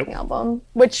Calling album,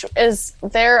 which is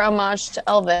their homage to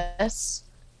Elvis.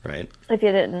 Right. If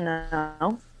you didn't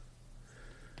know.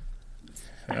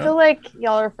 I feel like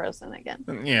y'all are frozen again.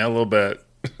 Yeah, a little bit.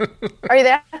 Are you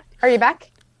there? Are you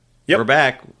back? Yep. We're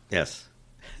back. Yes.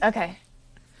 Okay.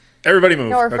 Everybody move.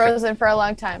 Y'all were Okay. frozen for a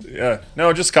long time. Yeah.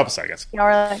 No, just a couple seconds. Y'all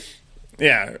were like,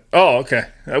 Yeah. Oh, okay.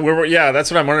 Yeah, that's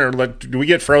what I'm wondering. Like, do we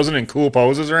get frozen in cool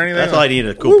poses or anything? That's all I need,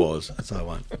 a cool pose. That's all I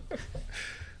want.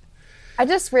 I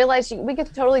just realized we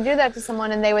could totally do that to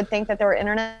someone and they would think that there were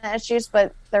internet issues,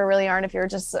 but there really aren't if you're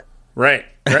just, Right.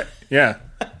 Yeah.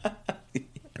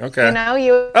 Okay. you know,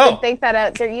 you would think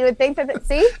that, you would think that,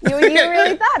 see, you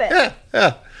really thought it.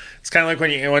 Yeah. It's kind of like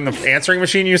when the answering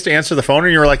machine used to answer the phone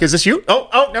and you were like, "Is this you?"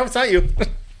 Oh, no, it's not you.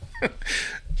 Oh,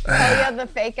 yeah, the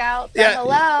fake out. Yeah.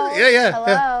 Hello. Yeah. Hello.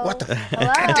 Yeah. What the?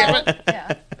 Hello. God damn it.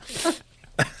 Yeah.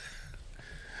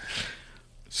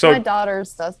 So My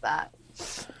daughter's does that.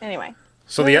 Anyway.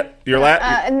 So your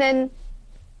and then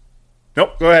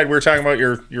Nope, go ahead. We were talking about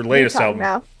your latest talk album.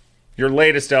 now. Your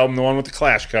latest album, the one with the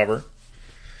Clash cover.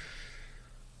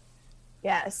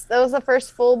 Yes, that was the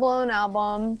first full-blown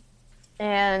album.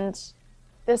 And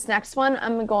this next one,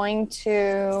 I'm going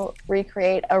to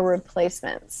recreate a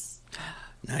Replacements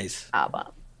Nice. album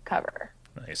cover.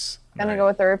 Nice. Gonna go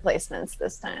with the Replacements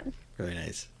this time. Really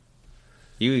nice.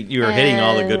 You are hitting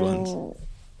all the good ones.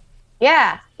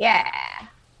 Yeah. Yeah,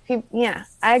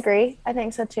 I agree. I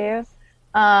think so too.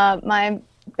 My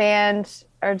band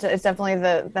is definitely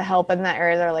the help in that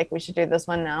area. They're like, we should do this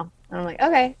one now. And I'm like,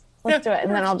 okay, let's do it.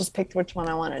 And then I'll just pick which one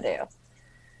I want to do.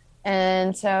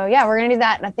 And so, yeah, we're going to do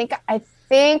that. And I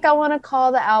think I want to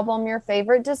call the album Your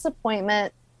Favorite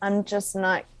Disappointment. I'm just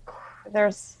not,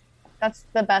 that's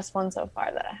the best one so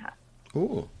far that I have.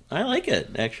 Ooh, I like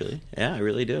it, actually. Yeah, I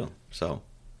really do. So,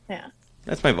 yeah.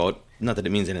 That's my vote. Not that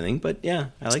it means anything, but yeah,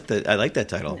 I like that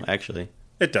title, actually.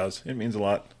 It does. It means a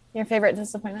lot. Your Favorite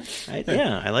Disappointment?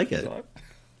 I like it.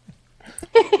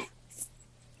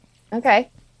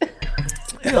 Okay.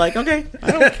 You're like, okay.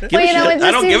 I don't give a shit.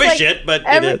 I don't give a shit, but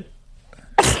it is.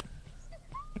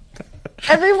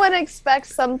 Everyone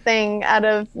expects something out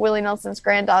of Willie Nelson's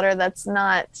granddaughter that's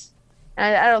not.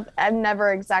 I'm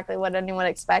never exactly what anyone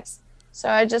expects. So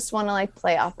I just want to like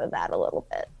play off of that a little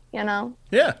bit, you know?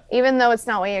 Yeah. Even though it's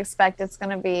not what you expect, it's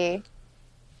gonna be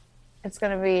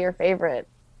your favorite.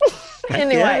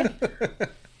 Anyway.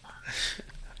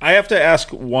 I have to ask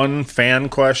one fan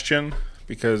question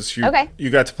because you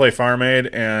got to play Farm Aid,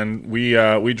 and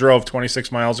we drove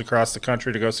 26 miles across the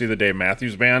country to go see the Dave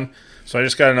Matthews Band. So I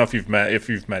just got to know if you've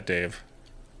met Dave.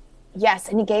 Yes,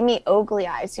 and he gave me oogly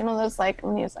eyes. You know those like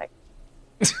when he was like.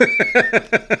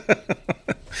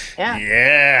 Yeah.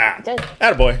 Yeah. I did.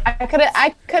 Attaboy. I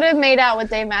could have made out with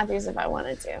Dave Matthews if I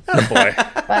wanted to.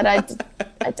 Attaboy. But I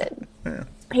didn't. Yeah.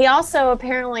 He also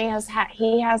apparently has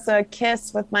a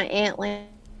kiss with my Aunt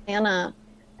Lana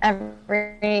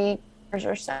every years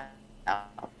or so.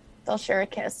 They'll share a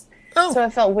kiss. Oh. So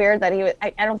it felt weird that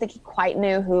I don't think he quite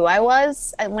knew who I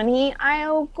was when he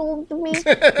I-ogled me.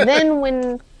 Then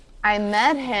when I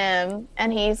met him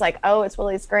and he's like, oh, it's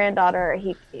Willie's granddaughter,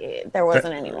 there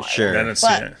wasn't anyone. Sure. Then it's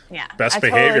best I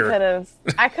behavior.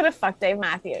 I could have fucked Dave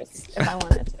Matthews if I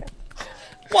wanted to.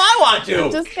 Well, I want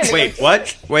to. Just kidding. Wait,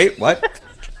 what?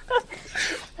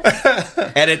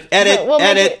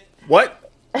 edit.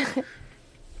 What?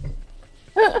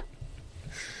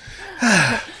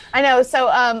 I know. So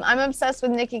I'm obsessed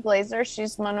with Nikki Glaser.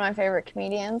 She's one of my favorite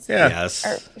comedians. Yeah. Yes.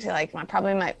 Or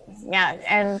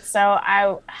and so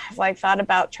I've like thought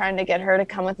about trying to get her to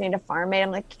come with me to Farm Aid.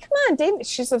 I'm like, come on, Dave.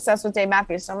 She's obsessed with Dave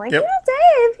Matthews. So I'm like, Dave,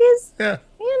 he's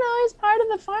he's part of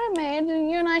the Farm Aid, and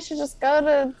you and I should just go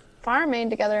to Farm Aid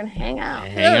together and hang out.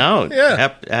 Hang out.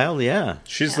 Yeah. Hell yeah.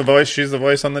 She's the voice. She's the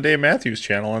voice on the Dave Matthews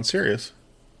channel on Sirius.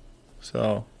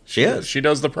 So she is. She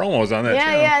does the promos on that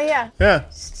channel. Yeah.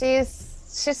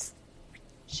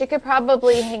 She could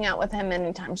probably hang out with him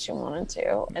anytime she wanted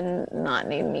to and not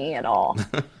need me at all.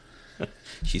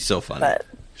 She's so funny. But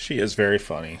she is very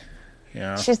funny.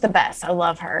 Yeah. She's the best. I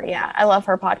love her. Yeah. I love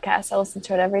her podcast. I listen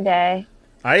to it every day.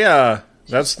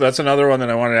 That's another one that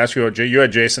I wanted to ask you about. You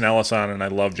had Jason Ellis on, and I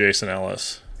love Jason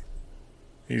Ellis.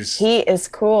 He is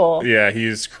cool. Yeah,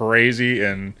 he's crazy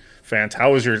and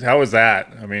fantastic. How was that?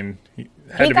 I mean, he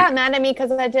got mad at me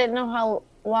because I didn't know how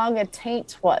long a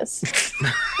taint was.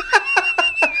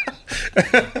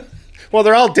 Well,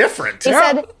 they're all different.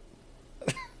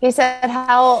 He said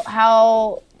how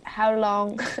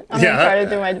long? I'm gonna try to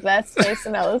do my best,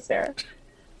 Jason Ellis here.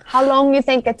 How long you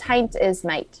think a taint is,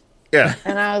 mate? Yeah.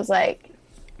 And I was like,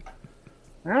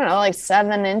 I don't know, like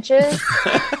 7 inches.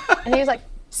 And he's like,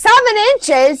 7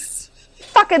 inches?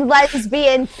 Fucking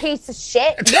lesbian piece of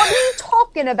shit. What are you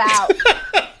talking about?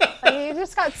 Like, he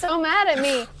just got so mad at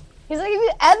me. He's like, have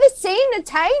you ever seen the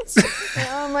tights? And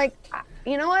I'm like,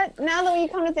 you know what? Now that you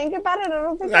come to think about it, I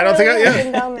don't think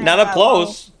yeah. down there Not up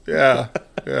close. Yeah.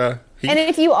 Yeah. And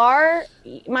if you are,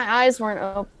 my eyes weren't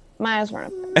open. My eyes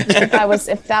weren't open. If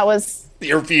that was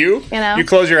Your view? You know? You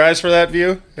close your eyes for that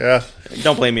view? Yeah.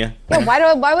 Don't blame you. yeah, why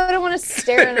would I want to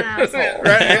stare at an asshole?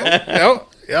 Right. Yeah.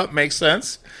 Yep. Makes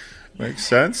sense. Makes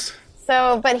sense.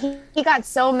 So, but he got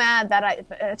so mad that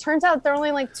it turns out they're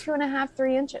only like 2.5,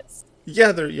 3 inches.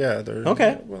 Yeah. They're.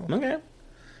 Okay. Well, Okay.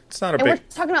 it's not a And we're big.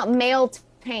 talking about male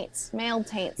taints. Male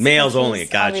taints. Males Because only,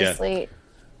 gotcha. obviously-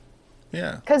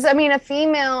 Yeah. Because I mean, a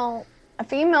female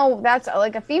that's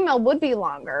like a female would be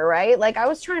longer, right? Like I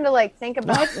was trying to like think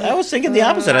about. I was thinking the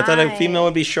opposite. I thought a female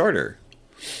would be shorter.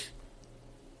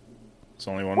 It's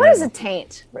only one. What way. is a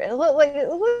taint?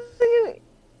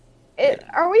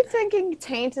 Are we thinking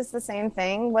taint is the same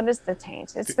thing? What is the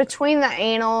taint? It's between the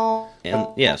anal And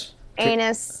yes.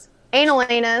 anus.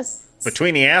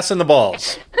 Between the ass and the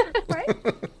balls.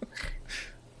 Right?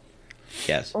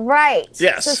 Yes. Right.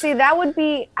 Yes. So see, I would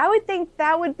think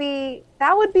that would be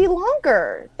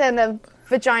longer than a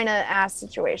vagina ass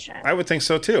situation. I would think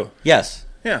so too. Yes.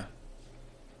 Yeah.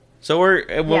 So when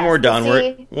Yes, we're done,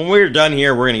 see? when we're done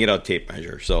here, we're gonna get out tape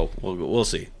measure. So we'll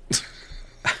see.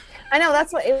 I know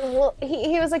that's what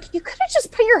he was like. You could have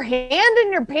just put your hand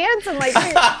in your pants and like.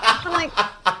 I'm like.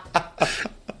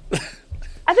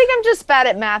 I think I'm just bad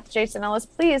at math, Jason Ellis.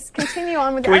 Please continue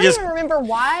on with. I don't even remember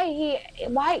why.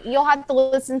 You'll have to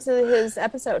listen to his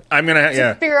episode. I'm gonna.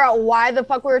 To figure out why the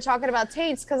fuck we were talking about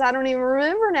taints, because I don't even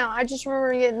remember now. I just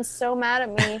remember getting so mad at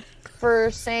me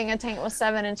for saying a taint was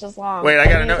 7 inches long. Wait, I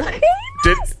gotta know.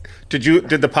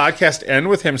 Did the podcast end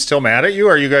with him still mad at you?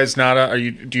 Are you guys not?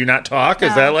 Do you not talk?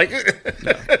 Is that like?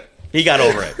 He got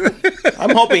over it.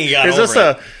 I'm hoping he got over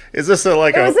it. Is this a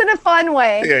like? It was in a fun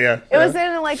way. Yeah. It was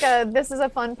in like this is a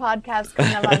fun podcast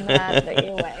kind of I'm mad at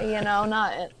you way.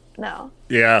 No.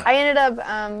 Yeah. I ended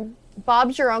up.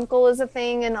 Bob's Your Uncle is a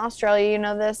thing in Australia. You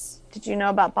know this? Did you know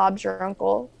about Bob's Your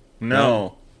Uncle?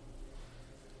 No.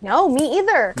 No, me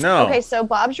either. No. Okay, so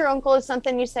Bob's Your Uncle is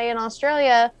something you say in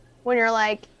Australia when you're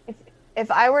like, if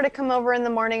I were to come over in the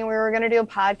morning and we were going to do a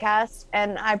podcast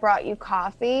and I brought you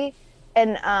coffee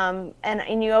and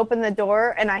you open the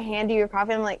door and I hand you your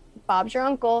coffee, I'm like, Bob's your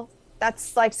uncle.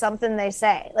 That's like something they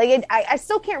say. Like I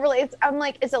still can't really. I'm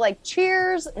like, is it like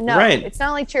cheers? No, right. It's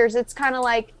not like cheers. It's kind of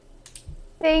like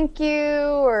thank you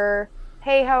or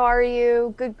hey, how are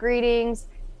you? Good greetings.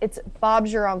 It's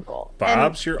Bob's your uncle.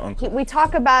 Bob's your uncle. We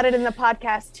talk about it in the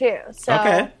podcast too. So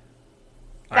Okay.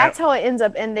 That's how it ends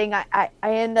up ending. I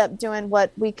end up doing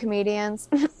what we comedians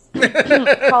call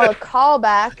a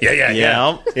callback.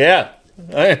 Yeah.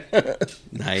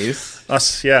 Nice.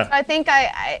 Us. Yeah. I think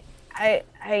I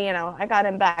got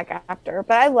him back after,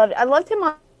 but I loved him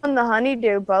on the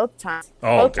Honeydew both times.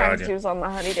 Oh, both God, times yeah. he was on the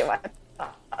Honeydew. I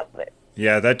thought it.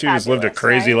 Yeah, that dude has lived a Fabulous,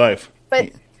 crazy right? life.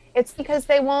 But it's because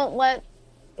they won't let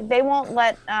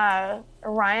Ryan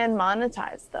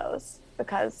monetize those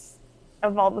because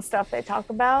of all the stuff they talk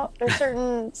about. There's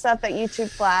certain stuff that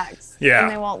YouTube flags. Yeah. And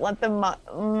they won't let them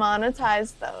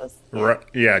monetize those.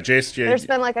 Yeah, Jason. There's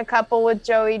been like a couple with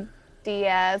Joey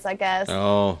Diaz, I guess,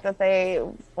 Oh. that they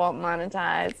won't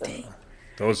monetize.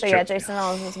 And so yeah, Jason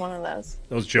Ellis is one of those.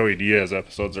 Those Joey Diaz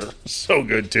episodes are so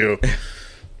good too,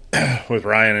 with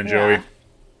Ryan and Joey. Yeah.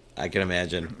 I can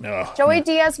imagine. Oh, Joey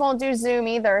Diaz won't do Zoom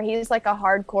either. He's like a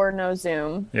hardcore no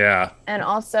Zoom. yeah. And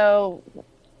also,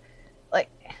 like,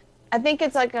 I think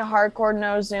it's like a hardcore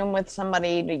no Zoom with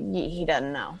somebody he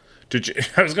doesn't know.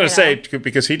 I was going to say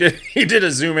because he did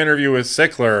a Zoom interview with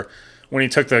Sickler when he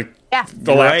took the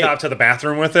laptop to the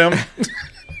bathroom with him,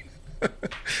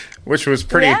 which was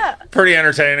pretty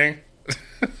entertaining.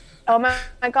 Oh my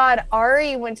God!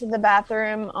 Ari went to the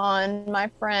bathroom on my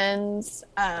friend's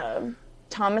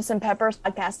Thomas and Pepper's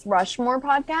podcast, Rushmore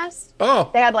podcast. Oh,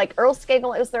 they had like Earl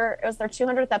Skagel. It was their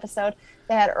 200th episode.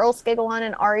 They had Earl Skagel on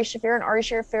and Ari Shaffir, and Ari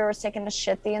Shaffir was taking a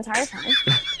shit the entire time.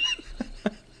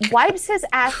 Wipes his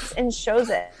ass and shows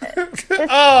it.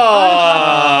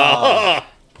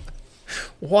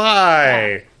 Why?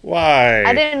 Yeah. Why?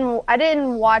 I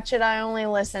didn't watch it. I only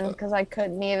listened because I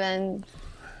couldn't.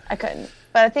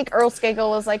 But I think Earl Skagel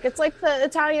was like, it's like the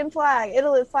Italian flag,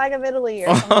 flag of Italy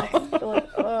or something.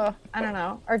 I don't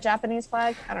know. Or Japanese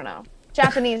flag? I don't know.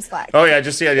 Japanese flag. Oh yeah,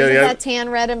 just Isn't that tan,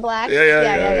 red, and black?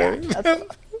 Yeah.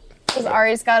 Because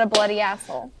Ari's got a bloody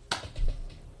asshole.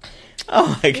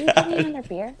 Oh my Can you God. give me another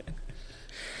beer?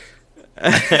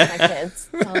 That's my kids.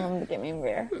 Tell them to get me a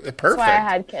beer. Perfect. That's why I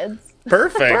had kids.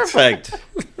 Perfect.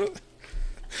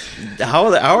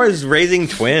 How is raising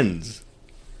twins?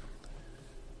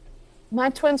 My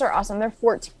twins are awesome. They're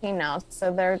 14 now,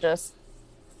 so they're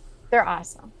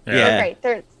awesome. Yeah. They're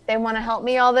great. They want to help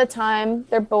me all the time.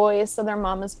 They're boys, so they're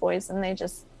mama's boys, and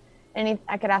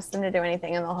I could ask them to do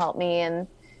anything, and they'll help me. And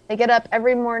they get up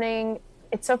every morning.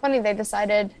 It's so funny. They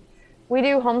decided we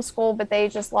do homeschool, but they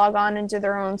just log on and do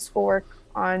their own schoolwork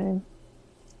on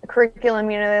a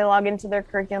curriculum. You know, they log into their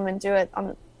curriculum and do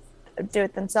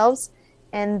it themselves.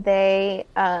 And they,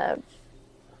 I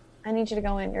need you to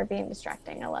go in. You're being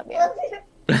distracting. I love you.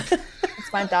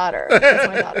 It's my daughter.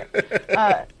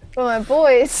 But my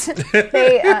boys,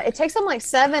 it takes them like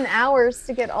 7 hours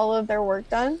to get all of their work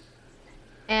done.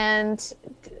 And,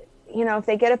 you know, if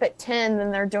they get up at 10,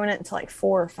 then they're doing it until like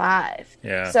 4 or 5.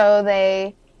 Yeah. So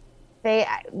they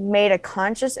made a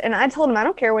conscious, and I told them, I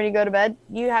don't care when you go to bed.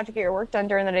 You have to get your work done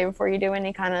during the day before you do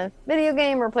any kind of video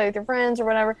game or play with your friends or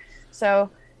whatever. So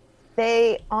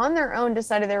they, on their own,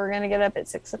 decided they were going to get up at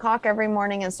 6 o'clock every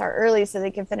morning and start early so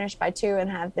they could finish by 2 and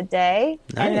have the day.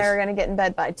 Nice. And they were going to get in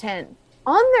bed by 10.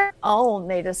 On their own,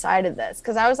 they decided this,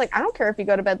 because I was like, I don't care if you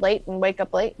go to bed late and wake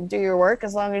up late and do your work,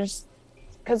 as long as,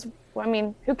 because, I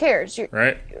mean, who cares?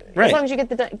 Right. As long as you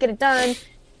get it done,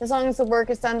 as long as the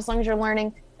work is done, as long as you're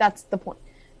learning, that's the point.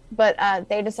 But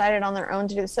they decided on their own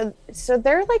to do this. So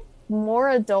they're like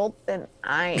more adult than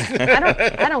I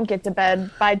am. I don't get to bed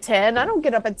by 10. I don't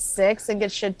get up at 6 and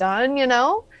get shit done, you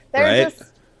know? They're Right.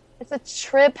 just, it's a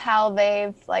trip how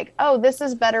they've like, oh, this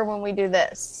is better when we do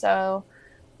this. So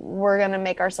we're going to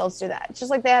make ourselves do that. It's just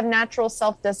like they have natural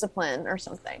self-discipline or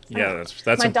something. Yeah, that's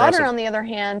My impressive. daughter, on the other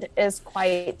hand, is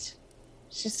quite,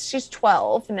 she's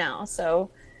 12 now. So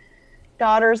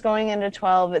daughter's going into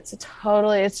 12. It's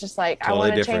just like, Totally I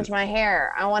want to different. change my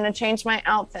hair. I want to change my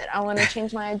outfit. I want to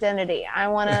change my identity. I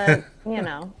want to, you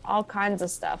know, all kinds of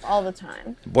stuff all the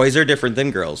time. Boys are different than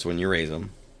girls when you raise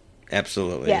them.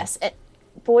 Absolutely. Yes.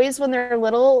 Boys, when they're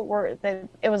little,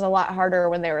 it was a lot harder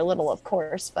when they were little, of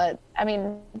course. But I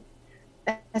mean,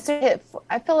 I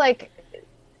feel like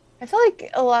in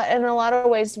a lot of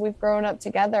ways we've grown up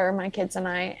together, my kids and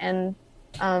I, and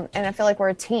I feel like we're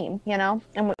a team, you know.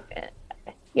 And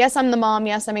yes, I'm the mom.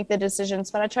 Yes, I make the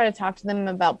decisions, but I try to talk to them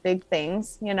about big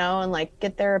things, you know, and like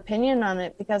get their opinion on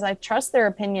it, because I trust their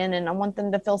opinion and I want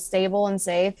them to feel stable and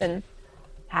safe and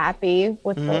happy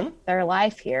with their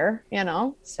life here, you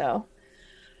know. So.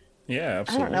 Yeah, I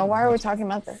absolutely. don't know. Why are we talking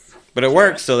about this? But it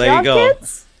works, so there Y'all you go.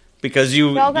 kids? Because you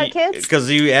Y'all got kids? Because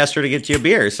you asked her to get you a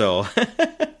beer, so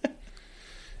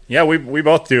Yeah, we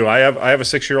both do. I have a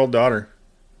 6-year-old daughter.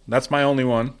 That's my only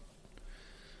one.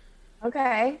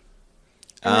 Okay.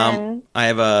 And then, I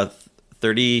have a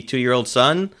 32-year-old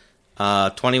son,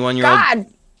 21-year-old God,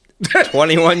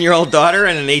 21-year-old daughter,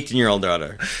 and an 18-year-old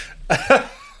daughter.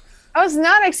 I was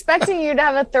not expecting you to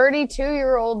have a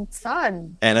 32-year-old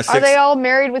son. And a Are they all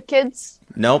married with kids?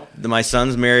 Nope, my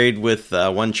son's married with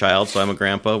one child, so I'm a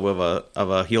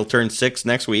grandpa he'll turn 6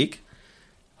 next week.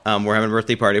 We're having a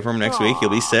birthday party for him next week. He'll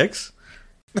be 6.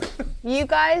 You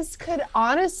guys could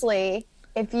honestly,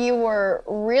 if you were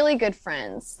really good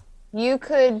friends, you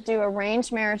could do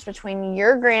arranged marriage between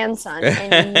your grandson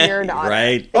and your daughter.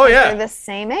 Right. Oh, yeah. They're the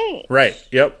same age. Right.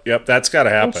 Yep. That's got to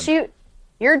And happen.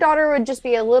 your daughter would just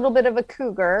be a little bit of a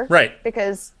cougar. Right.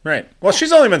 Because Right. Well,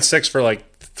 she's only been 6 for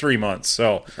like 3 months,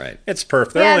 so Right. it's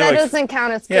perfect. They're yeah, only that like, doesn't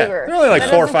count as Yeah, cougar. they're only like That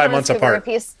 4 or doesn't 5 count as months cougar apart. if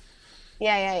he's-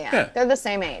 Yeah. Yeah. They're the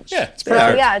same age. Yeah, it's So,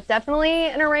 perfect. yeah, definitely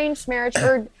an arranged marriage,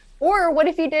 or what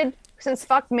if you did, since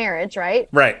fuck marriage, right?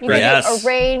 Right, You right. could Yes. do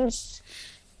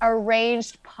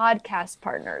arranged podcast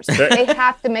partners. They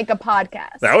have to make a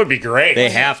podcast. That would be great.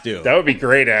 They have to. That would be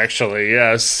great, actually.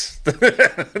 Yes,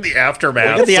 the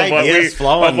aftermath Look at the of what ideas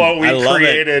flowing. of what we I love it.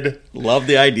 created. Love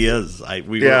the ideas.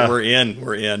 Yeah. We're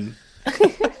in.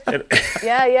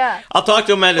 Yeah. I'll talk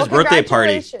to him at his Well, birthday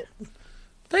party. congratulations.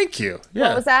 Thank you. What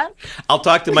Yeah, was that? I'll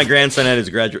talk to my grandson at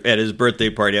his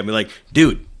birthday party. I'll be like,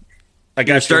 dude, I you're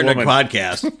got you a starting a woman.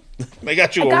 podcast. I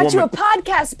got you a Got woman. you a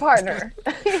podcast partner.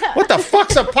 What the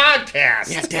fuck's a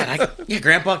podcast? Yeah, Dad.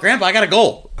 Grandpa, I got a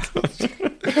goal.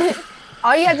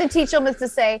 All you have to teach them is to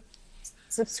say,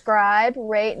 subscribe,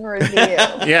 rate, and review.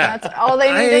 Yeah, That's all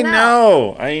they need to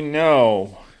know. I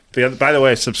know. By the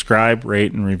way, subscribe,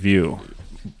 rate, and review.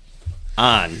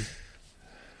 On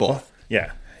both.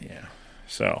 Yeah.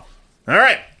 So, all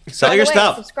right. Sell By your the way,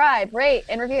 stuff. subscribe, rate,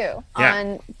 and review Yeah.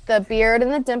 on the Beard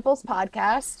and the Dimples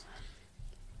podcast.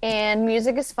 And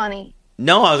Music is Funny.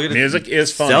 No, I was gonna Music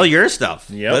is funny. Sell your stuff.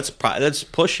 Yep. Let's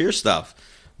push your stuff.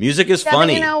 Music is Yeah, but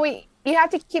funny. you know, You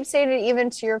have to keep saying it even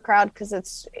to your crowd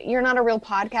because you're not a real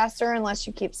podcaster unless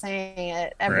you keep saying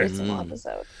it every single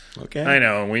episode. Okay. I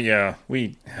know. We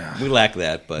lack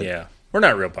that, but yeah, we're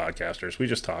not real podcasters. We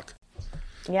just talk.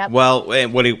 Yep. Well,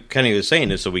 and what he kind of was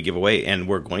saying is, so we give away, and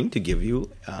we're going to give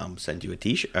you, send you a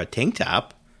t-shirt, a tank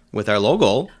top with our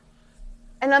logo.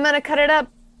 And I'm gonna cut it up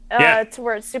to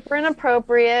where it's super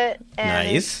inappropriate.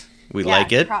 And, Nice. We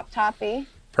like it. Crop toppy.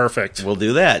 Perfect. We'll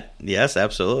do that. Yes,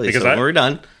 absolutely. Because so when we're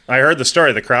done. I heard the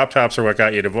story. The crop tops are what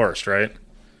got you divorced, right?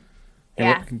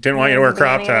 Yeah. Didn't want you to wear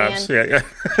crop tops. Yeah.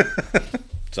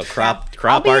 So crop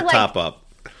I'll be our like- top up.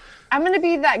 I'm gonna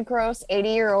be that gross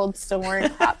 80-year-old still wearing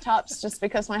crop tops just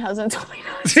because my husband told me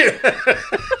not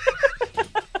to.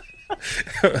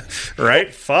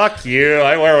 Right? Fuck you.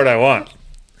 I wear what I want.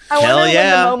 I Hell wonder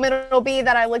yeah. when the moment it'll be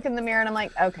that I look in the mirror and I'm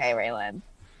like, okay, Raylan,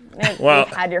 Well,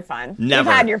 you've had your fun. never.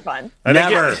 You've had your fun.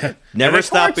 Never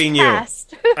stopping you.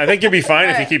 Passed. I think you'll be fine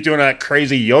if you keep doing that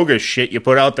crazy yoga shit you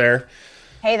put out there.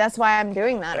 Hey, that's why I'm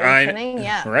doing that. Are you kidding?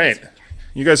 Yeah. Right.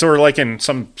 You guys were like in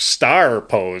some star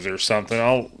pose or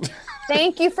something.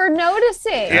 Thank you for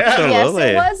noticing. Yeah. Absolutely.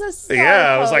 Yes, it was a star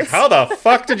I was like, pose. how the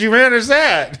fuck did you manage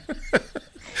that?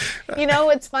 You know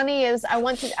what's funny is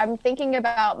I'm thinking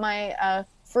about my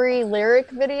free lyric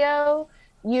video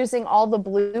using all the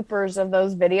bloopers of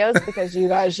those videos because you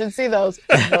guys should see those.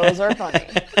 Those are funny.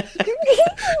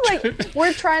 Like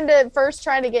we're trying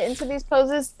to get into these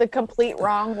poses the complete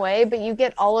wrong way, but you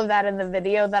get all of that in the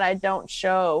video that I don't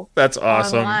show. That's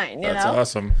awesome. Online, That's know?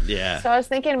 awesome. Yeah. So I was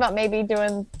thinking about maybe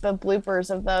doing the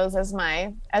bloopers of those as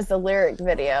the lyric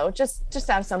video. Just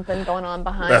have something going on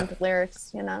behind the lyrics,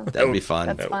 you know. That would be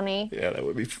fun. That's funny. Yeah, that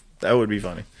would be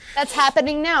funny. That's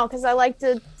happening now because I like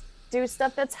to do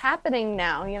stuff that's happening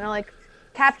now. You know, like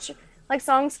capture, like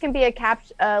songs can be like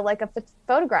a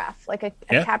photograph, like a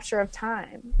capture of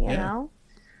time. You know.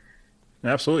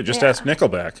 Absolutely. Just ask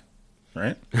Nickelback,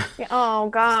 right? Oh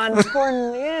God, poor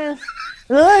look at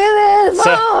this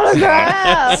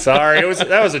photograph. Sorry,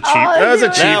 that was a cheap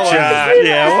doing shot.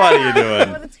 Yeah, what are you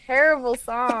doing? What a terrible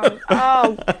song.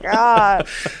 Oh God.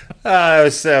 That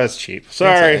was cheap.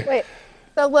 Sorry. Wait.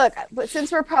 So look, but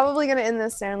since we're probably going to end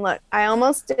this soon, look, I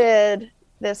almost did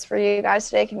this for you guys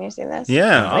today. Can you see this?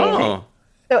 Yeah. Oh.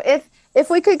 So if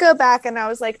we could go back and I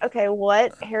was like, okay,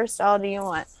 what hairstyle do you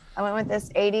want? I went with this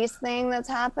 80s thing that's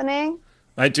happening.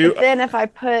 I do. But then if I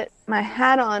put my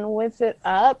hat on with it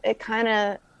up, it kind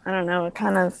of, I don't know,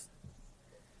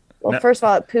 well, first of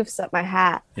all, it poofs up my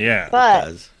hat. Yeah. But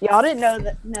does. y'all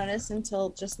didn't notice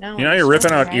until just now. You know, you're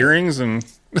ripping out earrings and.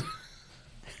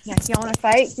 Yeah, you want to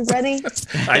fight? You ready?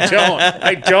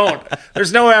 I don't.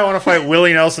 There's no way I want to fight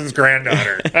Willie Nelson's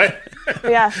granddaughter.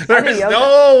 Yeah. There's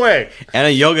no way. And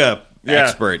a yoga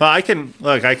expert. Well, I could have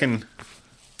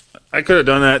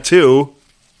done that too.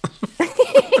 Yeah,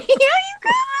 you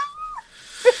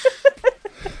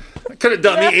I could have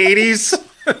done the 80s.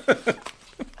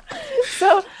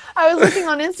 So I was looking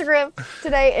on Instagram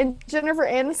today, and Jennifer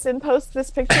Aniston posted this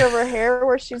picture of her hair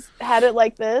where she's had it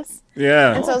like this.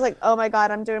 Yeah. And so I was like, oh my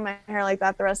God, I'm doing my hair like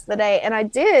that the rest of the day. And I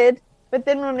did. But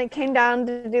then when it came down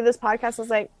to do this podcast, I was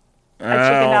like, I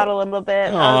chickened out a little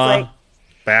bit. I was like,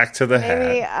 back to the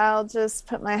maybe hat. I'll just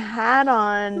put my hat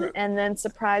on and then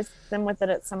surprise them with it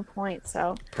at some point.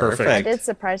 So Perfect. I did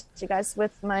surprise you guys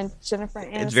with my Jennifer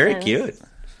Aniston. It's very cute.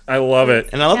 I love it.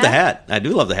 And I love the Yeah. hat. I do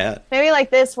love the hat. Maybe like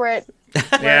this where it Yeah,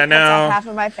 cuts off no. half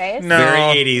of my face. No. Very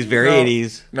 80s, very No.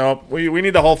 80s. No, we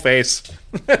need the whole face.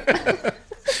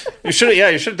 You should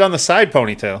have done the side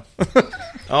ponytail.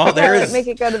 Oh, there is. Make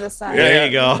it go to the side. There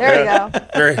you go. There we go.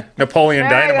 Very Napoleon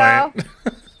There we Dynamite. go.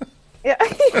 Yeah,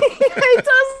 it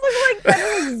does look like that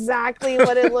is exactly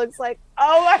what it looks like.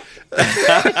 Oh my!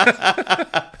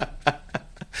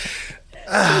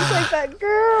 It's like that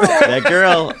girl. That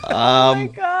girl. Oh my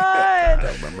god! I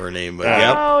don't remember her name, but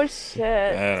yep. Oh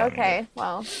shit. don't Okay,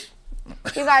 well,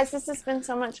 you guys, this has been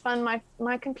so much fun.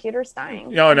 My computer's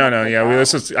dying. No. Yeah,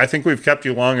 I think we've kept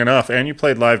you long enough, and you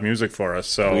played live music for us.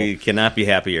 So We cannot be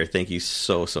happier. Thank you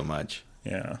so much.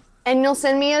 yeah. And you'll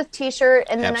send me a T-shirt,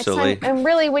 and the Absolutely. next time, and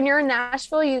really, when you're in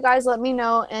Nashville, you guys let me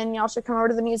know, and y'all should come over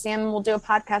to the museum, and we'll do a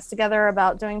podcast together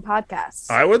about doing podcasts.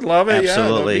 I would love it.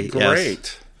 Absolutely, Yeah, that'd be yes.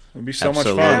 great. It'd be so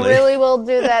Absolutely. much I fun. really will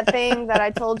do that thing that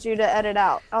I told you to edit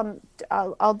out.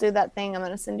 I'll do that thing. I'm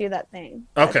going to send you that thing.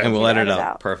 Okay. And we'll You edit it edit out.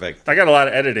 out. Perfect. I got a lot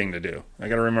of editing to do. I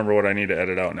got to remember what I need to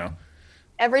edit out now.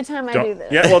 Every time I do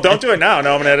this. Yeah, well, don't do it now.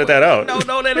 No, I'm gonna edit that out. No,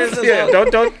 don't edit this Yeah,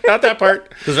 out. don't, not that part.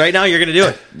 Because right now you're gonna do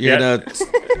it. You're Yeah.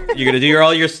 gonna do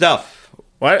all your stuff.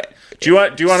 What? Do you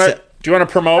want to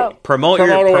promote? Oh. Promote away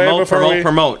promote before we-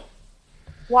 promote.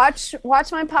 Watch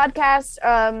my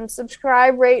podcast,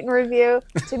 subscribe, rate, and review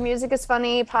to Music is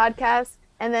Funny podcast,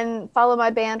 and then follow my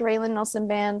band, Raylan Nelson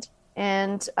Band.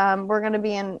 And we're going to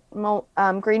be in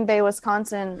Green Bay,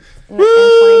 Wisconsin in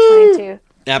 2022.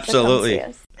 Absolutely.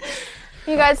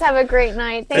 You guys have a great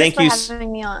night. Thanks for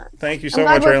having me on. Thank you so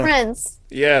much, much, Raylan. We're friends.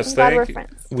 Yes, thank you. We're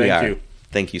friends. Thank you.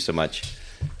 Thank you so much.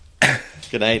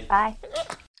 Good night. Bye.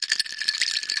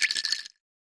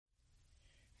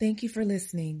 Thank you for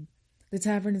listening. The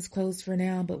tavern is closed for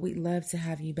now, but we'd love to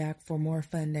have you back for more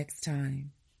fun next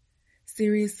time.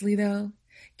 Seriously, though,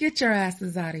 get your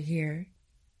asses out of here.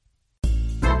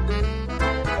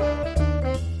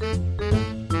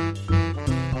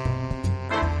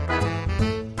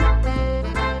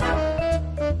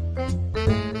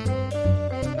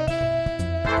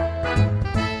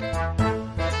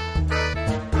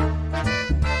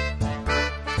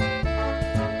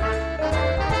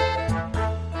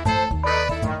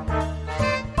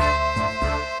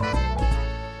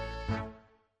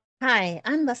 Hi,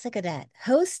 I'm Lessa Cadet,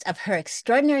 host of Her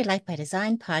Extraordinary Life by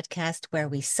Design podcast, where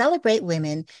we celebrate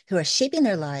women who are shaping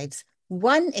their lives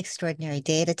one extraordinary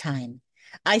day at a time.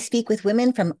 I speak with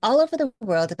women from all over the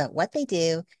world about what they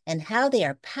do and how they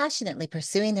are passionately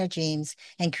pursuing their dreams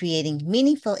and creating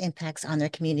meaningful impacts on their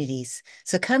communities.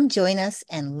 So come join us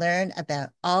and learn about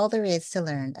all there is to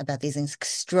learn about these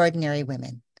extraordinary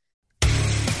women.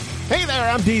 Hey there,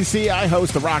 I'm DC. I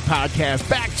host the rock podcast,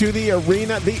 Back to the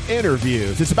Arena, The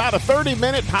Interviews. It's about a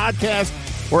 30-minute podcast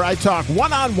where I talk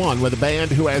one-on-one with a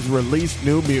band who has released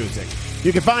new music.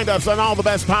 You can find us on all the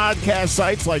best podcast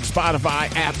sites like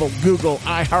Spotify, Apple, Google,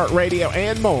 iHeartRadio,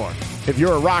 and more. If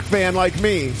you're a rock fan like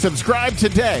me, subscribe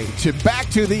today to Back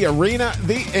to the Arena,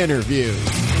 The Interviews.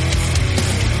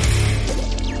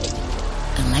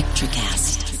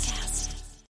 Electricast.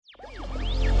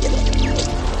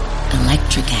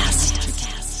 Electricast.